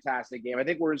another fantastic game. I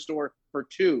think we're in store for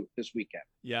 2 this weekend.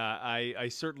 Yeah, I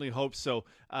certainly hope so.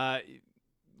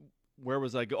 where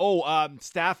was I go? Oh,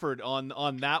 Stafford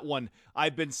on that one. I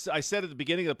said at the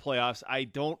beginning of the playoffs, I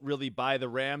don't really buy the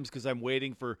Rams because I'm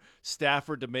waiting for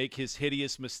Stafford to make his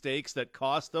hideous mistakes that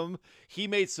cost them. He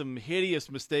made some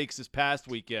hideous mistakes this past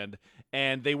weekend,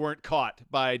 and they weren't caught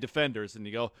by defenders. And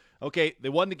you go, okay, they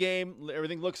won the game.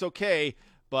 Everything looks okay,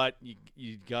 but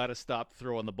you got to stop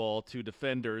throwing the ball to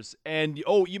defenders. And,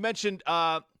 you mentioned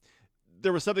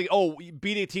there was something,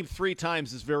 beating a team 3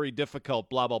 times is very difficult,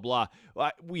 blah, blah, blah.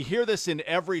 We hear this in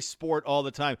every sport all the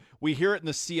time. We hear it in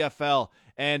the CFL,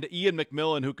 and Ian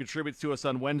McMillan, who contributes to us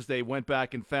on Wednesday, went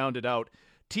back and found it out.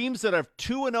 Teams that are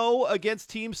 2-0 against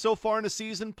teams so far in the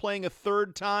season, playing a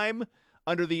third time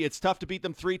under the it's tough to beat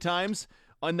them 3 times.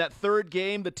 On that third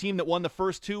game, the team that won the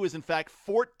first 2 is, in fact,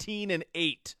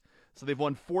 14-8. So they've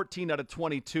won 14 out of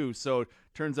 22. So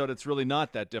turns out it's really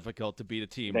not that difficult to beat a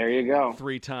team. There you go.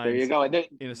 3 times. There you go. In a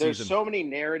There's season. so many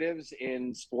narratives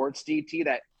in sports, DT,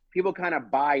 that people kind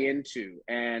of buy into,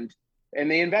 and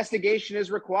the investigation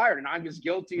is required. And I'm as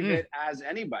guilty of it as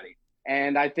anybody.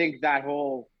 And I think that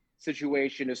whole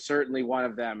situation is certainly one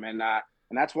of them. And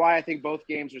that's why I think both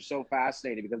games are so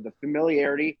fascinating, because of the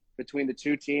familiarity between the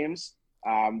two teams.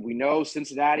 We know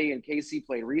Cincinnati and KC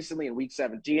played recently in Week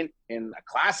 17 in a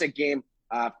classic game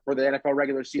for the NFL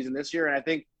regular season this year. And I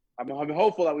think I'm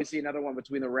hopeful that we see another one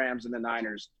between the Rams and the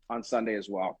Niners on Sunday as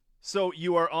well. So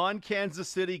you are on Kansas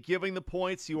City giving the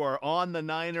points. You are on the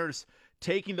Niners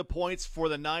taking the points for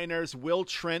the Niners. Will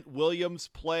Trent Williams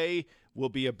play? Will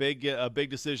be a big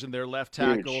decision. Their left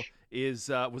tackle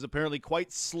was apparently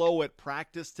quite slow at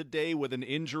practice today with an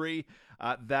injury.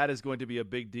 That is going to be a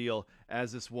big deal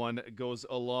as this one goes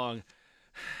along.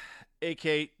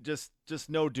 AK, just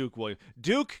no Duke Williams.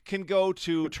 Duke can go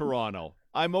to Toronto.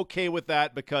 I'm okay with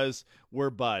that because we're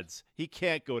buds. He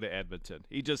can't go to Edmonton.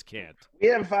 He just can't.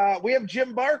 We have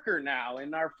Jim Barker now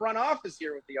in our front office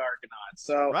here with the Argonauts.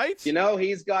 So right,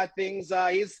 he's got things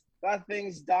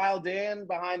dialed in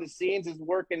behind the scenes. He's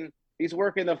working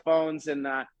the phones, and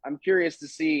I'm curious to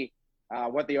see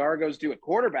what the Argos do at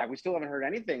quarterback. We still haven't heard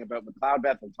anything about McLeod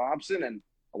Bethel-Thompson and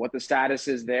what the status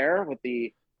is there with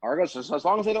the Argos. So as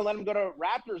long as they don't let him go to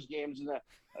Raptors games in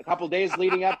a couple of days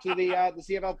leading up to the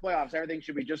CFL playoffs, everything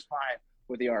should be just fine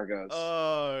with the Argos.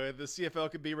 Oh, the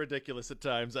CFL can be ridiculous at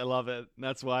times. I love it.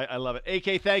 That's why I love it.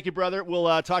 AK, thank you, brother. We'll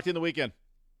talk to you in the weekend.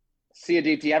 See you,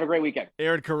 DT. Have a great weekend.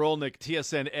 Aaron Karolnik,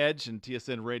 TSN Edge and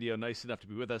TSN Radio, nice enough to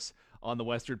be with us on the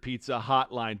Western Pizza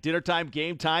Hotline. Dinner time,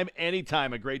 game time,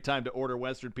 anytime. A great time to order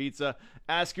Western Pizza.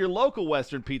 Ask your local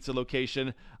Western Pizza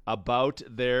location about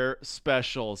their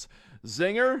specials.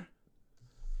 Zinger,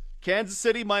 Kansas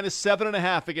City minus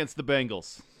 7.5 against the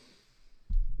Bengals.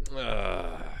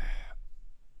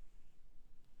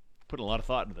 Putting a lot of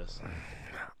thought into this.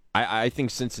 I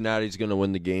think Cincinnati's going to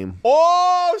win the game.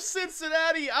 Oh,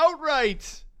 Cincinnati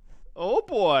outright. Oh,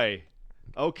 boy.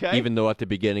 Okay. Even though at the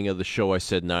beginning of the show I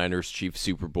said Niners, Chiefs,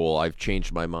 Super Bowl, I've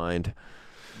changed my mind.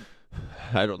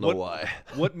 I don't know why.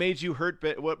 What made you hurt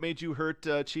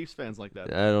Chiefs fans like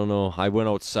that? I don't know. I went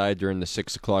outside during the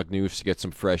 6 o'clock news to get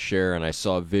some fresh air, and I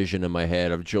saw a vision in my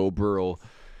head of Joe Burrow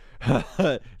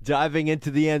diving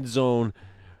into the end zone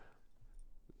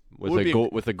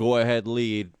with a go-ahead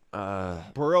lead.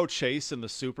 Burrow Chase in the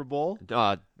Super Bowl?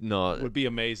 No. Would be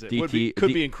amazing. DT,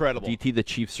 could be incredible. DT, the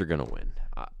Chiefs are going to win.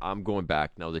 I'm going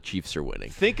back now. The Chiefs are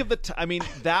winning. Think of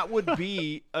that would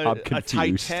be a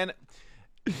Titanic.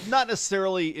 Not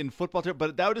necessarily in football terms,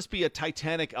 but that would just be a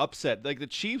Titanic upset. Like, the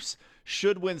Chiefs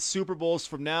should win Super Bowls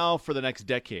from now for the next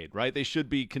decade, right? They should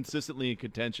be consistently in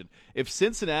contention. If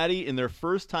Cincinnati, in their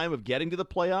first time of getting to the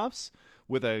playoffs,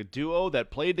 with a duo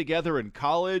that played together in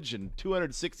college and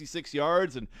 266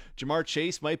 yards, and Jamar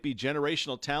Chase might be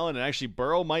generational talent, and actually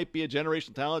Burrow might be a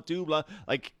generational talent too,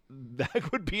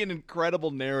 that would be an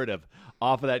incredible narrative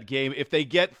off of that game. If they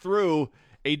get through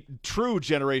a true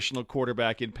generational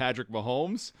quarterback in Patrick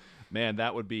Mahomes, man,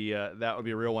 that would be a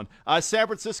real one. San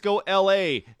Francisco,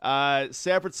 LA.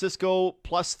 San Francisco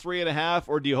plus 3.5,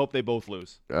 or do you hope they both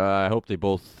lose? I hope they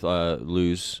both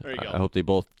lose. There you go. I hope they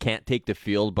both can't take the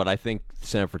field, but I think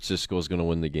San Francisco is going to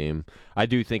win the game. I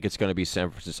do think it's going to be San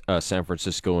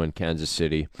Francisco and Kansas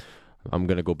City. I'm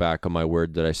going to go back on my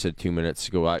word that I said 2 minutes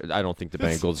ago. I don't think the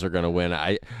Bengals are going to win.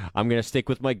 I'm going to stick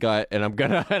with my gut, and I'm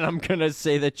going to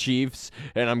say the Chiefs,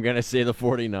 and I'm going to say the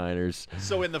 49ers.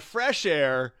 So in the fresh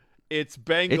air, it's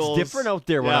Bengals. It's different out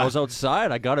there. When I was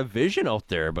outside, I got a vision out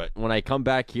there, but when I come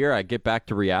back here, I get back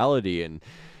to reality, and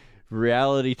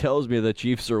reality tells me the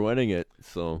Chiefs are winning it.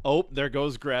 So there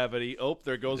goes gravity.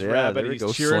 There goes Rabbit.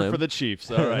 He's cheering Slim for the Chiefs.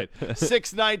 All right.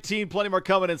 6:19, plenty more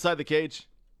coming inside the cage.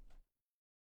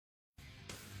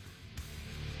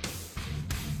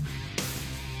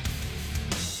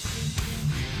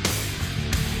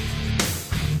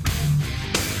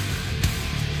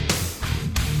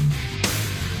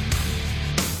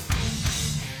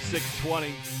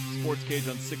 620. Sports Cage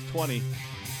on 620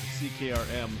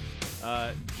 CKRM.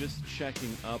 Just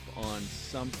checking up on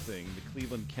something. The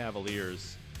Cleveland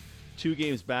Cavaliers, 2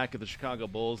 games back of the Chicago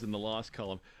Bulls in the loss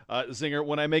column. Zinger,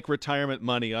 when I make retirement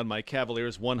money on my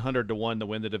Cavaliers 100-1 to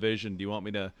win the division, what do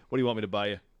you want me to buy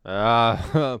you?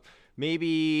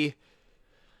 Maybe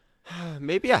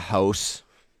a house.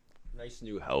 Nice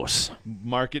new house.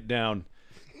 Mark it down.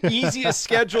 Easiest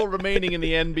schedule remaining in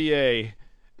the NBA,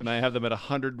 and I have them at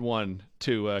 101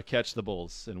 to catch the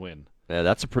Bulls and win. Yeah,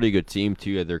 that's a pretty good team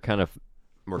too. They're kind of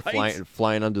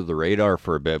flying under the radar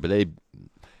for a bit, but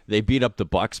they beat up the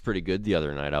Bucks pretty good the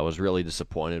other night. I was really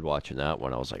disappointed watching that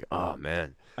one. I was like, oh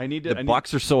man, the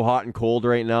Bucks are so hot and cold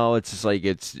right now. It's just like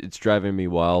it's driving me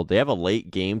wild. They have a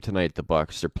late game tonight. The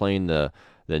Bucks. They're playing the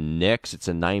Knicks. It's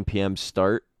a 9 p.m.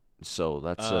 start. So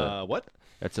that's what?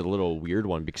 That's a little weird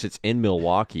one because it's in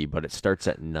Milwaukee, but it starts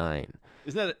at 9.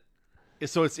 Isn't that?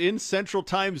 So it's in Central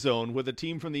Time Zone with a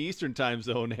team from the Eastern Time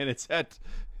Zone, and it's at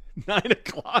 9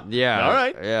 o'clock. Yeah. All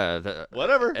right. Yeah.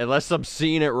 Whatever. Unless I'm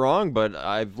seeing it wrong, but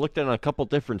I've looked at a couple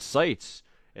different sites,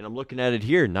 and I'm looking at it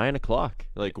here, 9 o'clock.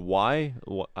 Like, why?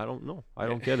 I don't know. I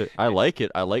don't get it. I like it.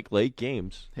 I like late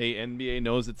games. Hey, NBA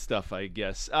knows its stuff, I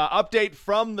guess. Update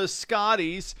from the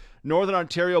Scotties. Northern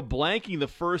Ontario blanking the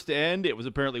first end. It was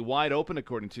apparently wide open,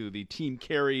 according to the Team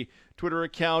Carey Twitter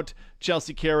account.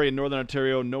 Chelsea Carey in Northern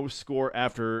Ontario, no score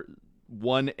after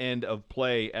one end of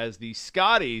play as the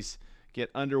Scotties get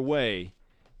underway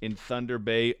in Thunder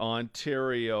Bay,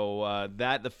 Ontario.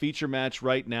 The feature match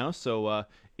right now. So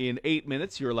in 8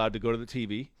 minutes, you're allowed to go to the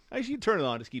TV. Actually, you turn it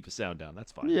on to keep the sound down.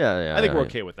 That's fine. Yeah. I think we're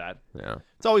okay with that. Yeah.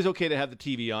 It's always okay to have the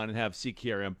TV on and have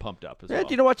CKRM pumped up as well.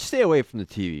 You know what? Stay away from the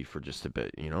TV for just a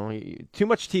bit. You know, too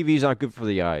much TV is not good for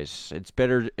the eyes. It's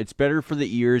better for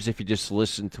the ears if you just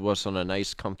listen to us on a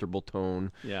nice, comfortable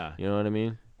tone. Yeah. You know what I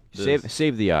mean?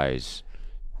 Save the eyes.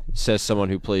 Says someone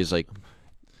who plays like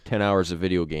 10 hours of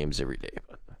video games every day.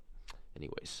 But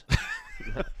anyways.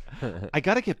 I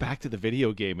got to get back to the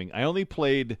video gaming.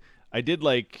 I did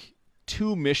like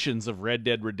 2 missions of Red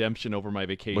Dead Redemption over my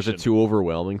vacation. Was it too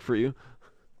overwhelming for you?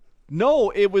 No,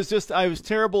 it was just I was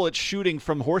terrible at shooting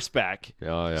from horseback.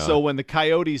 Yeah. So when the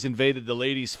coyotes invaded the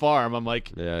lady's farm, I'm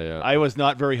like, yeah. I was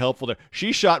not very helpful there.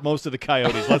 She shot most of the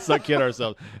coyotes. Let's not kid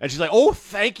ourselves. And she's like, "Oh,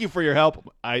 thank you for your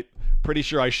help." I pretty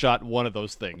sure I shot one of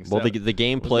those things. Well, the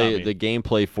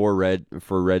gameplay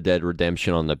for Red Dead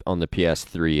Redemption on the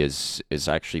PS3 is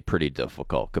actually pretty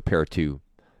difficult compared to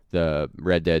the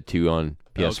Red Dead 2 on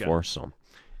PS4. Okay. So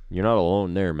you're not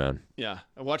alone there, man. Yeah,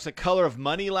 I watched The Color of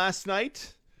Money last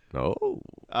night. Oh.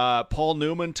 Paul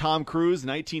Newman, Tom Cruise,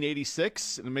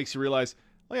 1986, and it makes you realize,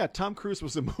 oh yeah, Tom Cruise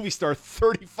was a movie star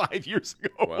 35 years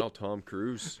ago. Wow, Tom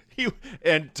Cruise.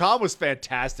 And Tom was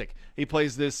fantastic. He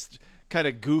plays this kind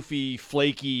of goofy,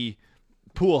 flaky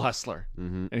pool hustler,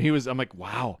 and I'm like,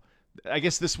 wow. I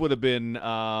guess this would have been,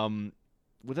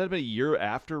 would that have been a year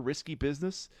after Risky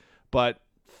Business? But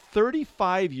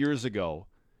 35 years ago,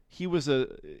 he was a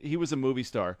movie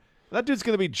star. That dude's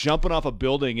going to be jumping off a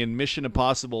building in Mission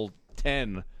Impossible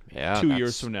 10 2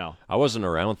 years from now. I wasn't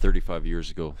around 35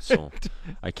 years ago, so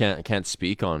I can't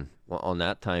speak on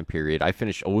that time period. I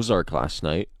finished Ozark last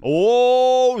night.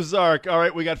 Ozark. All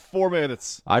right, we got 4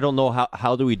 minutes. I don't know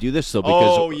how do we do this though,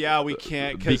 because we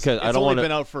can't because it's I don't only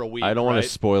been out for a week. I don't want right? to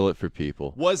spoil it for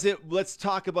people. Let's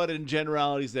talk about it in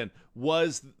generalities then. Were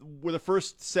the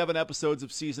first 7 episodes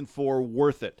of season 4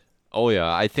 worth it? Oh yeah,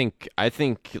 I think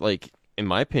like in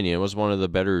my opinion, it was one of the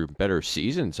better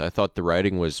seasons. I thought the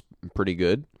writing was pretty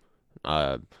good.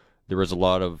 There was a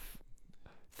lot of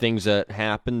things that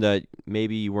happened that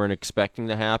maybe you weren't expecting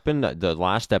to happen. The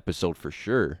last episode for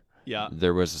sure. Yeah.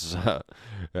 There was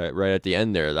right at the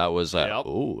end there. That was Yep.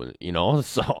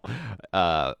 So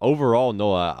overall,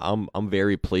 no, I'm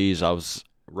very pleased. I was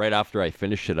right after I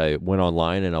finished it. I went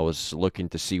online and I was looking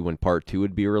to see when part 2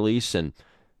 would be released, and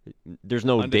there's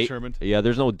no date. Yeah,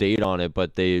 there's no date on it,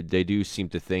 but they do seem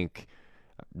to think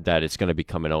that it's going to be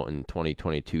coming out in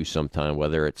 2022 sometime,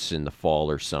 whether it's in the fall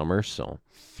or summer. So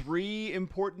 3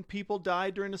 important people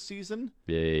died during the season.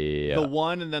 Yeah. The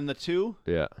 1 and then the 2.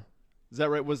 Yeah. Is that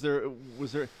right? Was there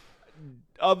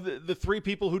of the 3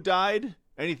 people who died?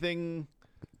 Anything?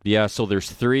 Yeah. So there's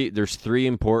three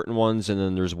important ones, and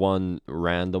then there's one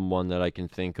random one that I can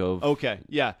think of. Okay.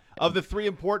 Yeah. Of the 3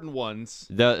 important ones,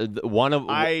 one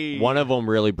of them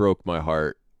really broke my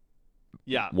heart.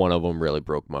 Yeah. One of them really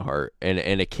broke my heart, and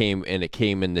it came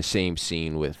in the same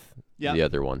scene with the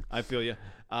other one. I feel you.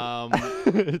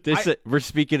 We're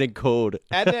speaking in code.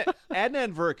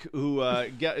 Adnan Verk, who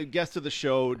guest of the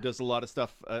show, does a lot of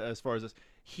stuff as far as this.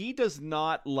 He does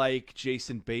not like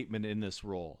Jason Bateman in this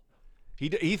role.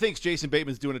 He thinks Jason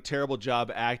Bateman's doing a terrible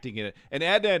job acting in it, and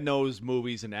Adnan knows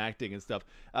movies and acting and stuff.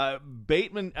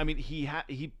 Bateman, I mean, he's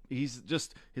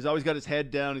always got his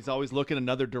head down. He's always looking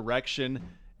another direction,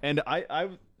 and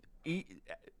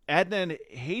Adnan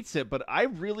hates it, but I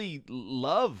really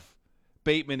love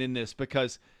Bateman in this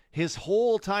because his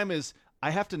whole time is, I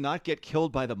have to not get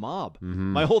killed by the mob.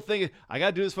 My whole thing is, I got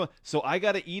to do this fun, so I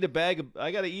got to eat a bag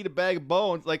of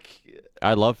bones. Like,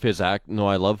 I love his acting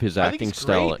he's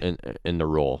style great. in the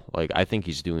role. Like, I think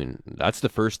he's doing. That's the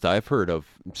first I've heard of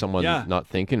someone not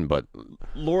thinking. But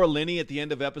Laura Linney at the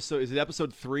end of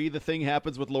episode 3, the thing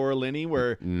happens with Laura Linney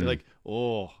where you're like,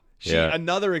 oh,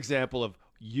 another example of,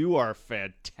 you are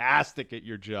fantastic at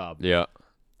your job. Yeah.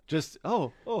 Just,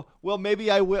 well,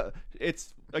 maybe I will.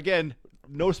 It's, again,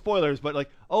 no spoilers, but like,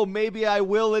 oh, maybe I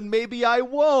will and maybe I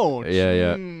won't.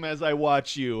 Yeah. As I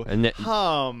watch you and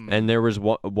there was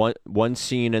one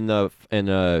scene in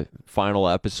the final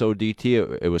episode,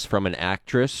 DT. It was from an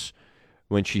actress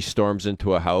when she storms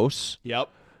into a house. Yep.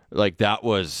 Like that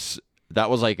was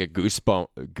like a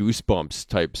goosebumps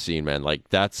type scene, man. Like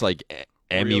that's like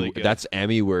Really good. That's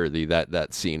Emmy worthy.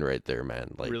 That scene right there,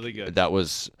 man. Like really good. That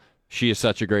was. She is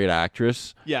such a great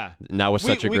actress. Yeah. And that was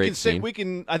such a great scene.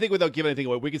 I think without giving anything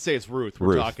away, we can say it's Ruth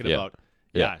we're talking about.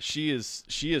 Yeah, she is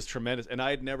tremendous, and I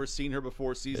had never seen her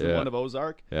before season 1 of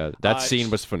Ozark. Yeah, that scene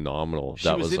was phenomenal.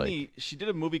 She did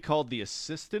a movie called The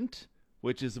Assistant,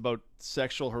 which is about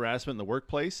sexual harassment in the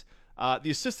workplace. The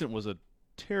Assistant was a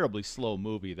terribly slow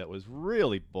movie that was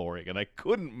really boring, and I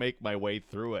couldn't make my way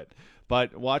through it.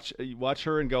 But watch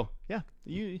her and go,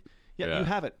 you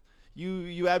have it.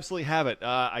 You absolutely have it.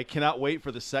 I cannot wait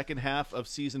for the second half of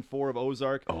season 4 of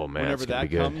Ozark. Oh man, whenever it's gonna that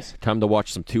be good. comes. Time to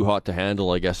watch some Too Hot to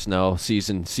Handle, I guess. Now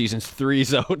season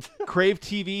 3's out. Crave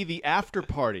TV, The After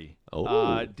Party, Oh.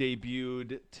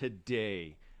 debuted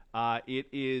today. It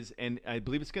is, and I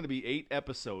believe it's going to be 8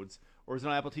 episodes, or is it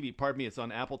on Apple TV? Pardon me, it's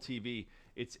on Apple TV.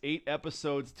 It's 8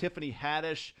 episodes. Tiffany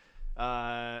Haddish,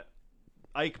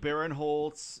 Ike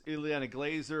Barinholtz, Ileana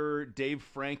Glazer, Dave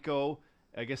Franco.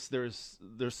 I guess there's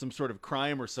some sort of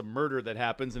crime or some murder that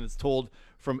happens, and it's told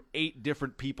from 8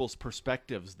 different people's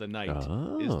perspectives. The night is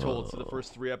told. So the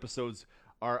first 3 episodes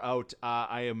are out.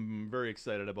 I am very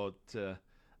excited about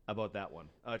that one.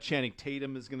 Channing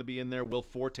Tatum is going to be in there. Will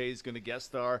Forte is going to guest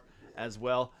star as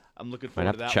well. I'm looking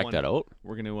forward to that one. Check that out.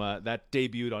 We're going to that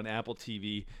debuted on Apple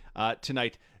TV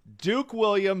tonight. Duke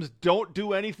Williams, don't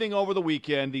do anything over the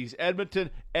weekend.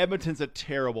 Edmonton's a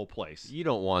terrible place. You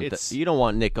don't want You don't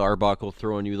want Nick Arbuckle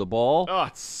throwing you the ball. Oh,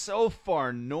 it's so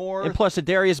far north. And plus,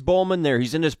 Darius Bowman there.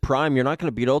 He's in his prime. You're not going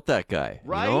to beat out that guy.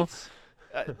 Right? You know?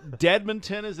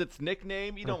 Deadmonton is its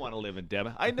nickname. You don't want to live in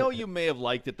Dedmonton. I know you may have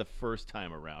liked it the first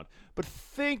time around, but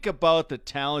think about the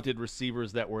talented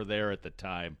receivers that were there at the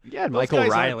time. Yeah, Those Michael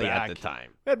guys aren't Riley at back. the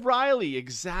time. Had Riley,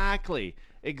 exactly.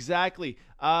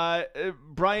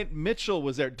 Bryant Mitchell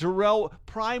was there.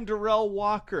 Prime Darrell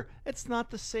Walker. It's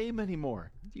not the same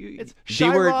anymore.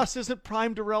 Ross isn't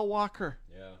prime Darrell Walker.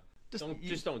 Yeah.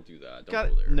 Just don't do that. Don't Got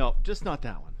go there. No, just not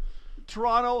that one.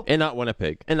 Toronto. And not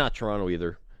Winnipeg. And not Toronto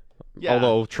either. Yeah.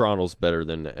 Although Toronto's better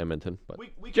than Edmonton. But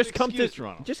we just can come to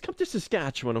Toronto. Just come to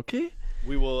Saskatchewan, okay?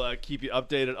 We will keep you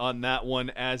updated on that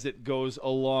one as it goes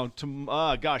along.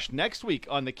 Next week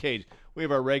on The Cage, we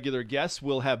have our regular guests.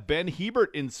 We'll have Ben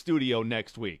Hebert in studio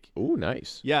next week. Ooh,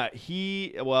 nice. Yeah,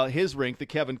 his rink, the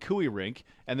Kevin Cooey rink,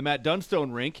 and the Matt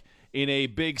Dunstone rink in a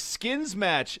big skins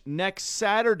match next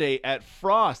Saturday at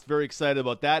Frost. Very excited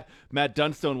about that. Matt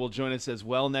Dunstone will join us as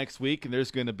well next week, and there's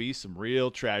going to be some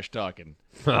real trash talking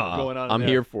going on. I'm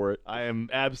here for it. I am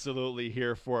absolutely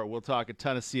here for it. We'll talk a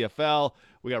ton of CFL.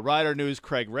 We got Rider News.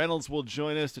 Craig Reynolds will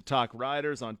join us to talk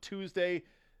Riders on Tuesday.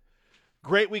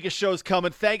 Great week of shows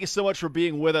coming. Thank you so much for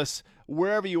being with us.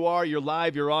 Wherever you are, you're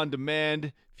live, you're on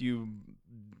demand. If you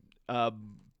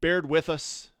bared with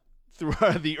us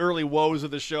through the early woes of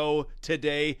the show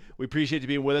today, we appreciate you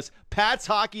being with us. Pats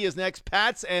Hockey is next.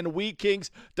 Pats and Wheat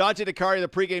Kings. Dante DeCaria, the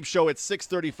pregame show at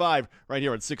 6:35 right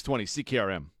here on 620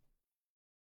 CKRM.